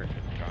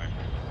 Freaking time.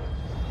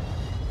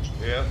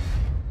 Yeah.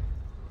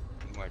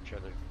 Too much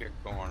other shit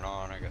going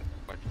on. I got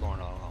too much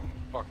going on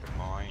my fucking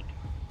mind.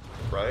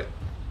 Right?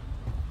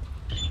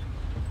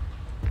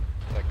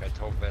 Like I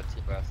told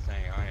Betsy last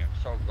night, I am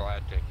so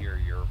glad to hear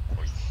your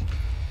voice.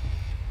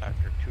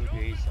 After 2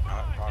 days of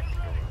not talking to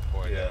her,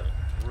 boy, Yeah.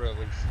 that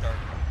really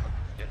starting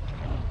to get to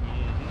me.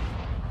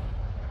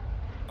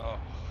 Oh.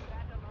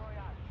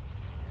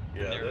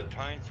 Yeah. There are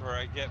times where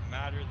I get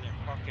madder than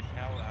fucking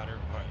hell at her,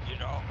 but you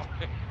know.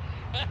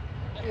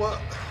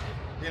 Well,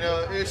 you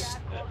know, it's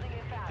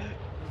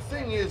the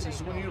thing is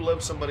when you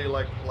love somebody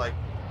like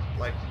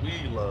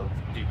we love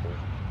people,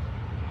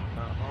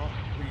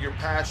 you're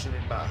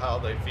passionate about how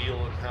they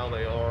feel and how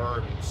they are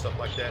and stuff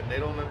like that, and they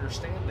don't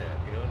understand that.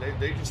 You know,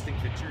 they just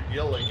think that you're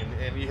yelling,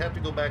 and you have to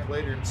go back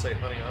later and say,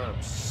 honey,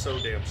 I'm so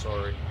damn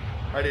sorry.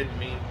 I didn't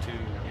mean to,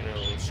 you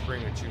know,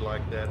 scream at you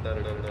like that. Da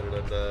da da da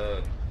da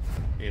da.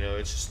 You know,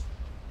 it's just,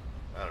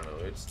 I don't know.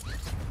 It's.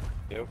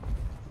 Yep.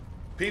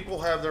 People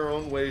have their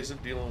own ways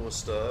of dealing with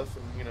stuff,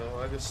 and you know,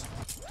 I just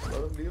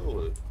let them deal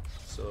with it.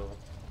 So,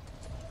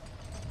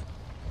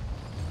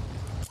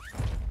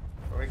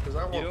 I mean, because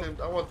I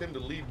want them to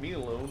leave me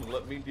alone and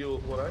let me deal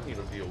with what I need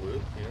to deal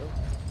with. You know.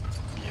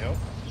 Yep.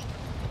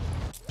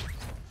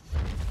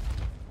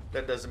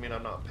 That doesn't mean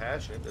I'm not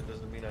passionate. That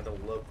doesn't mean I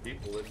don't love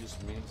people. It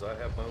just means I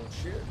have my own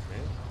shit,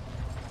 man.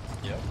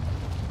 Yep.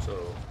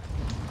 So,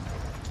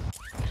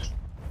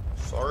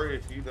 sorry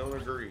if you don't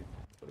agree,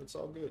 but it's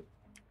all good.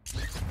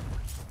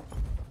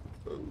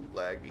 Oh,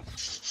 laggy.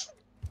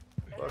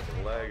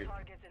 Fucking laggy.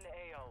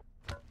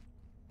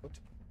 What?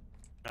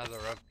 Another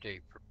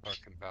update for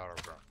fucking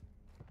Battleground.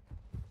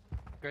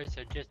 Chris,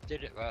 I just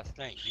did it last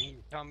night. You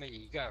didn't tell me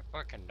you got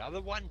fucking another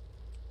one?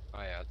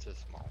 Oh yeah, it's a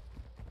small.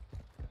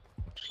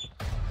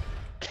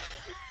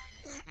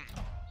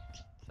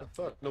 The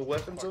fuck? No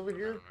weapons over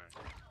here?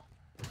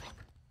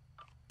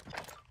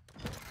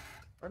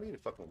 I need a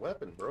fucking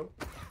weapon, bro.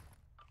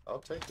 I'll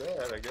take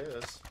that, I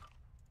guess.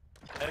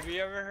 Have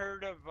you ever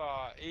heard of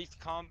Ace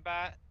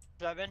Combat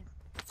 7?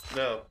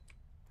 No.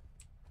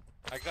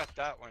 I got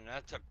that one.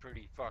 That's a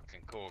pretty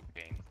fucking cool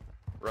game.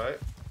 Right?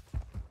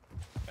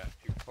 Yeah,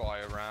 you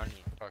fly around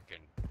and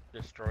fucking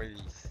destroy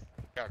these.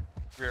 Got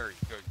very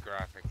good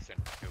graphics in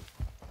it too.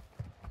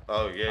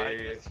 Oh yeah,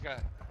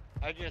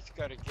 I just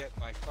gotta get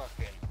my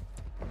fucking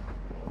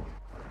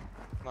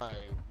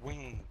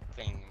wing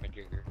thing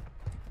majigger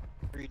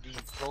 3D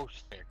Pro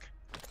Stick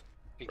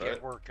to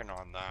get working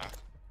on that.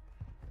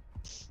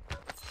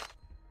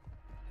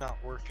 Not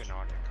working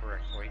on it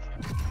correctly.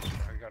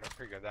 I gotta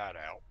figure that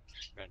out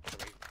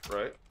eventually.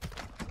 Right.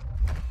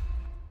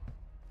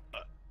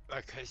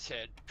 Like I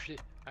said,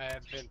 I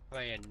have been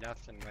playing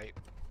nothing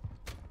lately.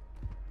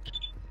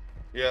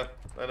 Yeah,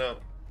 I know.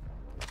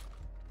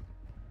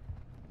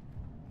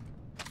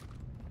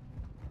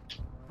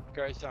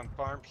 Guys, on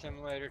Farm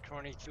Simulator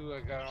 22,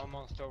 I got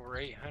almost over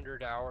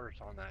 800 hours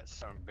on that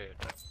son-bitch.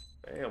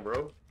 Damn,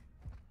 bro.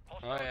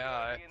 Oh yeah,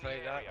 I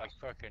played that like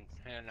fucking,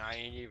 and I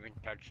ain't even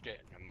touched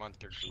it in a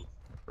month or two.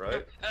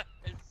 Right?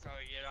 So,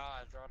 you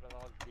know, it's one of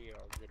those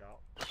deals, you know.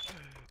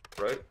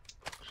 Right?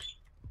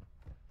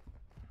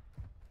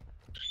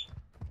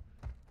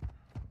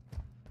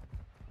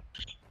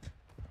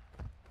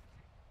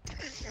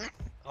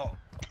 Oh.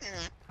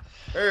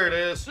 There it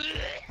is.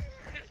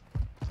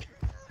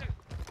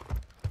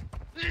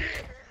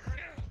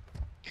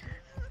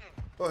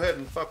 Go ahead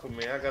and fuck with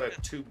me. I got a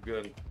tube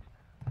gun.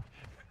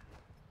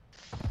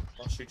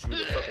 I'll shoot you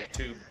with a fucking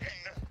tube.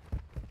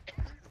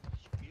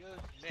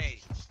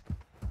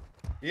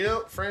 You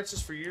know,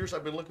 Francis, for years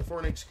I've been looking for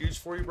an excuse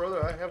for you,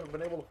 brother. I haven't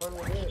been able to find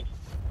one yet.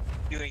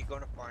 You ain't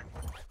gonna find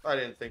one. I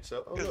didn't think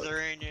so. Oh, Because look.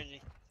 there ain't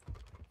any.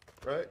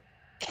 Right?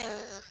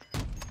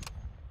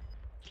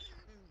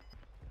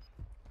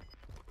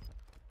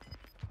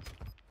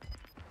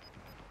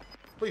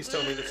 Please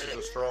tell me this is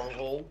a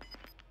stronghold.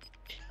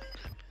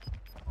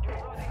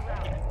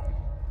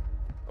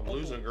 I'm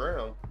losing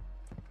ground.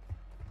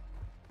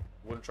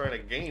 Wasn't trying to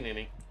gain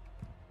any.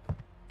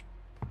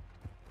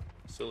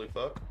 Silly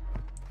fuck.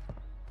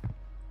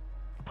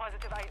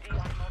 Positive ID on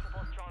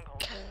multiple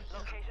strongholds.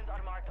 Locations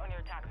are marked on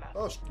your attack map.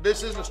 Oh,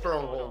 this is a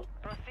stronghold.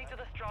 Proceed to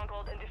the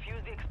stronghold and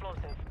defuse the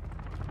explosive.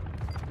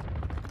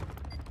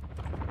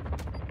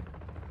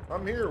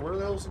 I'm here. Where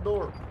the hell's the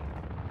door?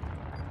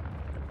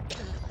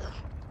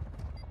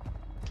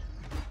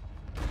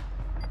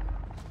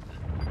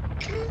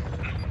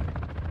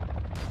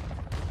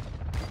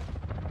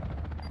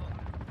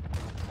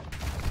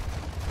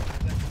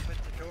 Let's put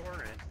the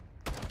door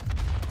in.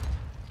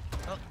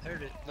 Oh, there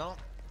it is. No.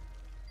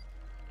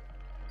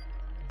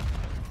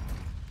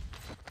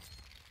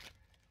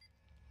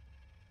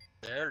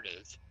 There it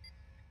is.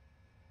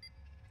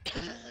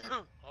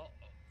 Oh.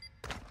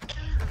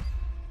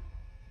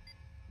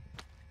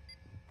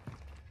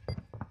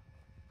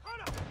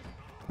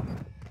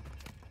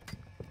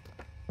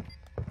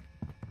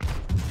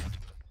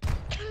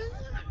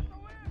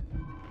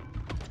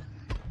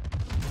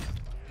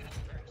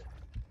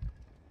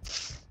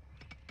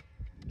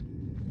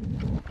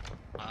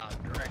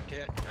 Direct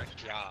hit. Nice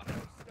job.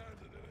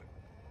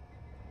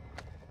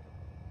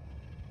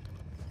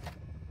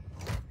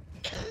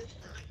 Oh,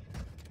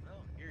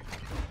 here you go.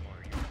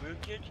 Are you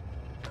wounded?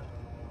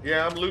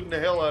 Yeah, I'm looting the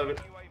hell out of it.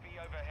 UAV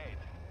overhead.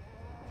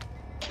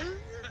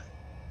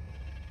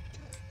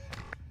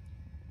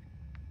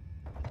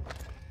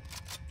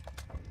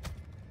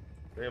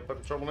 Damn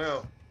fucking trouble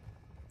now.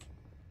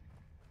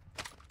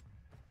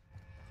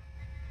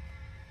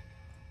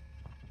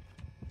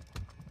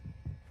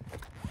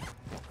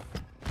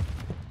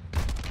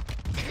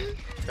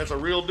 That's a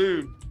real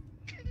dude.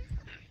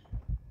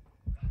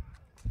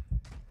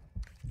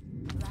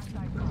 Last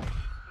side call.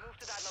 Move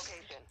to that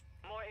location.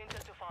 More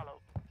intel to follow.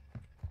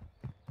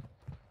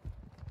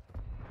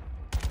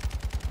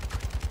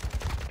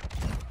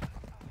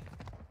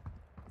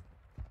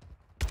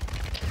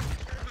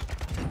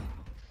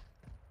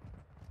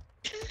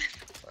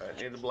 Alright,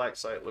 near the black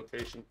site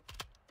location.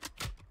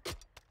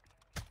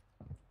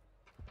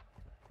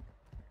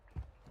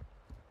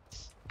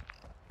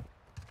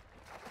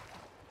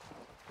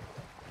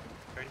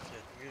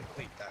 Princess, you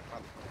complete that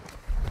one.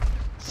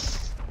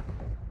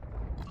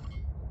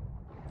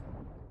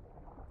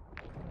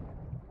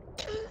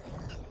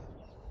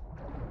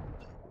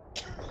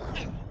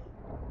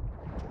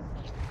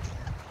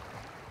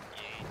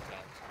 Yeah,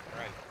 that's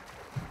right.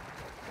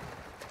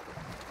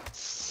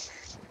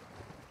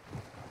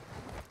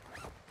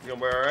 You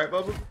gonna be alright,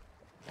 Bubba?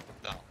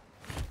 No, I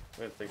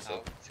didn't think I so.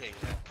 would say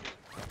that too.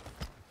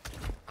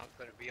 I'm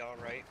gonna be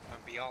alright. I'm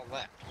gonna be all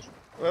left.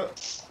 Well,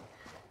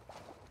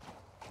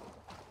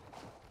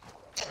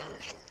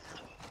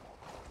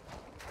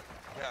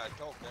 Yeah, I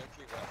told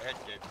Nancy what Ed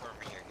did for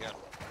me again.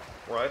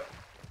 right.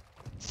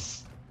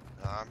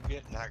 I'm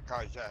getting that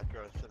guy's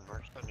address and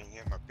we're sending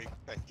him a big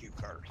thank you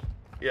card.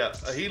 Yeah,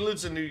 he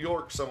lives in New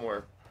York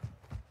somewhere.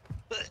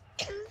 Yeah, I'll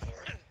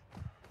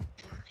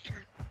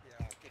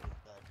get his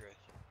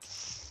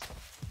address.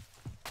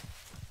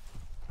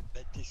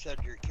 Betsy said,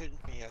 "You're kidding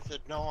me." I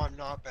said, "No, I'm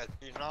not,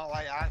 Betsy. And all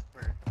I asked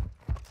for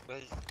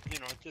was,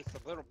 just a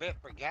little bit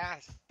for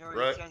gas.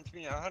 Right. He sends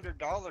me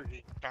 $100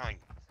 each time."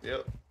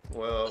 Yep.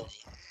 Well,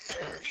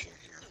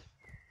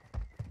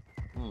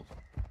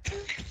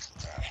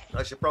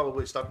 I should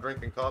probably stop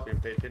drinking coffee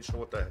and pay attention to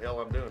what the hell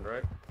I'm doing,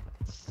 right?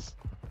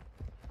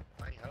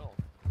 I know.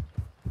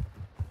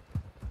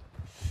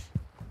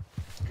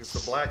 Because the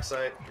black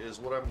site is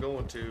what I'm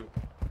going to.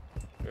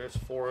 It's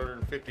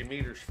 450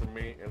 meters from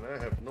me, and I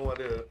have no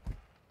idea.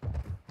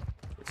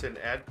 It's in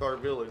Adkar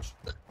Village,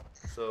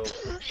 so,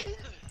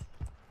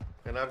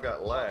 and I've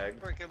got lag.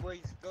 Freaking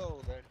ways to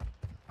go then.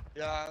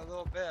 Yeah, a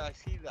little bit. I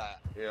see that.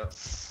 Yeah.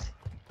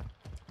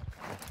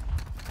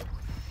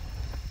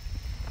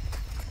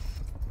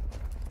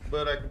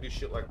 But I can do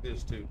shit like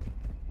this too.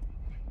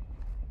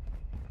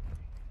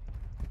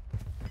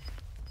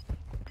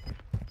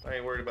 I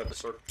ain't worried about the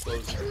circuit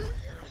closing.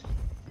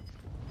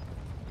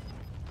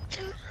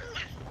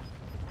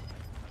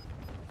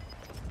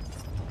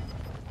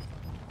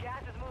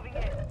 Gas is moving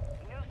in.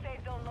 New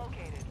safe zone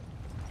located.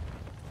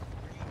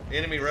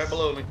 Enemy right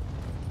below me.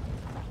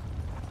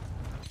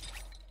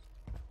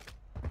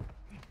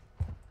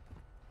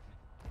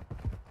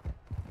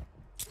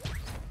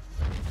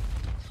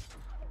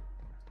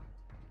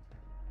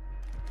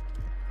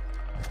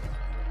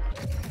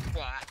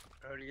 What?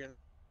 Out again.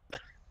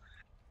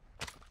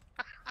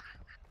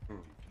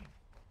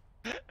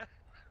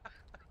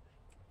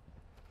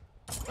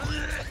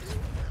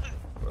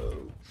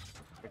 Whoa.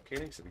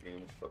 Mechanics of the game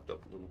is fucked up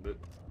a little bit.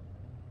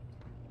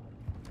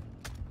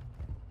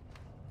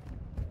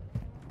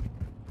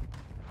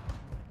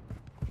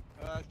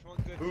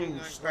 thing Ooh, I'm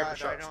sniper glad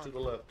shots to the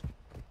left.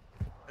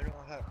 I don't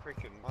have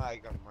freaking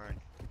lag on mine.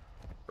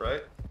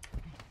 Right?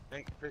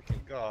 Thank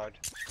freaking God.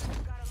 Got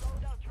a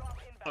loadout drop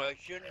Well, I inbound.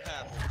 shouldn't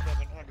have. It's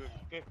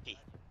 750.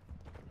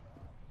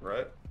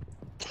 Right?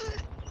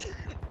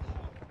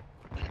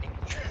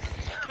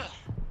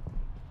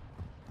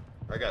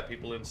 I got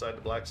people inside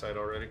the black site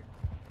already.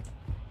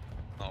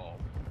 Oh.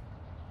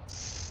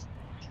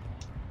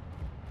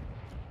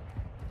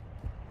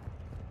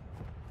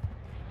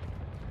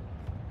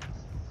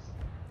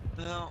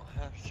 No,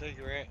 have a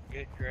cigarette,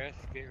 get dressed,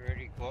 get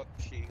ready, go up,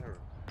 see her.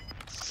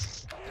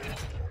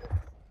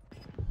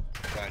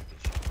 Glad to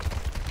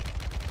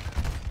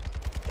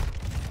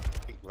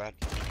see. Glad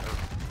to see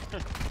her.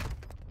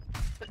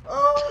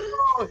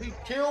 Oh, he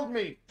killed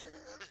me.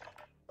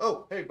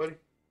 Oh, hey, buddy.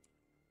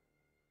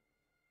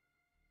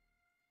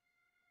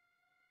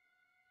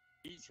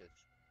 Jesus.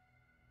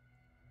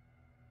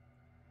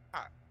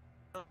 Ah.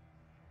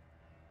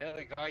 Yeah,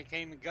 the guy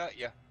came and got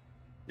you.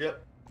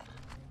 Yep.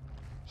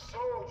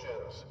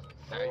 Soldiers,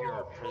 Now you're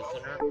a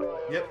prisoner.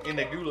 Yep, in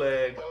the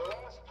gulag.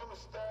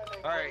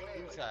 Alright,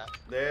 who's that?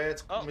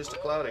 That's Oh. Mr.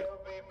 Cloudy.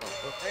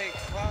 Hey,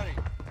 Cloudy,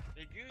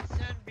 did you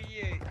send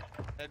me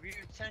have you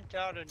sent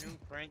out a new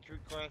friend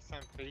request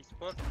on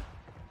Facebook?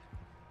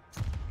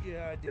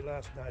 Yeah, I did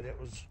last night. It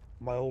was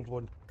my old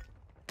one.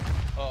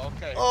 Oh,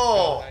 okay.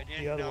 Oh. I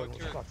didn't The other know one was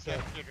to fucked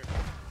accept it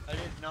I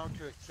didn't know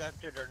to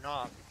accept it or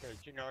not because,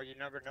 you know, you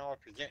never know if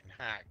you're getting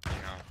hacked,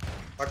 you know.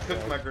 I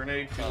cooked my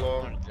grenade too I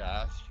long. wanted to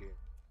ask you.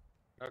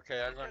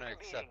 Okay, I'm gonna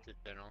accept it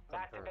then. I'll come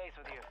Back to through. base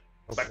with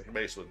you. Back to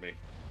base with me.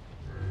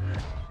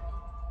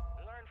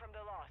 Learn from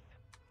the loss.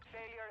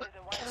 Failure is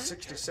a one.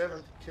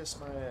 67, kiss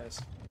my ass.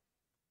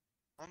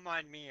 Don't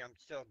mind me, I'm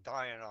still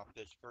dying off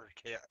this first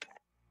hit.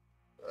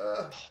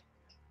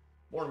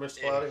 Morning,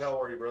 Mr. Cloudy. How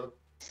are you, brother?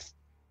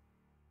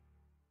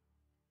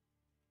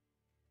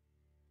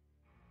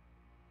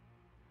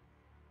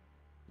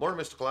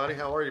 Morning, Mr. Cloudy.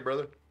 How are you,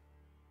 brother?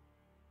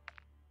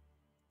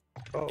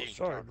 Oh, Ain't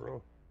sorry, talking.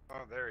 bro.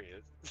 Oh, there he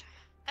is.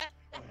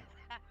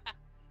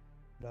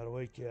 Not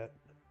awake yet.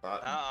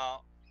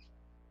 Uh-oh.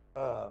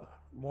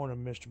 Morning,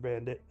 Mr.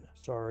 Bandit.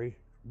 Sorry.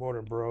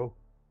 Morning, bro.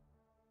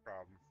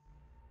 Problem.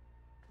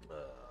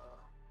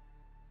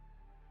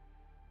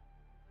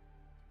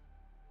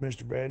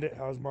 Mr. Bandit,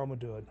 how's Mama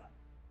doing?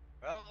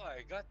 Well,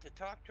 I got to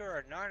talk to her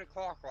at 9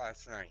 o'clock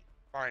last night,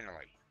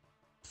 finally.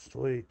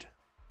 Sweet.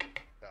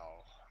 So,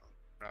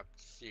 I'm up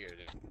to see her in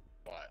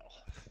a while.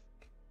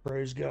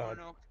 Praise God.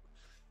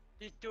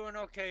 She's doing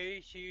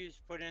okay. She's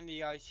put in the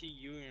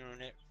ICU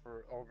unit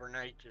for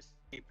overnight, just to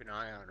keep an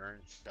eye on her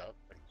and stuff.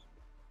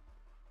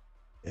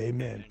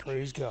 Amen. And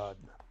Praise she's- God.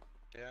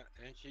 Yeah,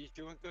 and she's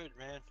doing good,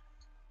 man.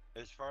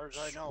 As far as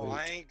I know,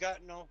 I Sweet. ain't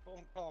got no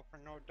phone call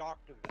from no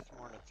doctor this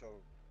morning,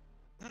 so.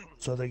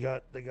 So they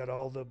got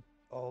all the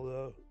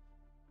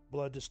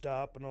blood to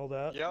stop and all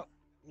that. Yep.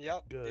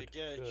 Good, They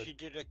did. good. She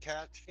did a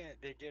CAT scan.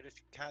 They did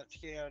a CAT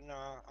scan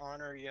on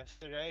her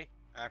yesterday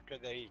after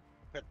they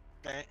put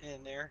that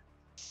in there,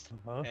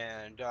 Uh-huh.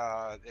 and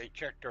they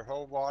checked her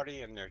whole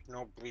body, and there's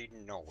no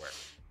bleeding nowhere.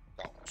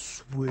 So,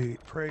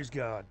 Sweet. Praise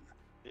God.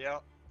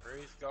 yep.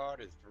 Praise God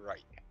is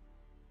right.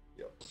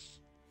 Yep.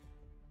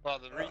 Well,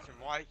 the reason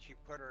why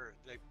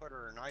they put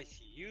her in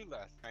ICU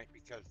last night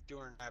because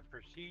during that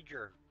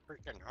procedure,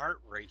 freaking heart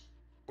rate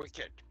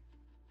wicked.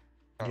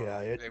 So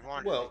Yeah, they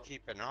wanted well, to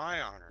keep an eye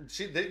on her.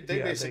 They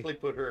Yeah, basically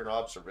put her in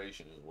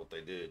observation is what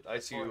they did.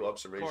 ICU Of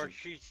observation. course,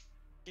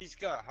 she's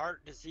got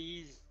heart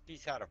disease.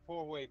 She's had a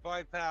 4-way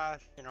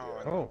bypass. You know, Yeah.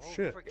 and Oh, the whole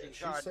shit. freaking Yeah,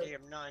 she said-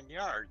 goddamn 9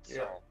 yards. Yeah.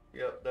 So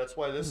Yeah, that's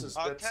why this is.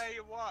 I'll That's, tell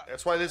you what.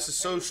 that's why this I'll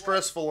is tell so you what.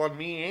 stressful on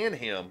me and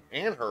him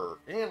and her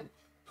and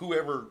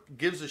whoever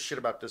gives a shit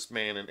about this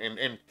man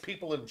and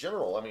people in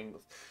general. I mean,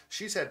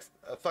 she's had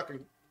a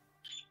fucking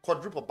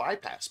quadruple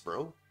bypass,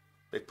 bro.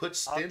 They put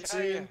stents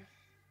in.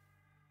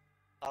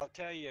 I'll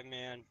tell you,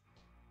 man.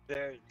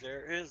 There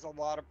is a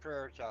lot of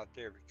prayers out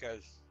there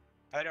because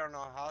I don't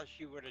know how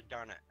she would have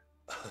done it.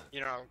 You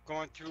know,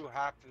 going through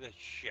half of this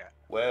shit.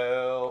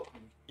 Well,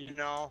 You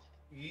know.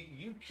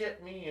 you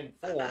kept me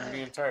informed the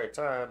entire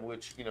time,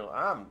 which I'm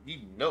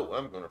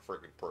gonna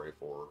freaking pray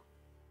for her.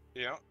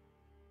 Yeah.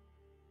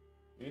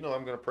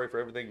 I'm gonna pray for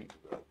everything,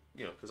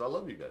 because I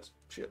love you guys.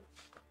 Shit.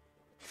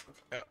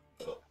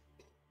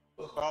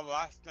 Well,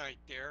 last night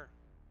there,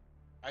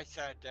 I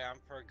sat down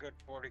for a good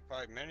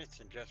 45 minutes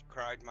and just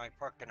cried my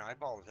fucking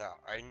eyeballs out.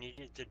 I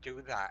needed to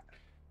do that.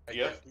 I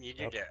Yep. just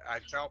needed it. I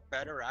felt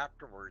better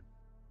afterward.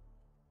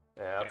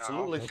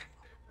 Absolutely.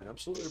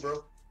 Absolutely,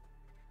 bro.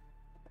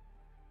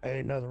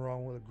 Ain't nothing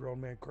wrong with a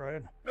grown man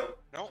crying.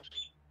 Nope. Nope,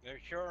 there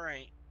sure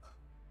ain't.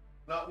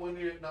 Not when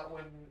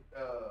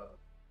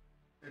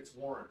it's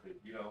warranted.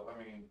 I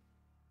mean,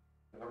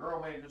 if a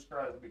girl may just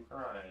tries to be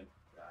crying,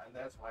 and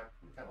that's why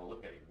we kind of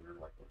look at it weird,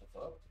 like, what the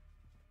fuck?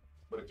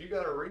 But if you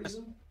got a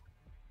reason,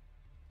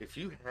 if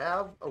you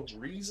have a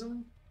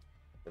reason,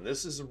 and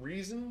this is a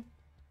reason,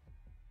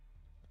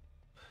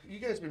 you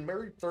guys been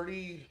married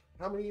 30,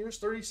 how many years?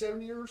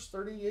 37 years?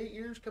 38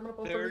 years? Coming up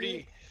on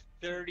 38?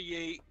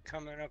 38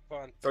 coming up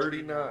on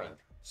 39.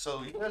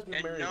 So you guys been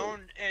and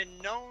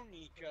married. known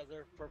each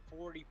other for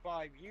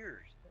 45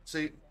 years.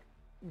 See,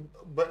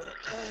 but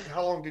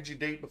how long did you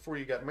date before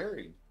you got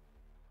married?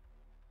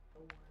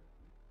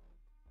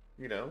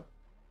 You know,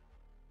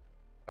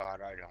 God,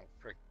 I don't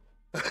frick.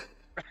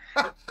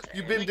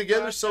 you've been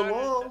together so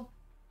long.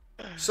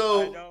 I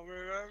So, don't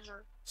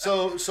remember.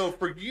 so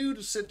for you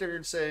to sit there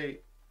and say,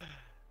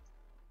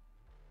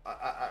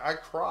 I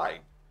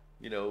cried.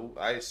 You know,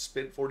 I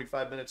spent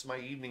 45 minutes of my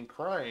evening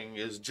crying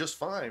is just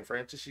fine,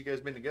 Francis. You guys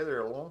been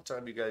together a long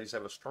time. You guys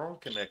have a strong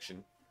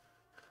connection.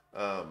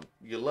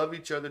 You love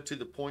each other to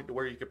the point to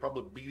where you could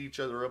probably beat each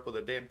other up with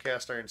a damn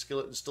cast iron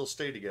skillet and still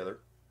stay together.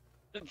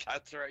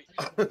 That's right.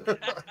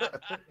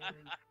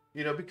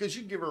 You know, because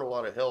you give her a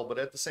lot of hell, but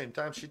at the same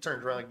time, she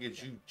turns around and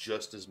gives you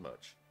just as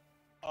much.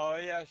 Oh,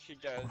 yeah, she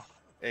does.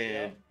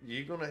 And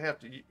you're going to have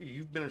to,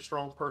 you've been a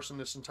strong person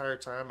this entire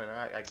time, and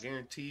I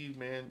guarantee you,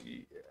 man,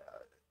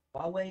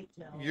 I'll wait.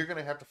 you're going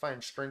to have to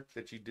find strength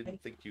that you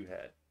didn't think you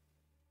had.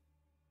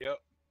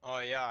 Yep. Oh,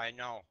 yeah, I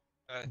know.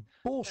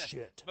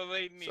 Bullshit.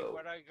 Believe me, So-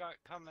 what I got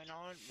coming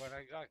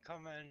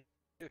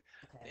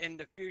in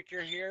the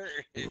future here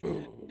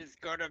is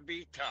going to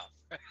be tough.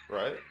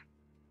 Right?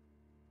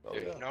 Oh,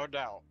 There's yeah. no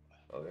doubt.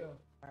 Oh, yeah.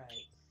 All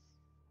right.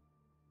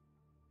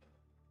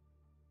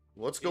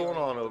 What's going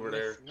on over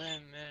there?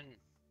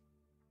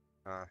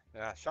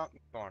 Yeah,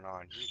 something's going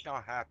on. He's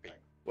not happy.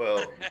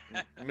 Well,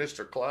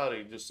 Mr.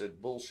 Cloudy just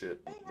said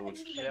bullshit. They haven't Which,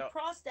 even Yeah.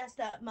 processed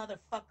that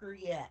motherfucker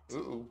yet.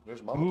 ooh,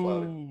 there's Mama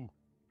Cloudy. Ooh.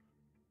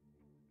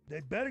 They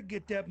better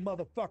get that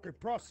motherfucker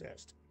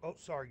processed. Oh,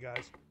 sorry,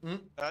 guys.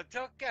 That's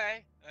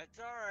okay. That's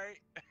all right.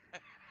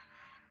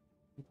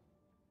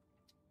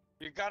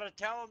 You gotta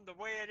tell him the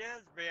way it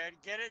is, man.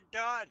 Get it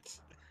done.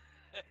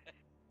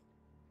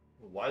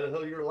 Why the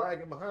hell you're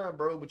lagging behind,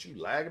 bro? But you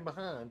lagging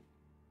behind.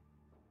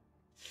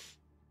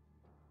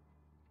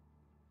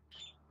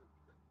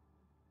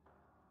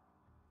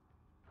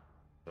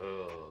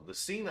 The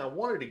scene I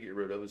wanted to get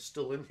rid of is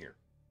still in here.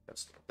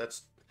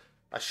 That's.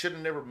 I should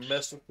have never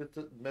messed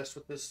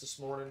with this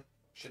morning.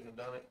 Shouldn't have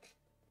done it.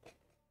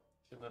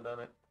 Shouldn't have done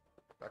it.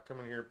 I come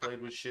in here and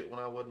played with shit when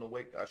I wasn't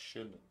awake. I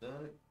shouldn't have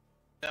done it.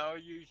 No,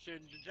 you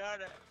shouldn't have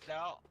done it.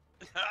 No.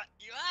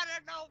 You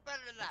oughta know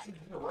better than that.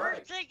 You're right.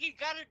 First thing you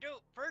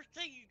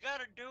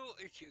gotta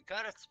do is you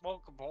gotta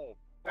smoke a bowl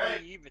before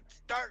Hey. you even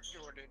start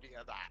doing any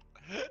of that.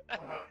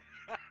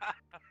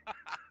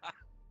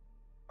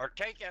 Or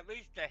take at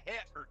least a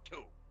hit or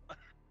two.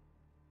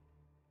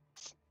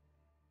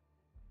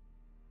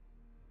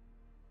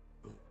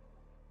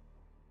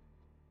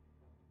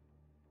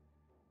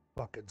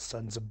 Fucking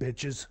sons of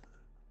bitches.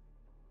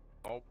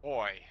 Oh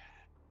boy.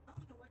 I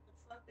don't know what the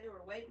fuck they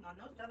were waiting on.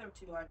 Those other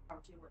two I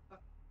talked to were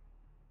fucking.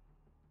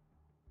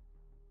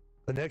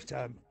 The next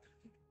time,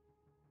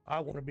 I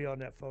want to be on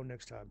that phone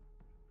next time.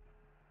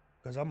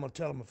 Because I'm going to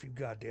tell them a few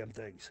goddamn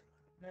things.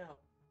 No.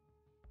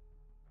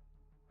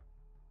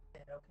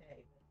 Said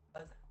okay.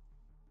 But wasn't.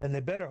 And they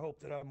better hope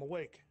that I'm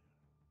awake.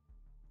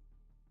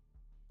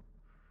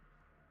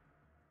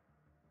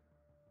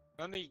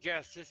 Let me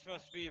guess, this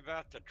must be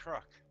about the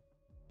truck.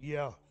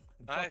 Yeah.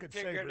 And I fucking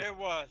figured Saber. it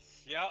was.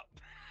 Yep.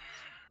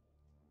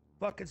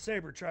 Fucking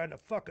Saber trying to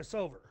fuck us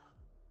over.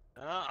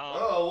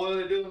 Uh-oh. Oh, what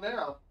are they doing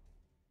now?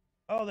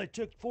 Oh, they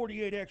took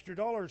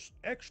 $48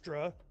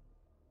 extra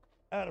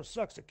out of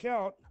Suck's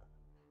account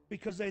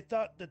because they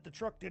thought that the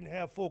truck didn't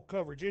have full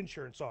coverage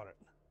insurance on it.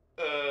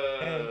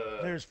 And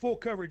there's full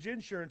coverage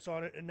insurance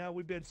on it, and now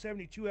we've been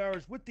 72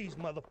 hours with these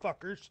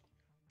motherfuckers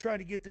trying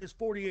to get this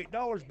 $48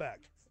 back.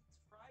 It's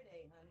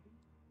Friday, honey.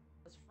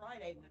 It was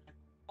Friday when I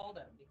called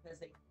them because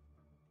they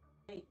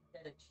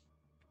said it.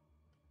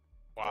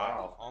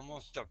 Wow.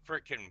 Almost a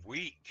freaking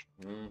week.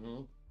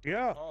 Mm-hmm.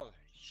 Yeah. Holy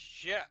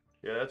shit.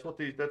 Yeah, that's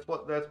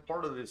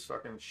part of this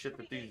fucking shit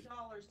that these. $48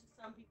 to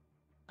some people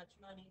is much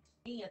money.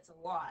 To me, it's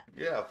a lot.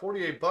 Yeah,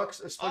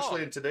 $48,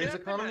 especially Oh, in today's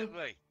economy,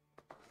 definitely.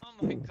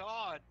 Oh my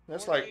god.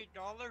 That's $48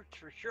 like-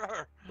 for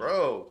sure.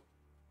 bro.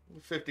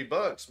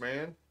 $50,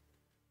 man.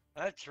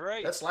 That's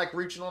right. That's like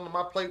reaching onto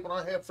my plate when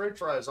I have French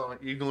fries on it.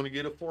 You're going to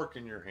get a fork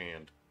in your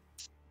hand.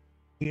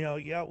 You know,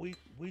 yeah,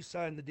 we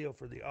signed the deal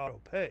for the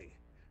auto pay,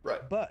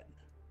 Right. but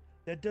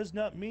that does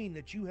not mean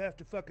that you have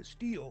to fucking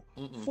steal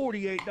Mm-mm.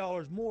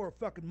 $48 more of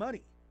fucking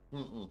money.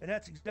 Mm-mm. And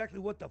that's exactly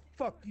what the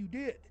fuck you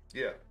did.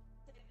 Yeah.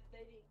 They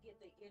didn't get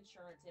the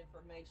insurance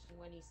information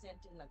when he sent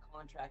in the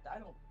contract. I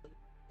don't believe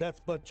That's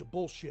a bunch of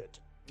bullshit.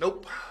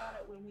 Nope. about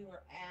it when we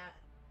were at.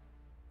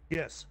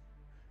 Yes.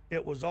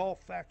 It was all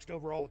faxed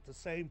over all at the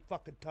same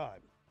fucking time.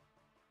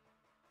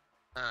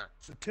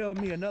 So tell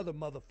me another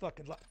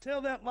motherfucking lie.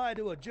 Tell that lie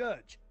to a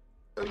judge.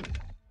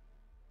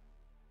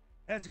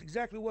 That's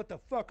exactly what the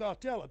fuck I'll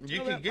tell him. You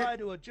Tell can that get- lie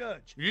to a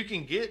judge. You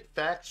can get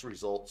fax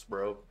results,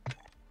 bro.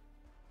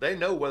 They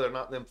know whether or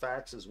not them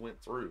faxes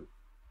went through.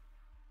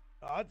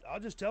 I'll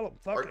just tell them,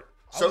 fuck Are- it.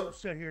 I so- won't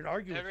sit here and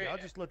argue with you. I'll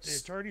just let the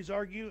attorneys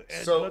argue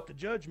and So- let the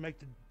judge make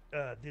the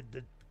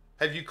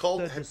Have you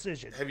called the have,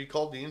 decision. have you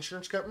called the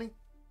insurance company?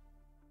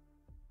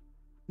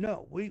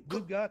 No, we've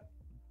got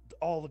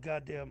all the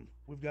goddamn.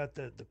 We've got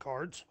the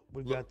cards.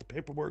 We've Look. got the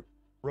paperwork.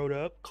 wrote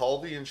up. Call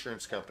the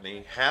insurance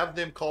company, have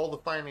them call the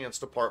finance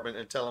department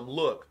and tell them,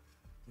 look,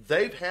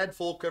 they've had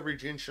full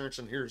coverage insurance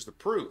and here's the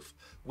proof.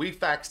 We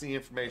fax the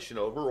information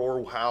over,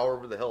 or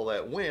however the hell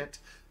that went,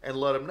 and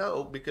let them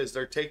know, because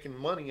they're taking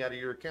money out of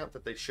your account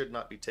that they should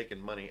not be taking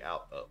money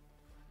out of.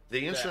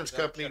 The insurance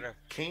company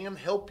can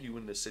help you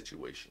in this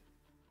situation.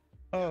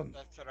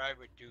 That's what I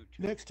would do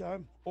too. Next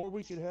time, or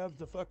we could have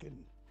the fucking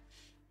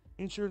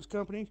insurance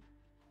company,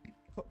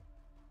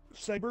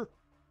 Sabre,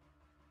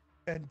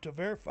 and to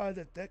verify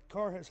that that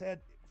car has had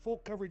full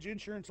coverage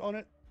insurance on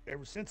it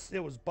ever since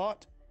it was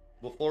bought.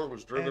 Before it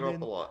was driven off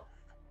the lot.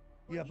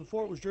 Yeah,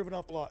 before it was driven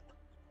off the lot.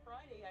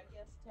 Friday, I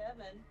guess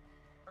Tevin,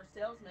 our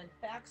salesman,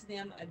 faxed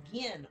them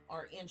again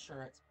our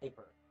insurance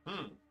paper.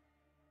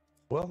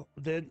 Well,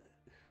 then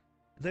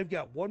they've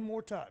got one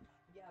more time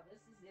Yeah, this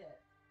is it.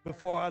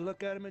 before I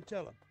look at them and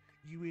tell them,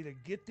 you either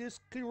get this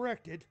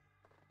corrected,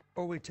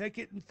 or we take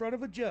it in front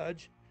of a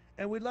judge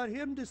and we let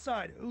him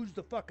decide who's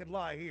the fucking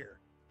lie here.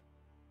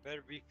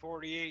 Better be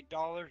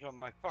 $48 on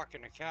my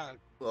fucking account.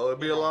 Well, it'd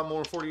be a lot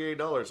more than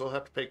 $48. They'll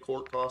have to pay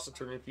court costs,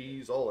 attorney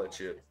fees, all that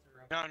shit.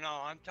 No,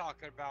 I'm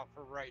talking about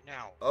for right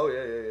now. Oh,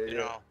 yeah. You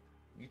know,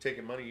 You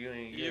taking money you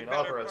ain't better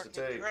authorized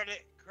to fucking take.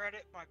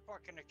 credit my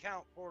fucking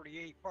account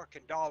 $48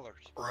 fucking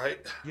dollars.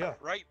 Right? Yeah.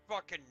 Right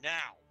fucking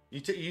now. You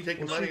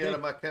taking Well, money see, out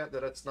of my account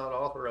that's not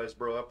authorized,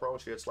 bro. I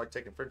promise you, it's like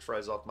taking french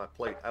fries off my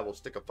plate. I will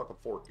stick a fucking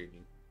fork in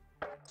you.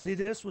 See,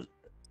 they're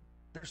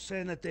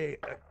saying that they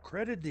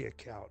accredited the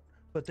account,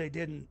 but they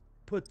didn't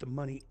put the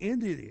money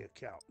into the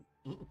account.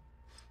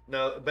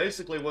 Now,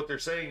 basically what they're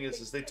saying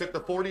is they took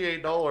the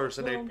 $48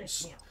 and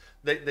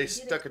they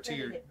stuck it to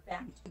your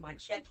back to my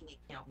checking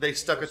account. they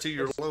stuck it to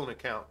your loan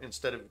account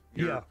instead of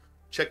your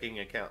checking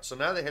account. So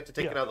now they have to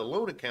take it out of the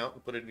loan account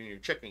and put it in your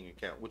checking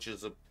account, which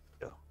is a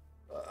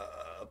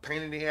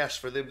pain in the ass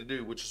for them to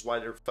do, which is why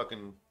they're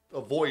fucking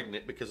avoiding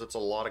it, because it's a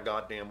lot of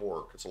goddamn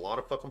work. It's a lot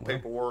of fucking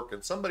paperwork,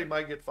 and somebody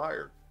might get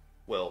fired.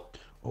 Well,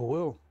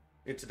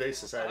 in today's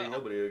society,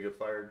 nobody will get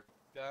fired.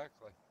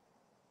 Exactly.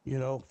 You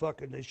know,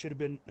 fucking, they should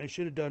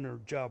have done their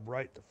job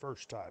right the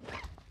first time.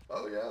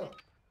 Oh yeah.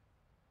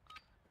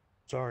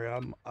 Sorry,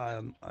 I'm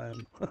I'm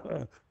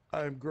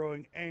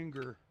growing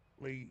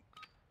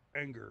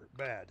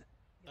bad.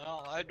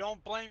 No, I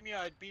don't blame you.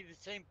 I'd be the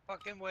same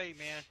fucking way,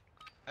 man.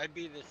 I'd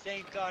be the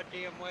same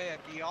goddamn way.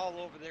 I'd be all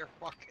over their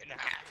fucking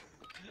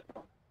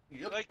ass.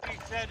 Yep. Like you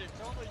said, it's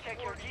only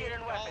Check your gear $48,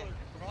 and weapons.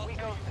 but I'll We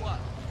tell go you what,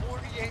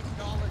 $48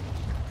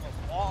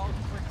 a long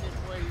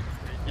freaking way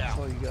That's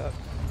all down. you got.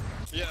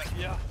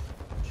 Yeah.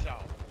 So,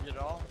 you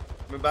know?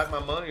 Give me back my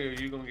money, or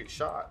you gonna get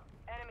shot.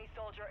 Enemy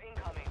soldier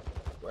incoming.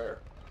 Where?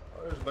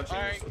 Oh, there's a bunch of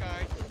Alright,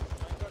 guys.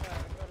 I'm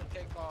gonna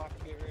take off,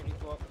 get ready to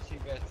go up and see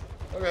Beth.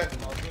 Okay.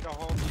 I'll get a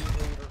hold of you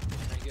later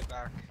when I get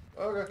back.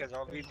 Okay. Because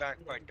I'll be back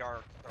by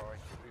dark, so I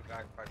should be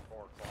back by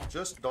 4 o'clock.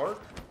 Just dark?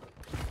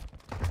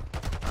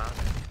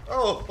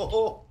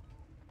 Oh,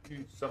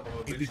 you son of a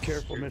You bitch. be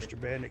careful, Mr.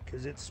 Bandit,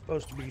 because it's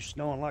supposed to be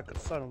snowing like a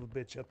son of a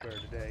bitch up there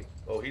today.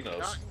 Oh, he knows.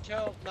 Not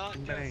until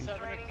Dang. 7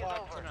 Training is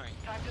o'clock over. tonight.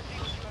 Time to see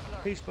what you have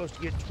learned. He's supposed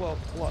to get 12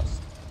 plus.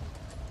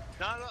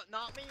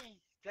 Not me,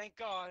 thank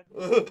God.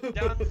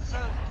 Down the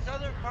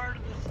southern part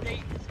of the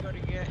state is going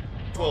to get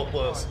 12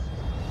 plus.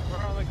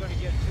 We're only going to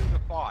get 2 to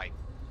 5.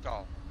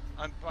 So,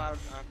 I'm proud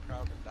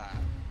of that.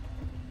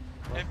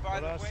 And by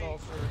What I the way, saw,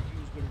 sir, he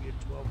was going to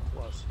get 12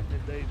 plus. And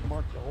they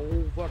marked the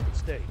whole fucking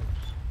state.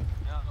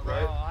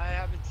 Right. well, I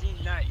haven't seen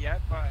that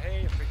yet, but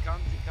hey, if it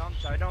comes, it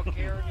comes. I don't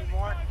care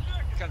anymore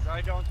because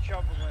I don't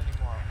shovel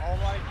anymore. All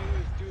I do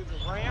is do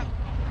the ramp,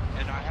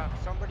 and I have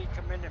somebody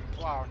come in and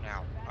plow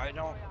now. I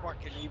don't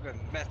fucking even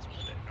mess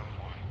with it no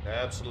more.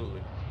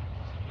 Absolutely.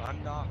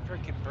 I'm not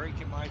freaking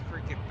breaking my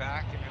freaking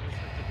back and every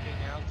freaking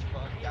thing else.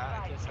 Fuck that.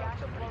 I just have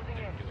somebody come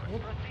in and do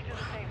it. Proceed to the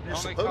safe You're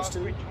Only supposed cost to.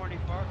 me $20, so that's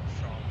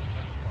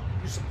fine.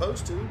 You're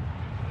supposed to.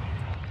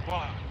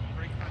 What?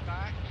 Break my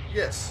back?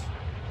 Yes.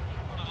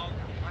 Oh,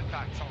 my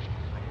back's all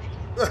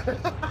broken.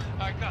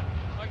 I got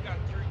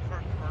 3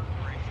 front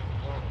vertebrae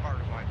in the lower part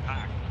of my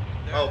back.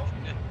 Oh,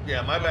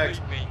 yeah, my back's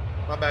Believe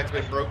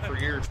me, been broke for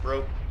years,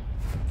 bro.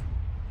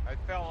 I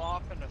fell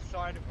off in the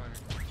side of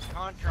a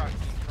contracting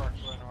truck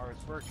when I was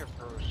working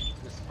for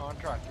this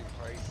contracting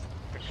place,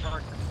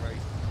 construction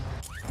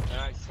place. And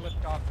I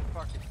slipped off the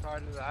fucking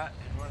side of that,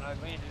 and when I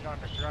landed on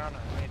the ground,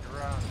 I landed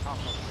around on top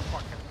of a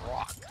fucking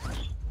rock.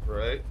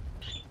 Right.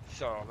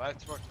 So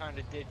that's what kind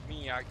of did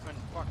me. I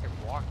couldn't fucking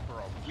walk for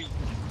a week.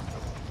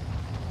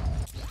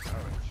 I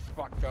was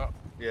fucked up.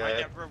 Yeah.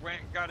 I never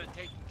went and got it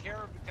taken care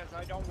of because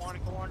I don't want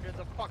to go under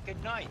the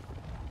fucking knife.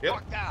 Yep.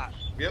 Fuck that.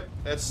 Yep.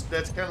 That's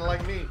kind of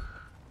like me.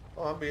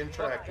 Oh, I'm being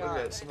tracked. Look at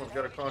that. Someone's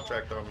got a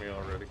contract on me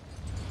already.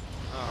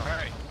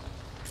 Alright.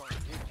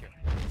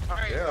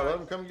 Alright, Yeah, guys, let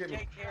them come get me.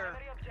 take care.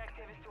 Primary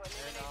objective is to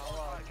And eliminate I'll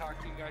all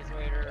talk to you guys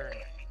later.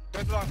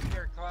 Good luck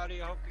here,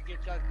 Claudia. Hope you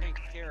get that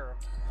taken care of.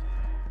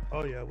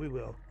 Oh, yeah, we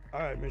will. All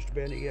right, Mr.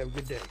 Bandit, you have a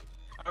good day.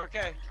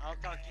 Okay, I'll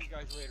talk to you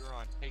guys later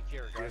on. Take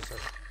care, guys. Yes, sir.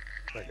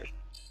 Thank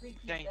you.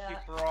 Thank you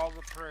for all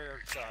the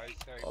prayers, guys.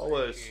 I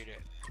Always. appreciate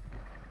it.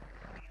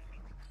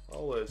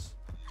 Always.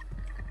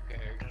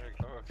 Okay, I'm gonna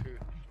go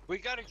We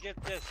gotta get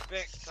this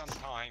fixed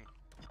sometime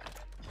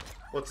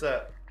What's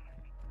that?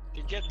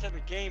 to get to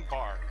the game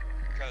bar.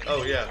 'Cause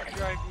Oh, yeah. It's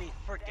driving me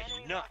The freaking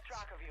enemy nuts.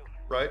 lost track of you.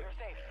 Right? You're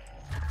safe.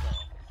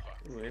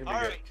 Ooh, enemy All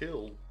got right.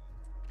 killed.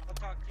 I'll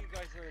talk to you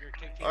guys later.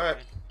 Take care, All right.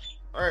 man.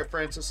 All right,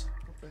 Francis.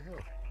 What the hell?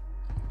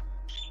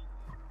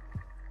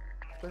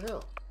 What the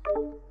hell?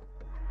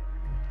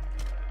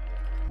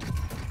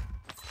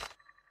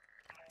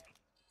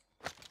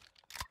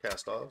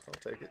 Cast off. I'll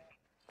take it.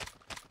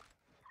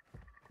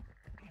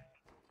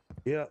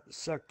 Yeah,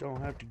 suck don't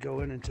have to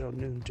go in until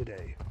noon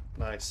today.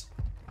 Nice.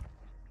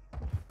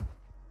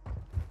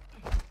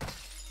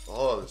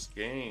 Oh, this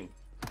game.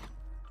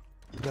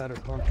 Got a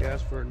punk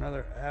ass for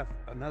another hour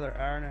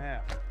and a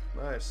half.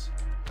 Nice.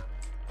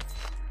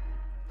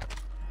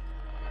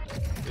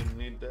 Didn't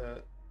need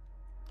that.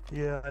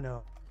 Yeah, I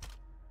know.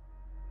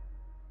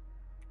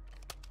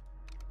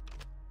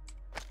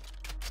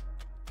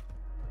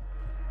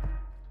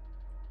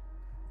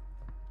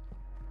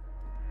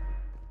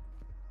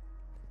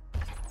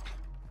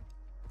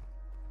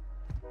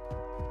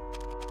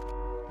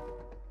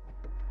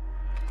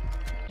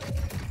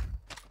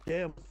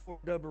 Damn,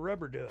 what's 4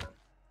 rubber doing?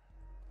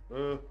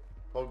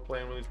 Probably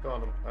playing with his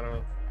condom. I don't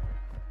know.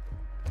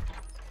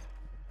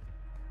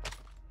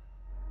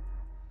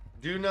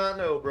 Do not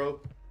know, bro.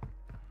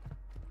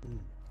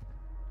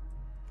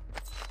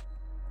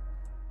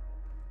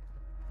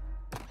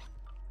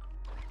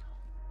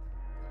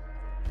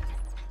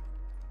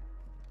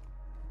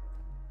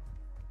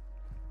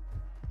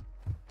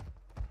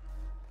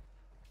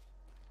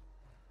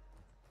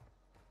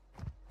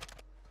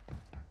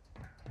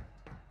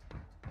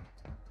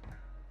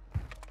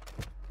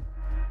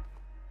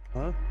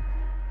 Huh?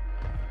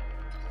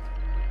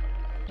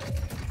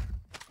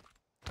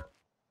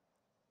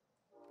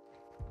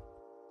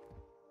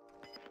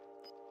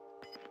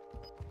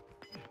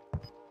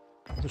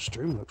 The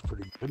stream looks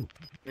pretty good.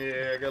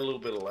 Yeah, I got a little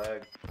bit of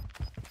lag.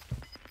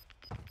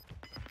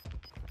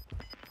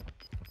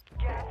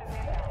 Gas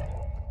is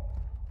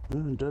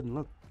inbound. It doesn't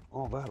look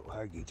all that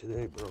laggy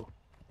today, bro.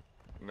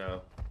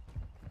 No.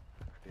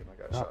 Damn, I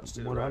got Not shots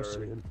to from the what right I'm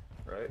already. seeing.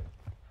 Right?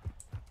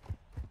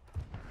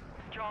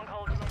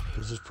 Stronghold located.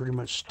 This is pretty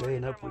much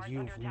staying up with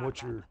you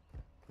from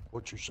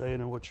what you're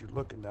saying and what you're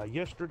looking. Now,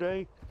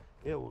 yesterday,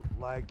 it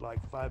lagged like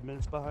 5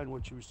 minutes behind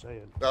what you were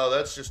saying. Oh,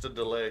 that's just a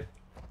delay.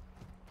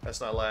 That's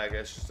not lag,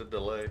 that's just a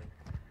delay.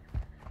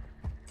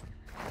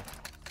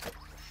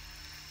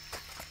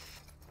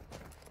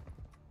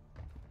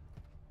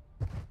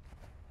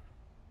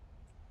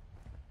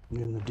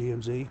 You in the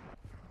DMZ?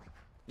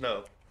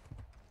 No.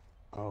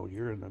 Oh,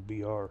 you're in the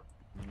BR.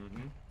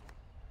 Mm-hmm.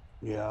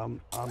 Yeah,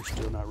 I'm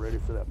still not ready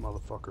for that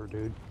motherfucker,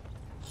 dude.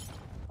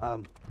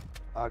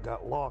 I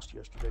got lost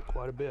yesterday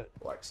quite a bit.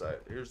 Black site.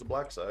 Here's the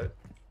black site.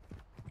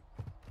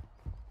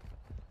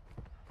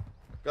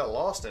 Got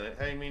lost in it?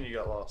 How do you mean you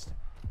got lost?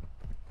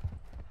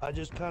 I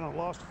just kind of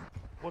lost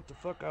what the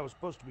fuck I was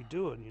supposed to be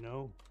doing, you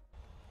know?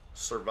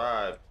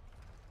 Survive.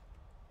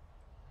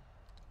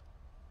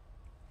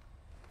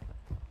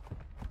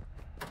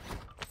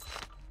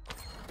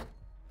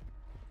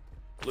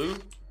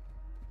 Loot.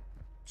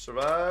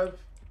 Survive.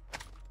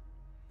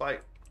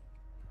 Fight.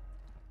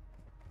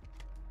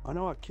 I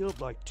know I killed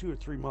like 2 or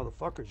 3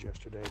 motherfuckers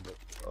yesterday, but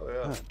Oh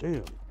yeah. god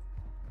damn.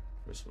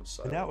 This one's And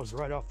silent. that was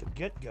right off the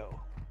get-go.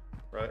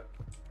 Right.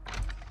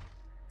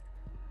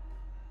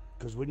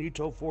 Because when you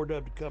told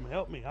 4W to come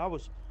help me, I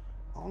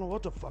don't know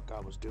what the fuck I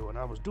was doing.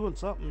 I was doing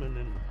something, and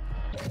then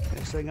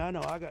next thing I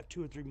know, I got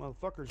 2 or 3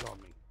 motherfuckers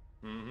on me.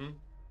 Mm-hmm.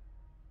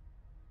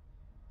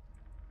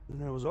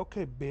 And it was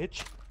okay,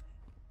 bitch.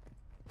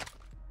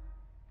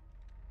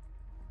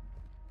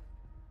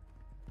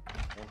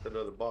 I want that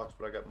other box,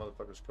 but I got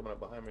motherfuckers coming up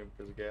behind me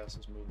because the gas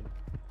is moving.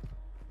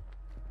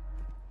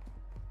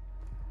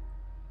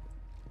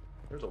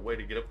 There's a way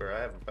to get up there. I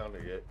haven't found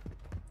it yet.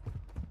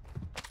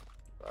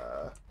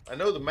 I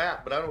know the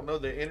map, but I don't know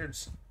the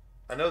innards.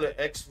 I know the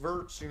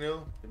exverts, you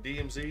know, the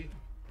DMZ,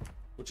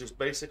 which is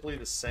basically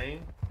the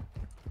same,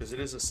 because it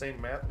is the same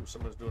map. If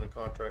someone's doing a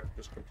contract,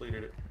 just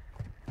completed it.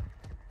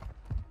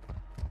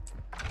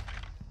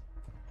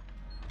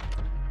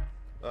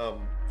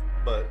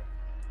 But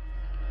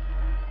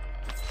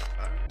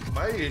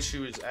my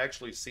issue is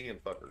actually seeing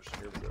fuckers.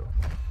 Here we go.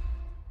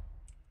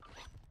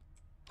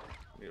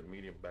 Need a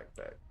medium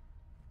backpack.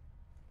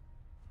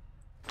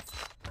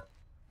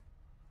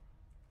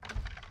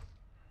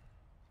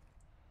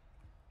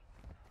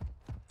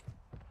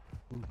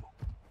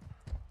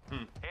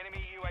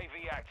 Enemy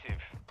UAV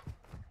active.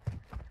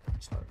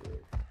 It's not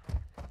good.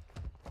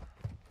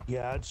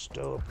 Yeah, I'd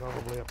stow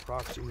probably a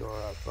proxy or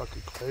a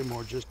fucking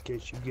claymore just in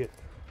case you get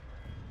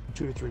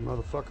 2 or 3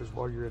 motherfuckers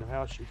while you're in a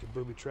house. You could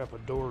booby trap a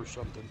door or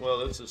something.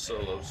 Well, this is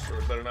solos, so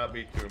it better not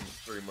be 2 or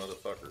 3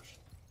 motherfuckers.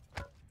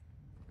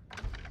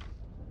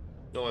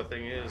 The only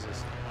thing is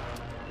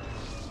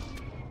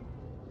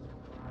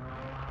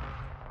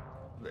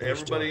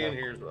everybody in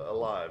here is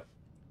alive.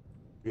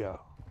 Yeah.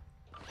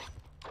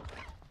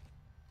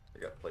 I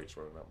got plates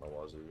running out my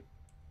wazoo.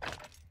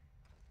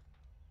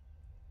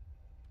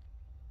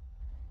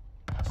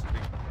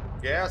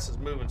 gas is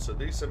moving, so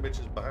these some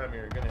bitches behind me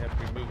are gonna have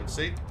to be moving.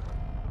 See?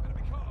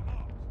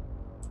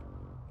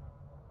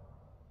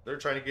 They're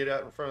trying to get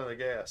out in front of the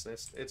gas, and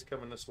it's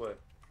coming this way.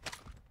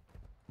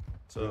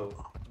 So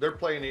they're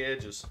playing the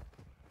edges.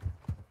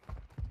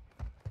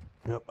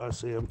 Yep, I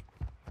see him.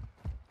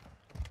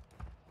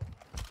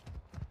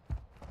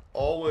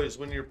 Always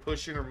when you're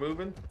pushing or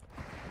moving,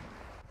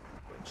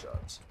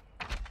 shots.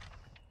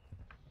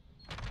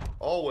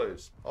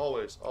 Always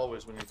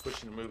when you're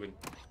pushing and moving.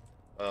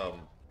 Damn,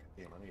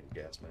 I need a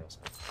gas mask.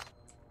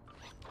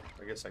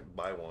 I guess I can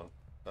buy one.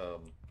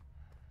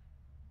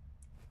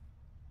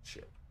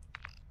 Shit.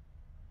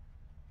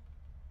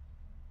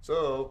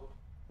 So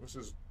this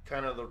is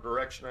kind of the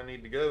direction I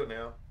need to go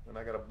now, and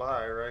I got to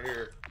buy right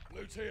here.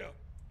 Loot's here.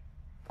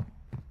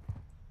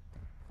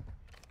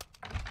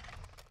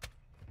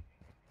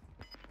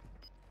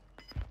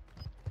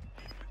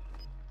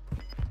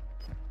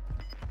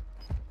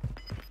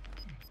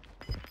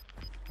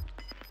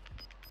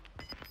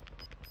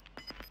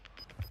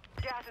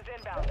 Gas is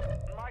inbound.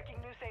 Marking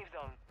new safe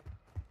zone.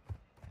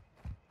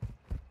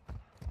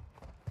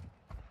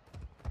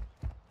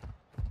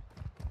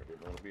 I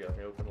didn't want to be out in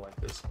the open like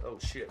this. Oh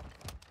shit.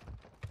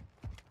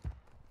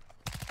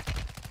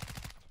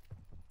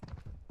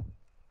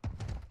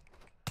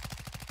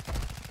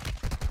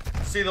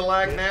 See the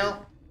lag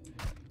now?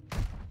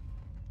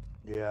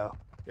 Yeah.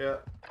 Yeah,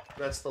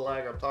 that's the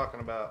lag I'm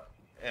talking about.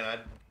 And I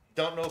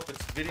don't know if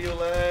it's video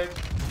lag.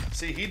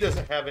 See, he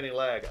doesn't have any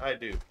lag. I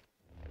do.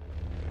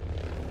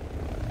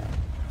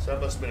 So that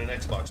must have been an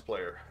Xbox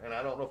player. And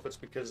I don't know if it's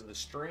because of the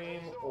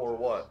stream or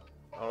what.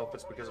 I don't know if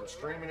it's because I'm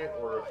streaming it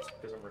or if it's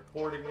because I'm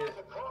recording it.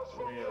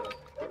 Let me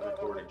quit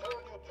recording.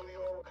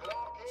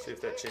 See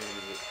if that changes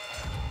it.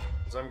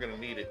 Because I'm going to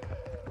need it.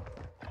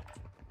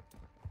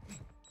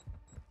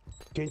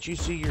 Can't you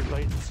see your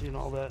latency and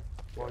all that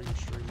while you're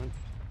streaming?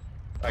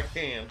 I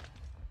can.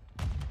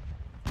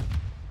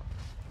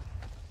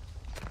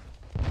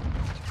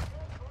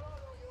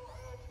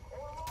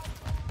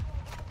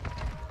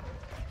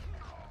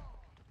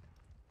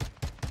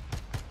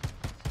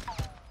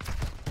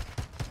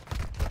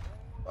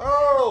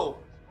 Oh!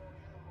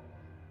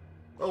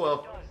 Oh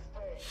well.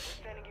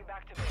 Sending you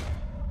back to me.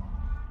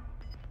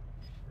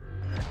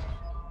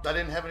 I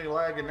didn't have any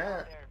lag in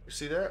that. You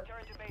see that?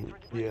 Return to base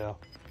for Yeah.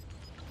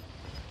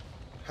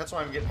 That's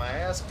why I'm getting my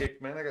ass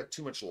kicked, man. I got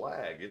too much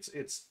lag. It's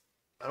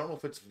I don't know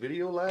if it's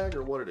video lag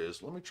or what it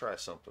is. Let me try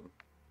something.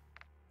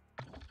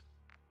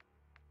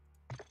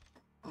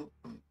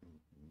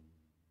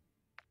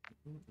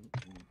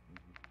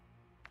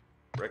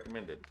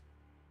 Recommended.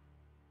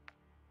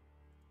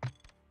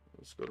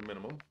 Let's go to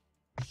minimum.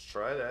 Let's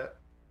try that.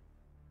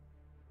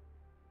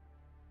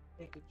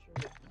 Making sure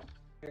it's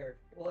cleared.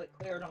 Well, it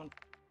cleared on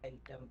hey,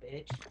 dumb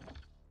bitch.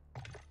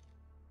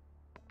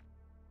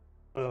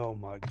 Oh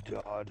my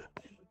god.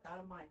 Out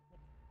of my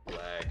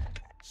Lag.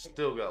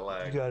 Still got You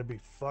lag. gotta be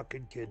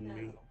fucking kidding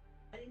me.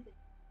 I didn't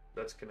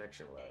That's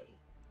connection lag. say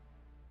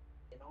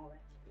and all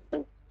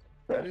that.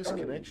 That is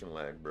connection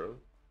lag, bro.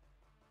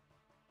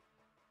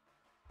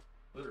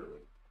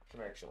 Literally,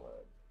 connection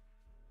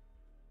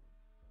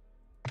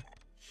lag.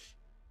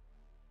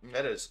 And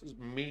that is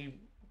me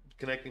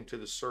connecting to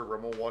the server.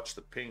 I'm gonna watch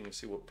the ping and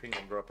see what ping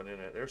I'm dropping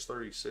in at. There's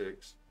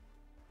 36.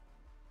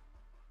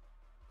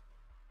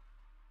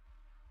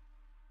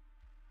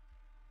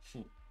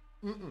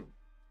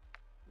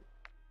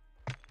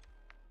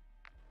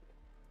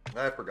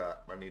 I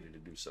forgot I needed to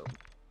do something.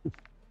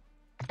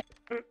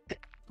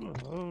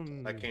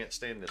 I can't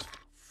stand this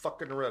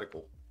fucking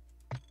reticle.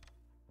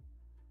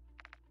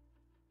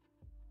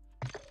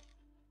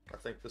 I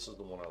think this is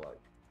the one I like.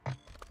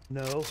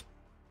 No.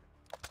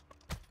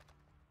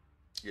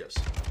 Yes.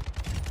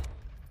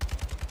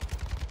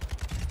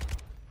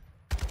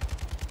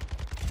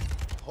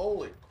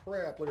 Holy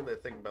crap, look at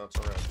that thing bounce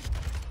around.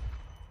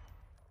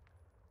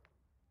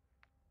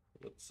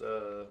 Let's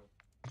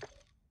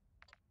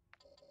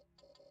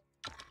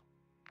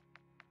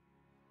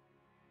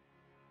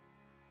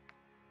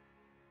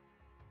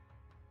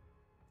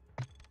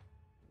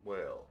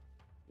well,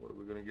 what are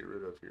we gonna get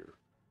rid of here?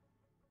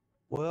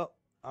 Well,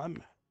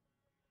 I'm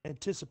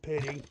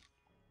anticipating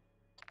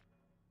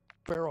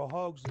feral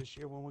hogs this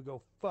year when we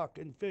go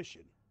fucking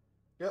fishing.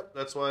 Yep,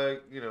 that's why,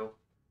 you know,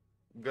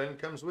 gun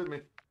comes with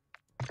me.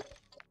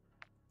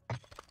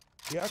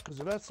 Yeah, because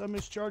if that son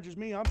mischarges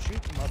me, I'm shooting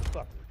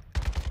motherfucker.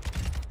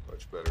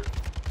 Much better.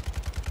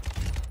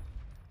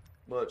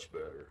 Much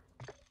better.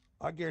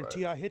 I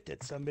guarantee I hit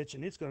that son bitch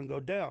and it's gonna go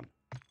down.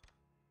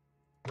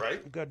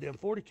 Right? The goddamn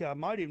 40 cal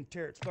might even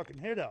tear its fucking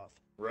head off.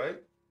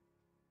 Right?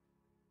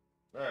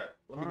 Alright,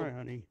 let me All go right,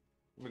 honey.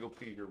 let me go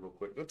pee here real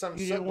quick. What time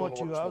You is didn't set want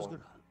going to. to I work was this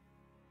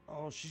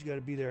gonna. Oh, she's got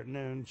to be there at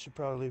noon. She'll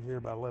probably leave here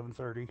about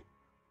 11:30.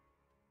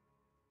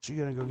 She's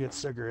gonna go get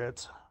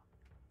cigarettes.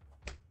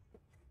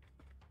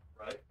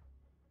 morning? Right?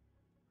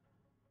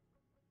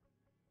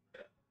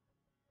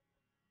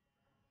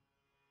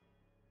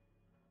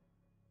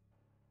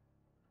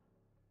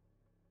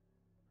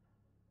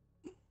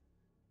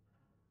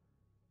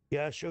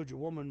 Yeah, I showed your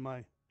woman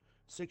my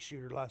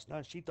 6-shooter last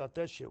night. She thought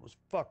that shit was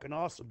fucking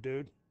awesome,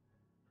 dude.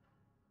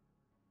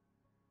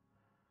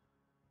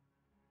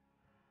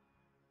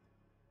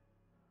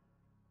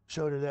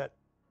 Showed her that.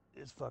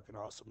 It's fucking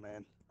awesome,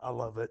 man. I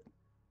love it.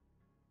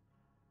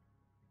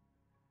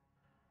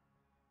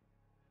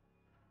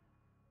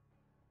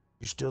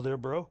 You still there,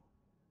 bro?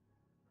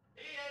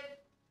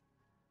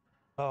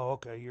 Oh,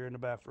 okay. You're in the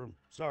bathroom.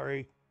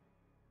 Sorry.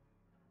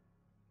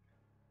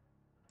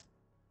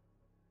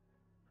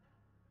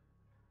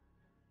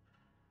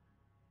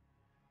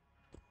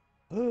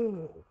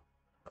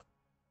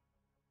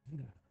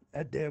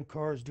 That damn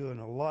car is doing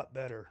a lot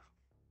better.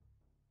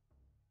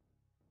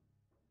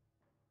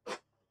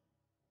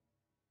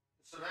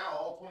 So now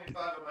all 25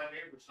 of my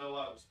neighbors know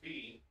I was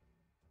peeing.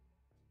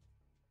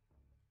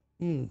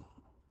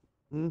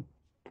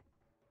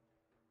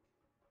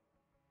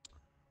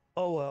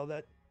 Oh, well,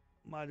 that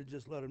might have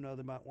just let them know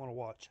they might want to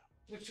watch.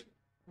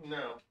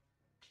 No.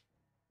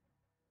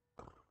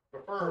 Well,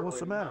 Preferably what's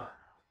the matter? not.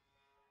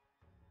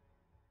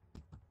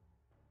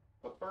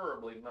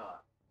 Preferably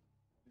not.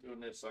 Doing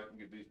this so I can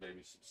give these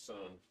babies some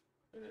sun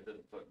and it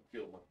doesn't fucking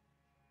kill me.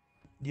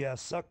 Yeah,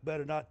 Suck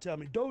better not tell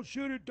me, don't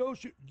shoot it, don't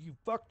shoot. You,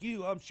 fuck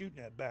you, I'm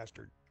shooting that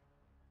bastard.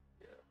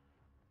 Yeah.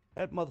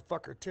 That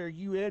motherfucker tear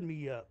you and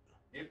me up.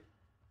 Yep.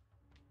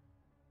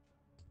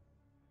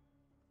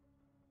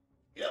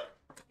 Yep.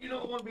 You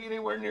don't want to be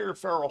anywhere near a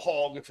feral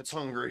hog if it's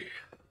hungry.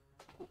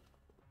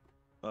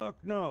 Fuck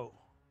no.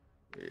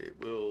 It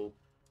will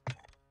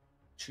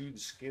chew the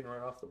skin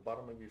right off the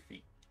bottom of your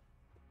feet.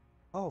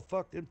 Oh,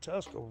 fuck, them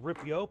tusks will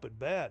rip you open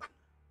bad.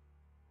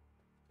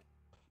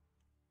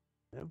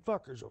 Them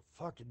fuckers will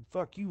fucking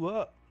fuck you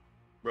up.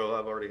 Bro,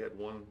 I've already had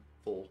one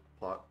full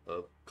pot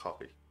of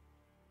coffee.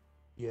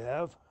 You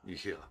have?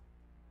 Yeah.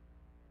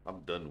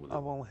 I'm done with it.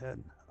 I've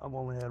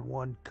only had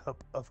 1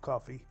 cup of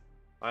coffee.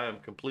 I am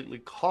completely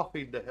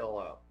coffeed the hell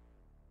out.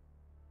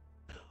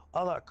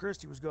 I thought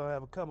Christy was gonna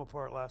have a come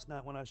apart last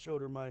night when I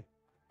showed her my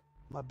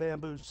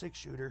bamboo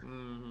 6-shooter.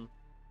 Mm-hmm.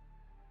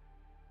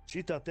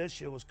 She thought that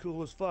shit was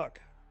cool as fuck.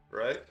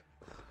 Right?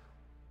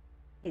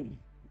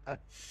 I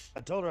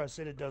told her, I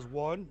said it does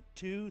 1,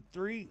 2,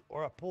 3,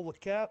 or I pull the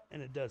cap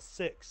and it does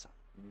 6.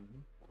 Mm-hmm.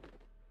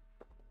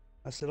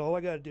 I said, all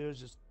I gotta do is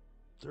just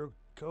throw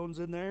cones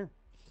in there,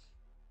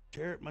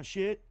 tear up my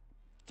shit,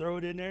 throw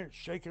it in there,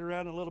 shake it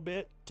around a little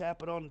bit,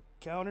 tap it on the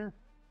counter,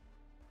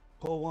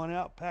 pull one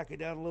out, pack it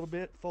down a little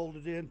bit, fold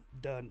it in,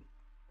 done.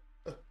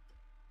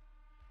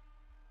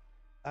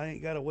 I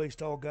ain't gotta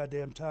waste all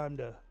goddamn time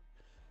to,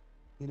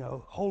 you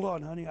know, hold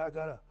on, honey, I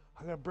gotta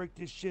break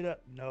this shit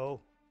up.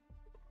 No.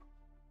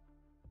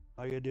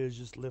 All you gotta do is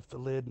just lift the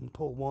lid and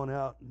pull one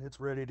out and it's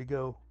ready to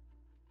go.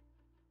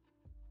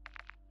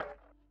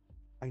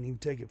 I can even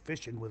take it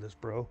fishing with us,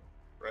 bro.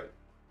 Right.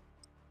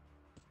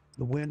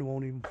 The wind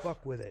won't even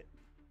fuck with it.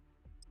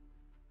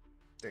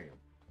 Damn.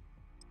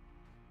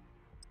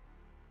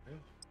 Yeah.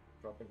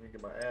 Dropping here,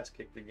 get my ass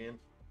kicked again.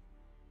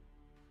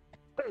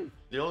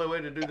 The only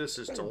way to do this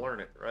is to learn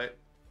it, right?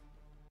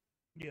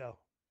 Yeah,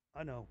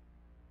 I know.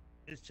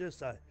 It's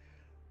just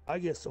I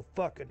get so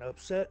fucking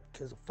upset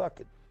because of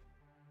fucking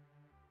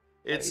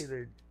It's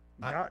either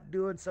not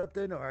doing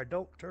something or I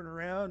don't turn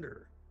around,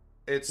 or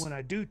when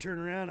I do turn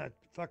around I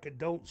fucking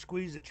don't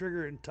squeeze the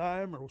trigger in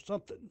time or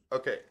something.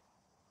 okay.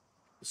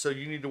 So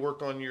you need to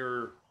work on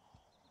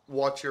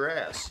watch your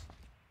ass.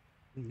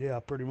 Yeah,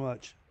 pretty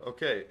much.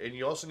 Okay, and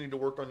you also need to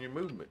work on your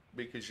movement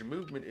because your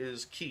movement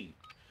is key.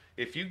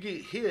 If you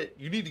get hit,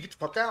 you need to get the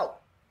fuck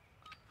out.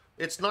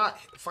 It's not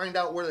find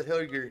out where the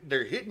hell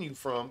they're hitting you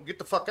from. Get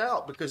the fuck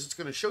out because it's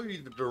going to show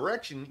you the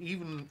direction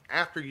even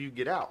after you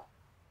get out.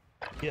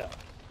 Yeah.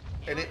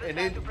 And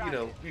then you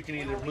know you can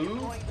either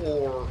move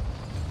or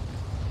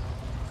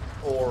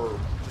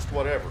just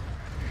whatever.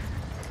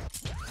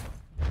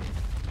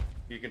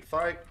 You can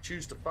fight,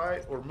 choose to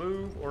fight, or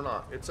move, or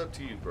not. It's up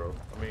to you, bro.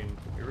 I mean,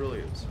 it really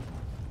is.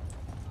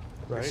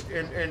 Right.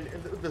 And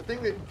the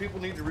thing that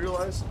people need to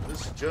realize,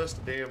 this is just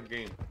a damn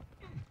game.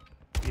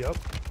 Yep.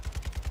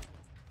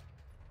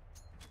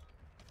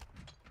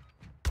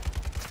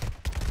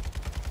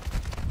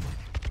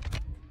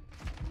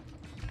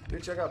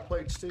 Bitch, I got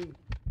plates too.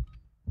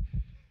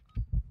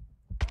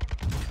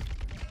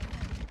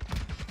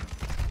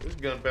 This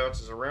gun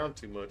bounces around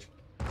too much.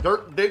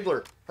 Dirt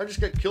Diggler. I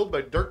just got killed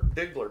by Dirt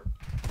Diggler.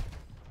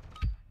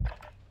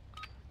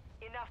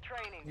 Enough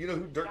training. You know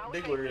who Dirt Now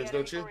Diggler is,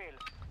 don't you?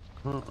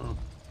 for real.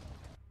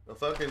 A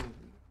fucking...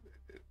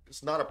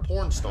 It's not a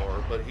porn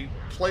star, but he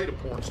played a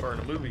porn star in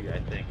a movie, I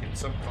think, in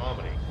some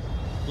comedy.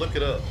 Look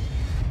it up.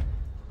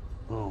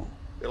 Oh.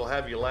 It'll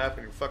have you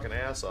laughing your fucking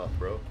ass off,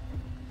 bro.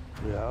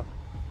 Yeah.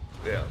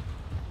 Yeah.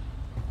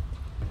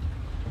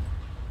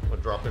 I'm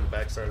gonna drop in the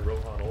backside of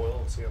Rohan Oil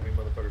and see how many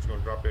motherfuckers are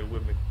gonna drop in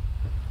with me.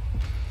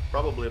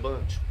 Probably a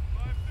bunch.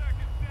 5 seconds,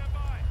 stand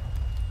by.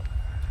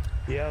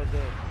 Yeah,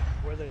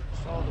 where they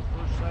saw the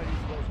first sighting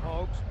of those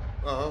hogs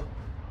Uh-huh.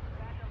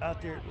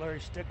 out there at Larry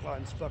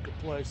Stickline's fucking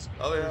place.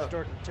 Oh, yeah. They're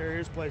starting to tear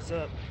his place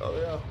up. Oh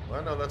yeah.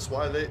 I know that's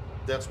why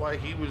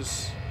he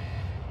was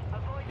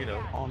you know,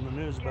 On the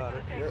news about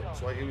it. yeah,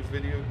 that's why he was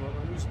videoing on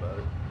the news about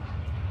it.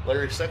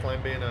 Larry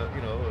Seckline being a,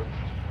 you know,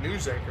 a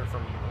news anchor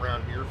from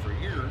around here for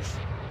years.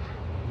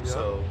 Yep.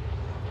 So,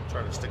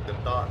 trying to stick the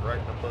dot right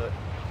in the butt.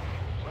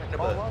 Right in the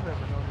All butt. I've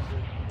ever known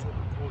him to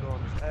record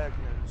on is ag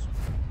news.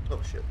 Oh,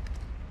 shit.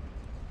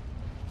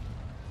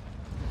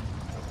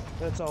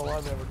 That's all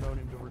I've ever known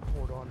him to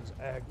record on is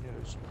ag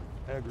news,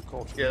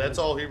 agriculture. Yeah, that's news.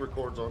 all he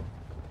records on.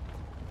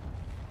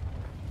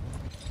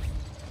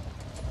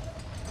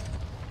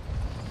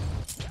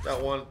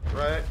 Got one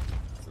right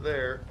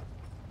there.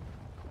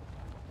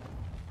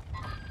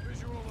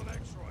 Visual on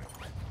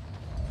X-ray.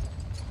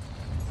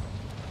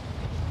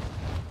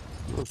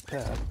 Look,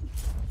 Pat.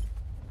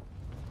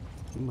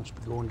 You must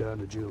be going down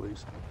to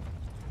Julie's.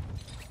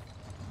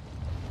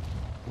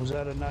 Was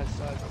that a nice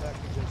size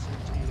package I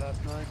sent to you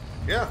last night?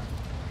 Yeah.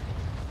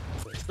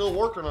 Still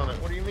working on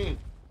it. What do you mean?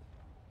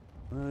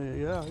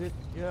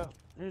 Yeah.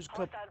 There's a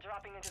couple Hostile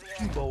dropping into the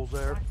few area. bowls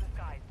there. Watch the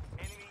skies.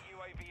 Enemy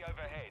UAV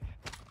overhead.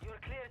 You're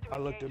clear to I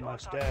looked at engage my all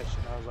stash targets.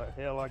 and I was like,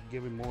 hell, I could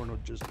give him more than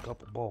just a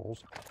couple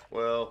bowls.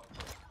 Well,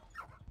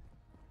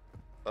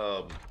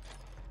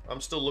 I'm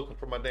still looking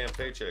for my damn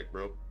paycheck,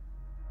 bro.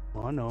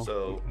 Well, I know.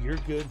 So- You're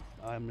good.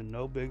 I'm in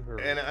no big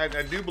hurry. And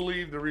I do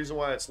believe the reason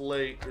why it's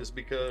late is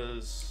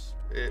because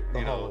it, The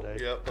you know,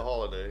 holiday. yep, the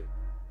holiday,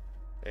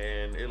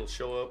 and it'll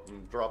show up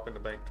and drop in the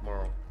bank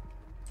tomorrow.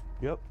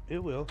 Yep,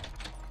 it will.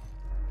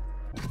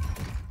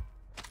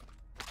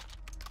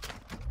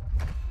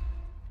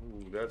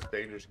 Ooh, that's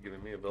dangerous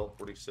giving me a Bell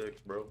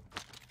 46, bro.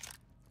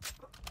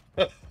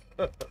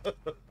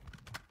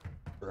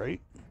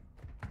 Right?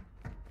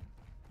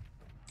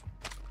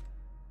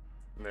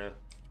 Nah,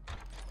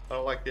 I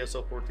don't like the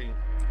SL14.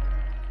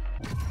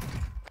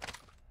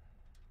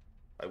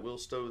 I will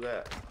stow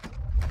that.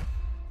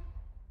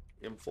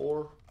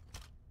 M4?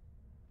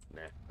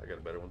 Nah, I got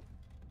a better one.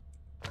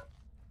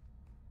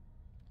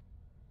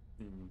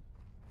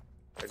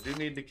 I do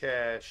need the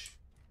cash,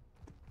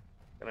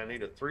 and I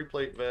need a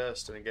 3-plate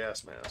vest and a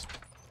gas mask.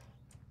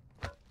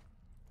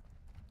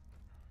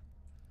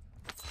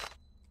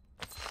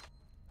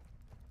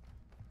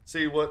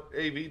 See, what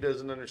AV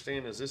doesn't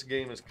understand is this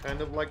game is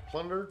kind of like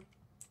Plunder.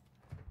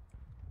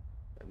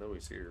 I know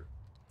he's here.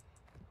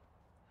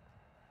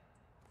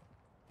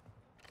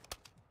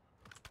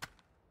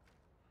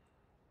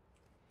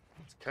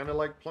 It's kind of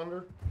like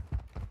Plunder,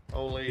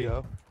 only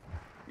Yeah.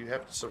 you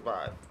have to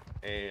survive.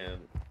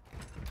 And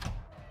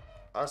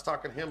I was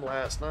talking to him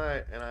last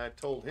night, and I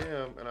told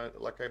him, and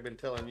like I've been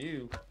telling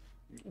you,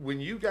 when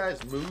you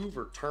guys move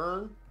or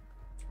turn,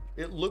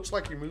 it looks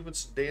like you're moving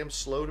so damn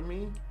slow to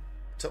me.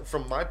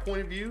 From my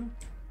point of view,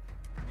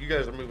 you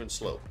guys are moving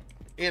slow.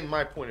 In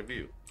my point of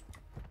view.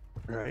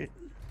 Right.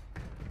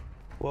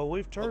 Well,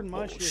 we've turned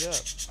my shh, shit up.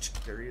 shh, shh, shh.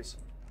 There he is.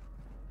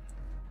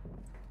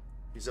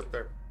 He's up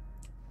there.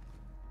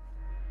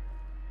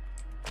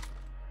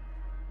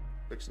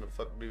 Fixing to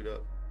fuck dude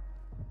up.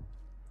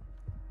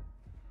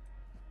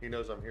 He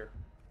knows I'm here.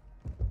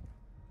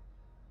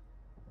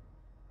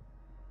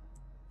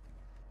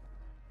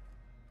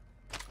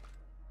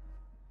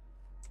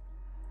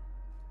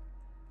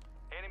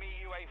 Enemy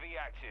UAV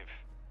active.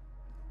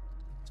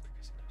 It's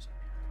because he knows I'm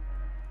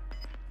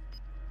here.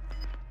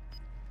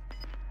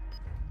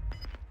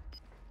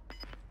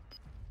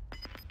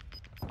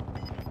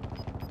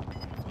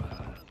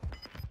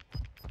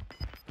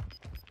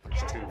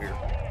 There's 2 here.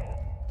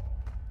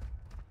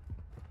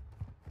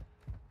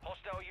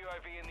 Hostile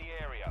UAV in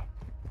the area.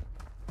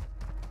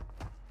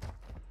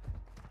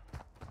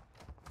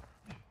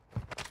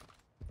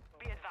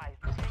 Be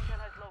advised, Intel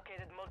has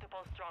located multiple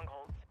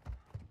strongholds.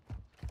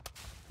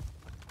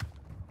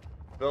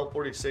 Bell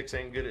 46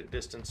 ain't good at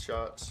distance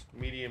shots,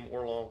 medium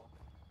or long.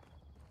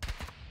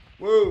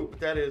 Whoa, but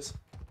that is.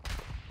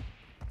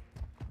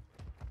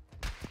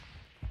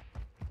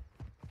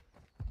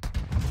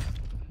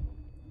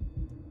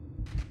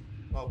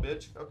 Oh,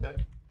 bitch. Okay.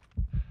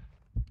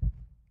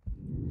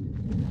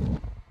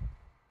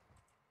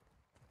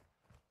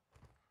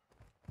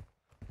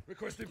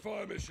 Requesting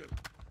fire mission.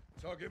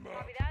 Target mark.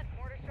 Copy that.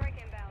 Mortar strike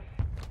inbound.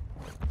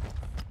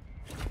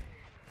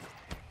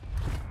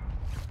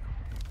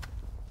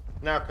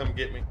 Now come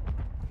get me.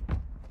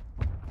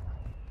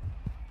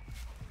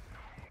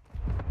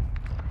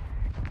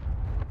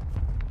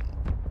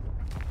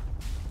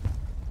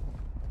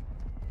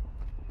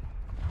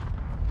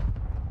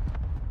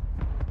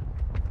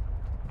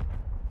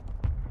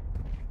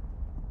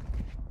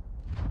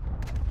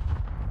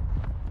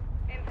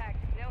 Impact.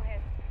 No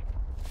hits.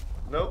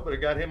 Nope, but it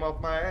got him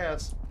off my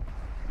ass.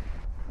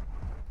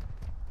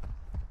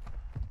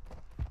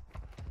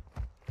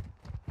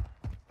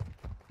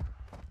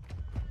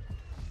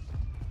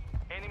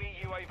 Enemy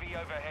UAV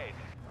overhead.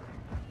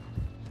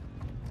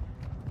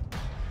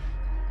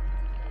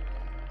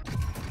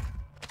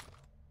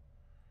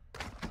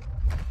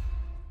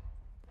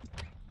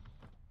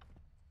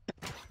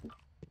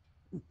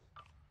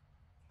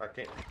 I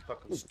can't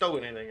fucking stow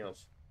anything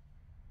else.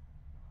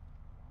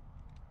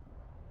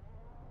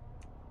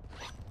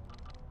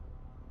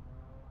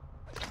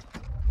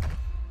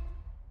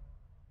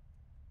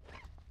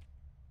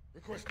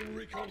 Requesting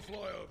recon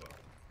flyover.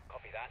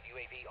 Copy that.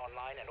 UAV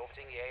online and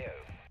orbiting the AO.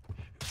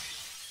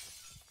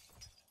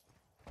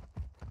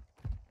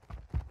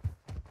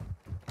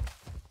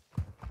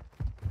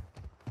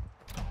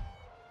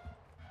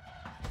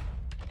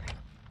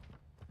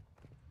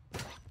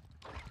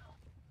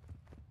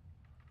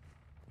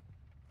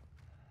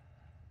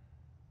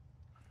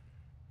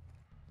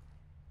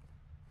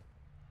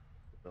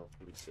 No,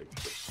 46.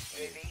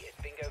 UAV is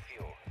bingo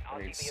fuel. I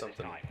need RTB at this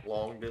something time.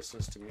 long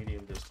distance to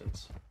medium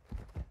distance.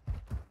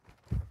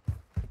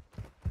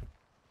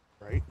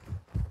 Right?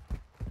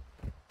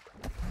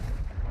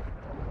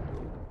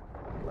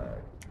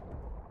 Lag.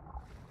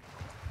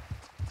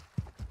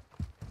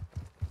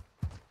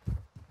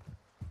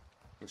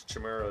 This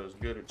Chimera is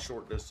good at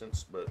short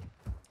distance, but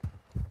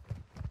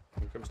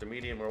when it comes to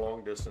medium or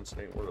long distance, it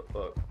ain't worth a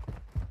fuck.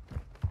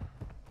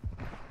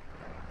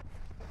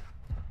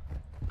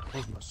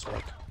 Those must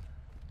suck.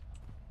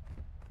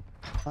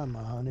 Hi,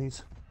 my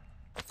honeys.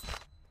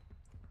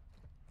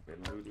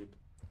 Been looted.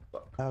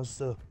 Fuck.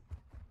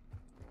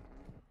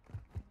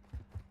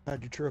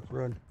 How'd your truck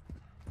run?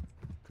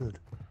 Good.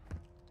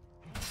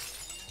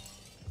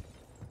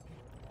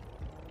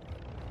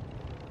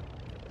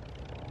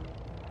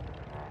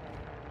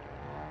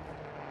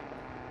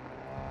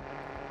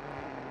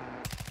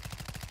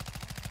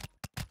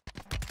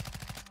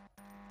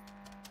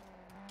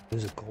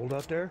 Is it cold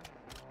out there?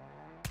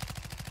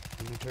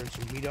 Can we turn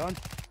some heat on?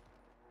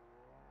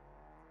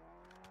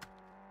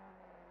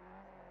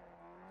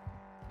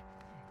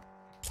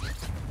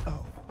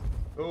 Oh.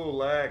 Oh,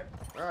 lag.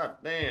 God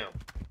damn.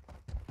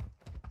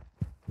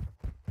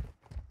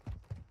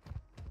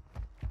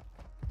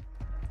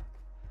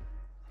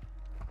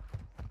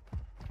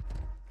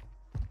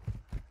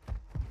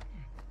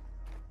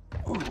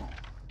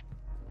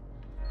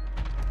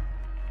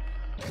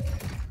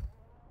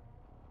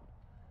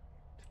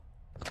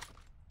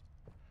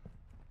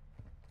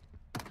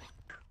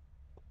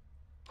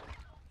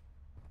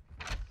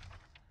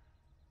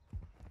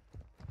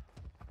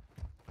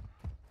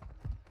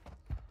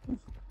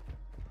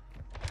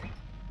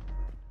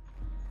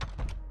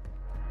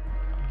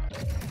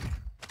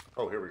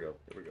 Oh, here we go.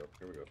 Here we go.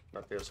 Here we go.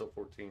 Not the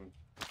SO-14.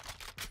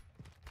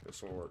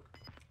 This will work.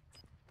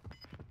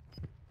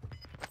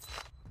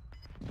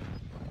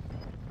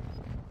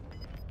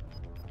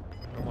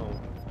 Come on.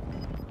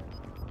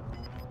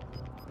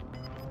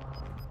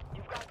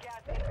 You've got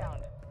gas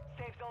inbound.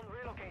 Safe zone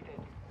relocated.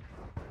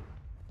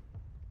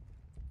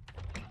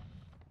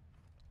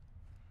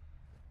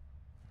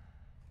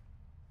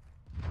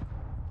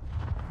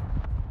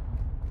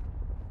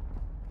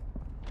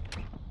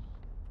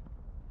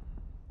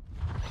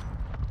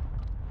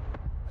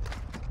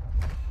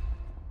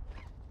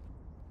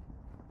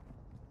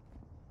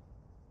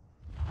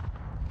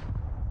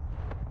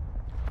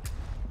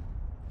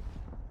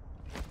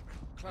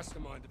 Cluster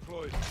mine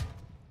deployed.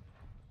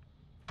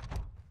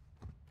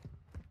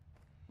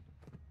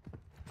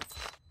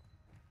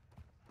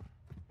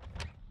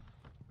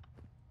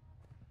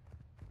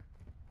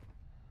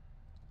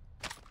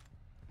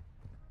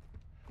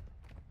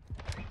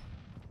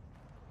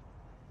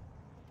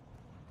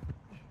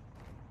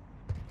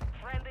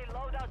 Friendly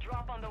loadout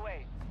drop on the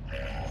way.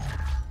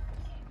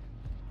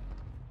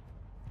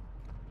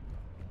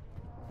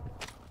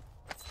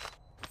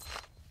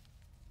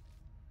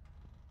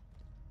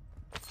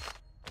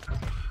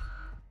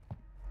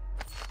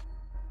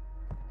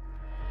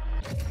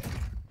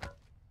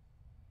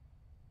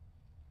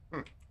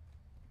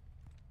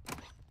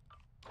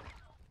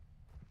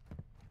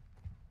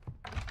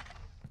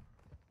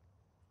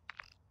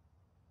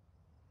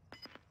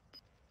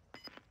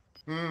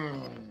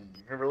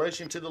 In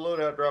relation to the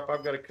loadout drop,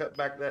 I've got to cut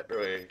back that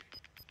way.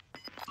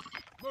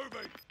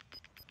 Moving.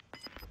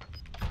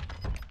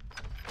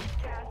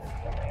 Gas is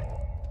moving.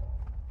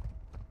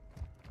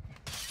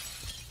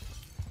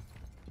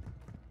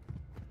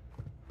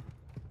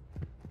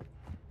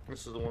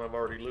 This is the one I've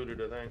already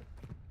looted, I think.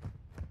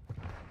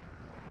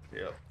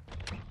 Yep.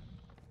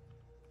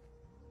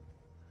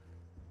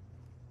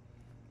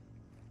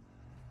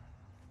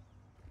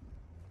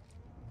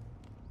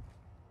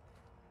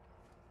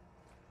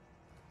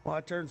 Well,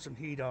 I turned some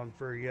heat on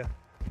for you.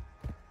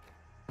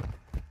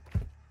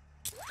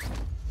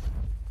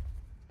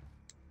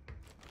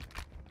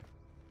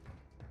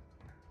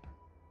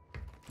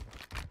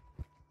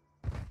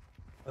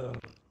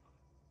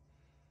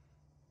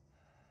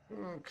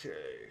 Okay.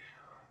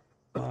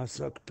 My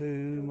suck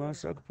poo, my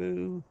suck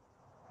poo.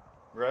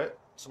 Right?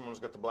 Someone's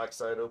got the black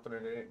site open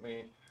and it ain't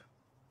me.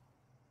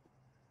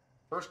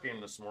 First game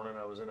this morning,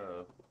 I was in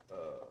a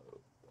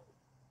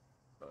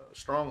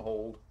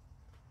stronghold.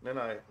 Then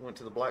I went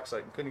to the black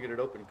site and couldn't get it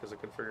open because I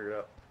couldn't figure it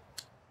out.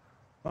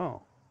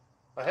 Oh.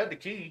 I had the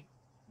key,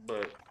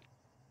 but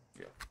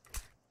yeah.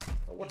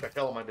 Oh, what the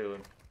hell am I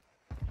doing?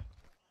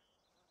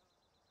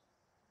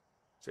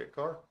 See a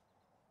car?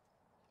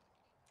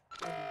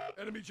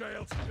 Enemy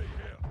JLTV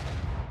here.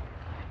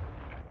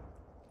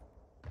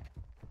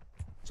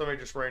 Somebody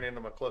just ran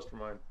into my cluster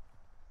mine.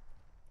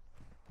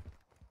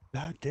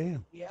 God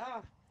damn.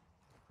 Yeah.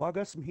 Well, I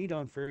got some heat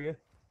on for you.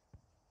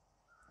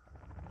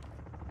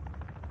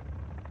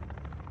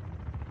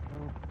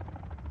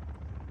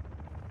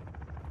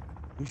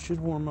 We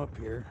should warm up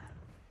here.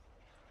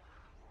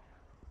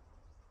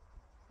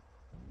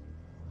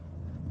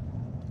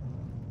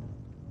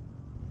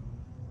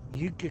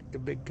 You kicked the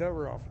big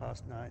cover off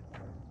last night.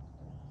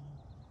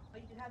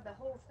 Well, you had the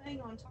whole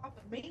thing on top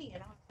of me,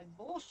 and I was like,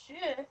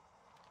 bullshit.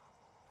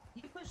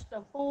 You pushed the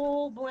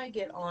whole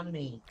blanket on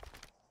me.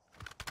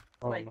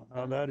 I don't know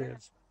how that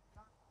is.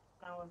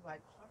 I was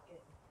like, fuck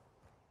it.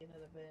 Into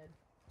the bed.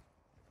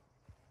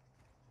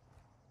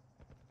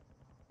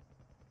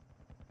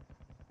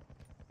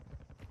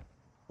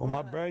 Well,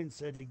 my brain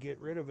said to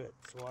get rid of it,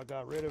 so I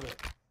got rid of it.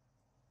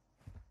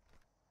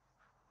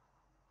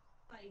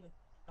 Not even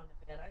on the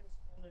bed. I just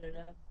folded it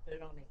up and put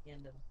it on the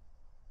end of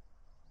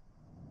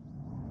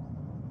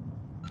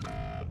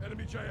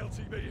Enemy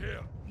JLTV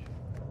here.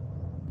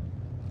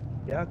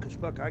 Yeah, 'cause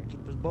fuck, I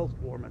keep us both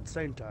warm at the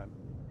same time.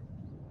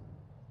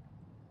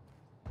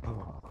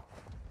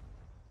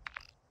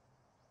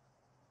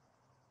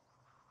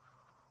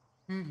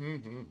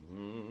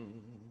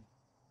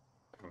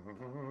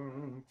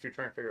 If you're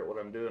trying to figure out what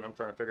I'm doing, I'm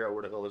trying to figure out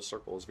where the hell this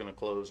circle is going to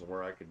close and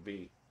where I could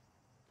be.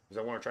 Because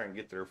I want to try and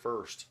get there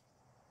first.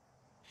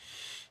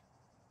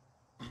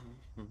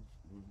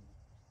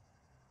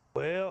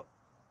 Well,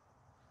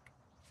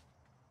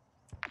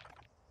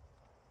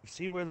 you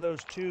see where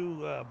those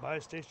two buy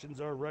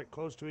stations are right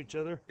close to each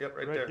other? Yep,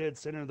 right right there. dead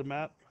center of the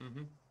map?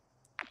 Mm-hmm.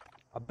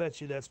 I bet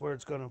you that's where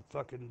it's going to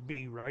fucking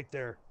be, right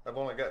there. I've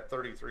only got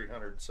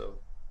 3,300, so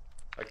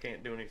I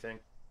can't do anything.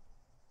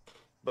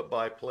 But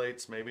buy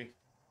plates, maybe.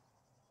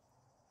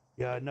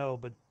 Yeah, I know,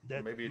 but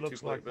that Maybe a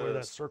looks two-plate like where that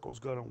vest. circle's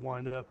going to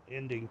wind up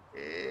ending.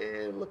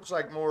 It looks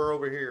like more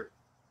over here.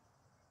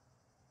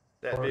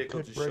 That Or it vehicle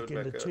could just break showed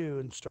back into up. two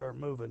and start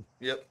moving.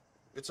 Yep,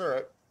 it's all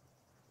right.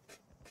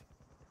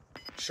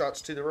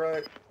 Shots to the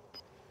right.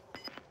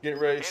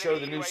 Getting ready to show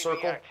the new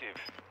circle. Active.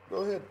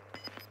 Go ahead.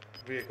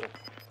 Vehicle.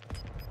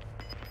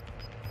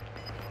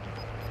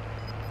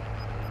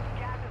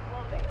 Gas is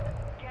closing.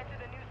 Get to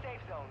the new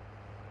safe zone.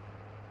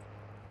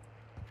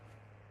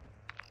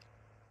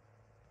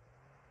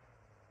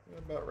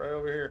 About right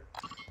over here.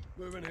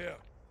 Moving here.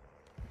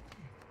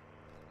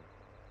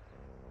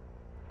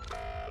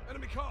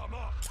 Enemy car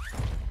marked.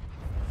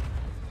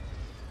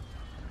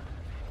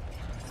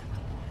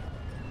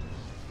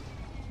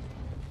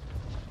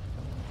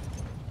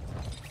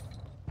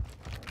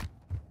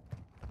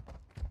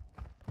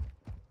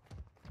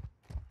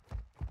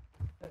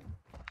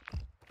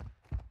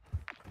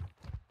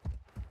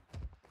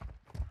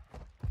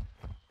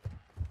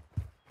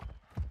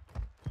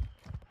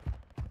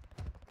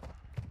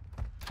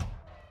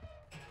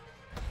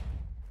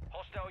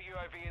 Hostile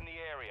UAV in the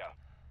area.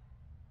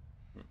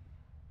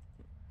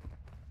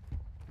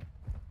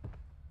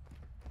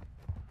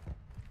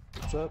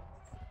 What's up?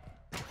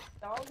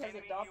 Dog has Enemy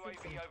adopted UAV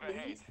some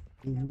overhead. fleas.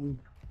 Mm-hmm.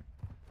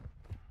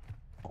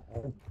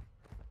 Oh.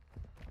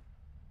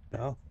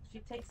 No? She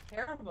takes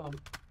care of them.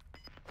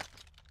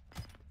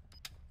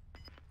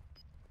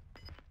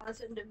 Wants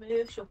him to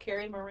move, she'll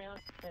carry him around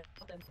and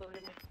put him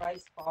in the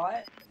right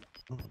spot.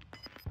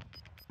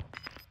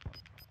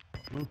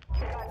 You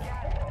got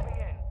gas moving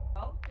in.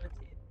 Oh,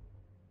 that's it.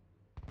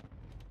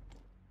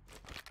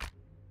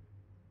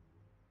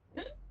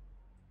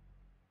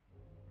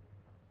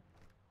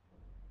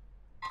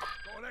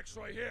 Got an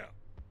X-ray here.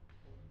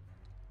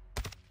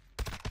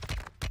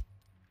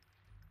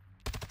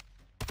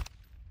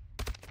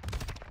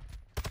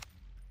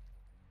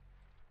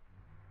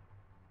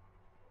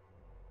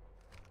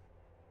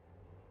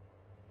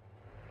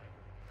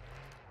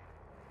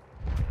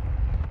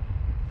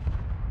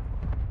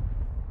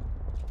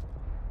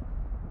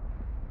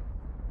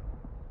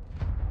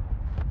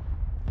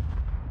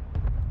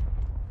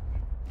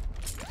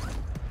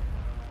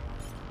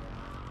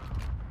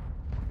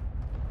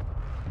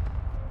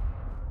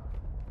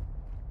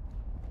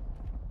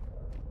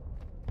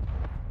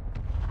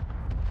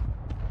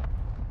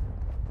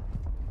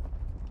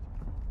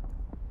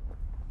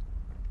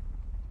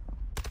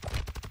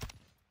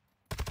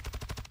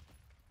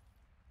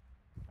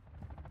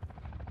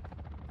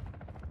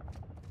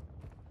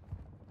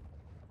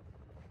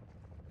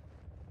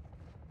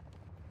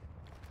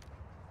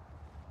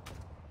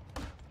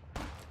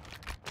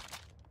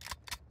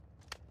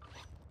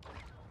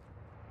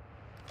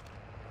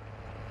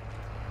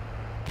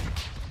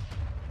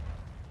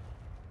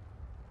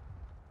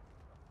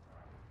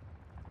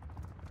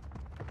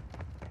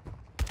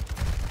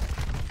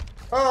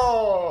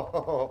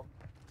 Oh,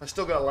 I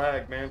still got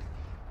lag, man.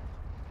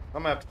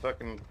 I'm gonna have to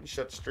fucking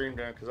shut the stream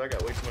down because I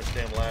got way too much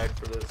damn lag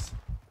for this.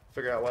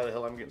 Figure out why the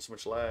hell I'm getting so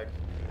much lag. You're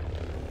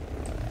in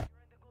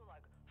the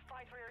gulag.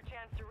 Fight for your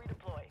chance to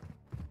redeploy.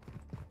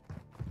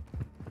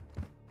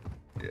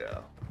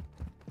 Yeah.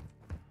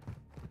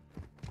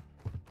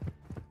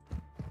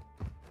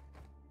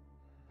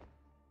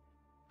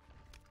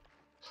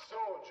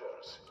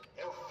 Soldiers,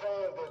 you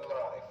failed in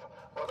life,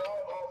 but I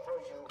offer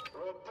you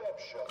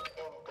redemption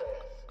in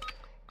death.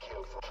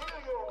 Kill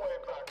your way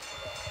back to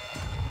life.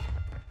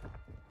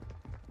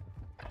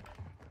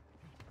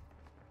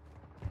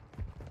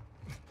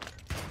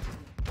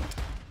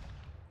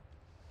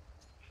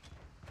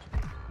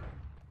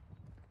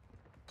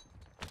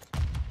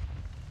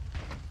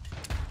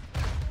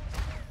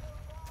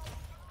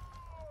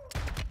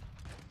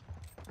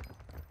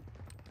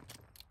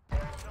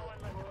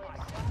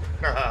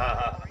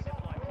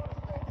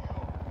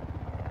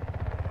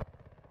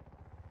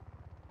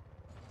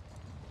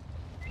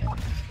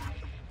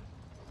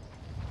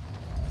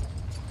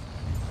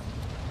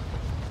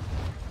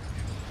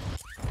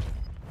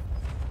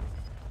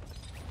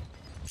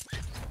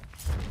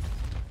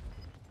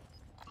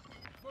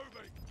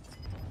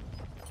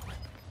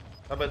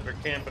 I bet they're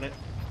camping it.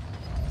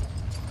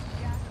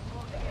 Gas is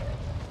closing in.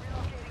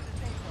 Relocating the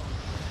safe zone.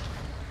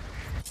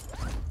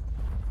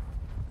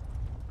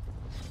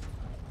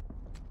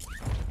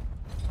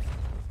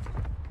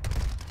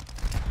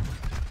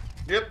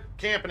 Yep,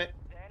 camping it.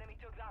 The enemy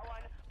took that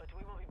one, but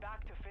we will be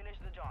back to finish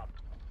the job.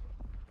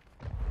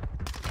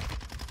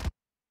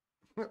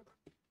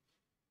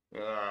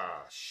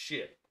 Ah,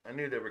 shit. I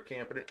knew they were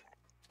camping it.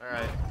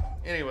 Alright.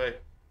 Anyway.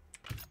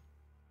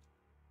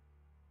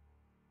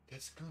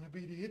 That's gonna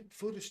be the hit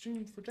for the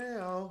stream for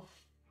now.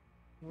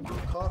 We'll do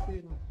coffee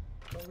and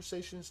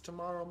conversations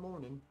tomorrow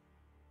morning.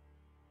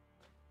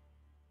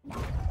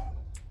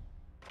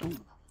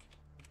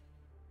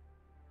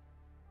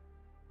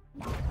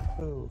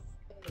 Oh.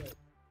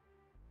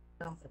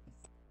 Nothing.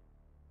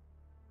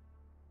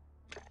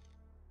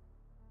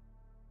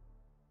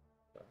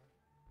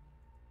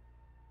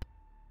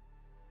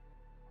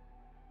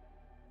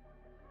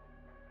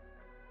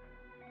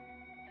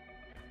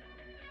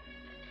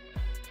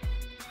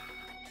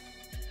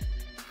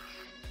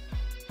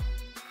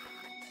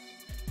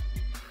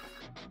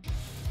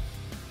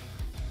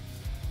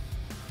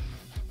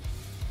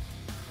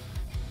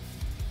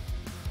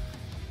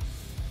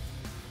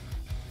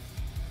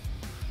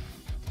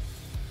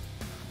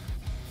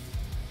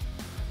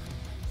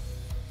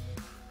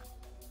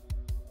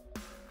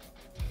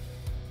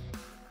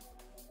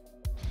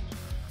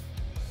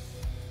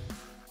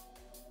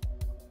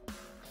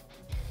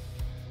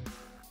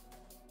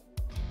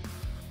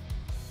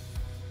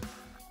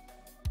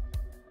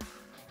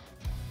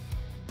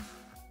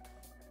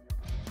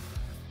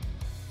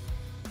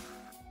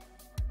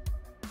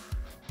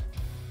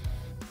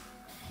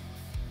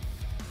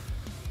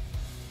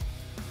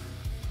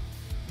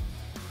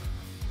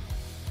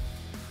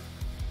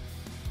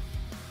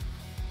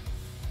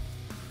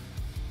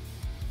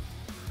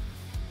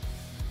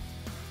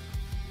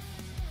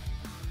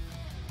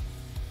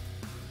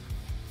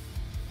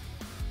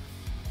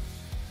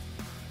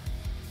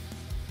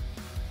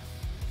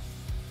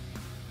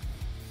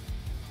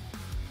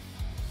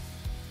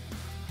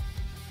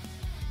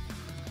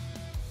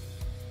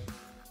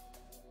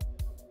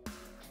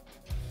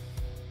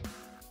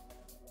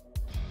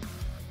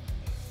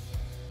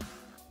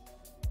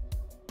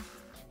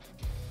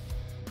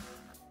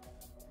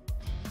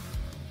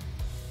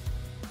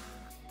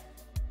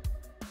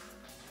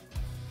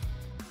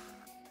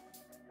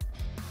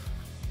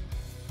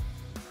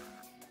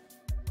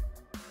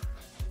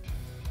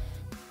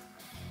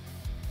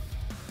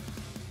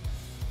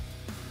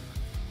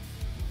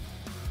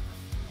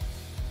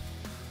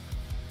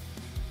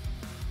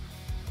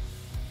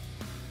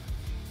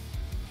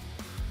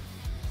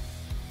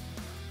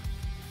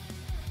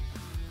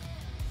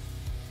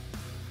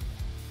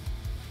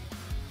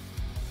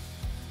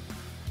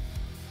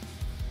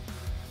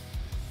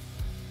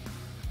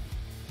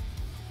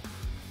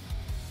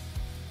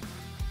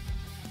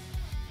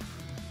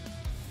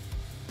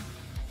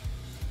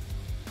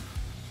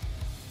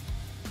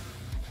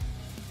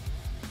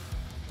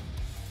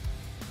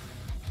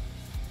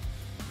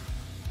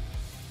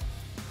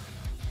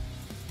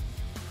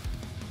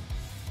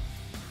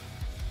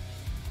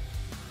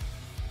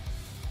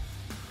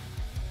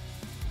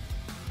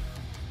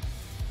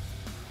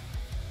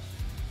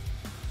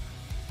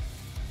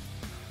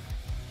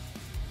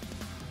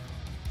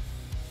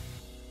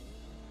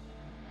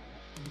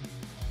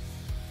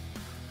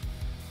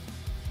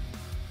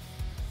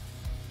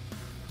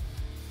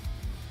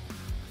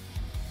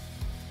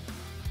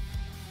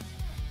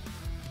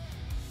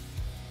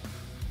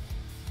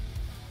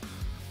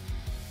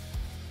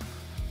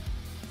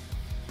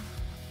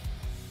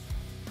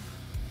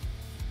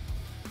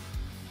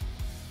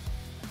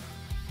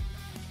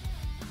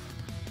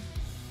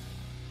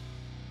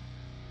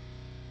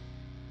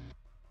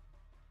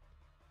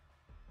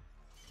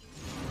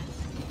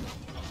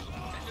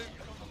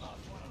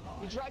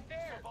 He's right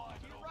there.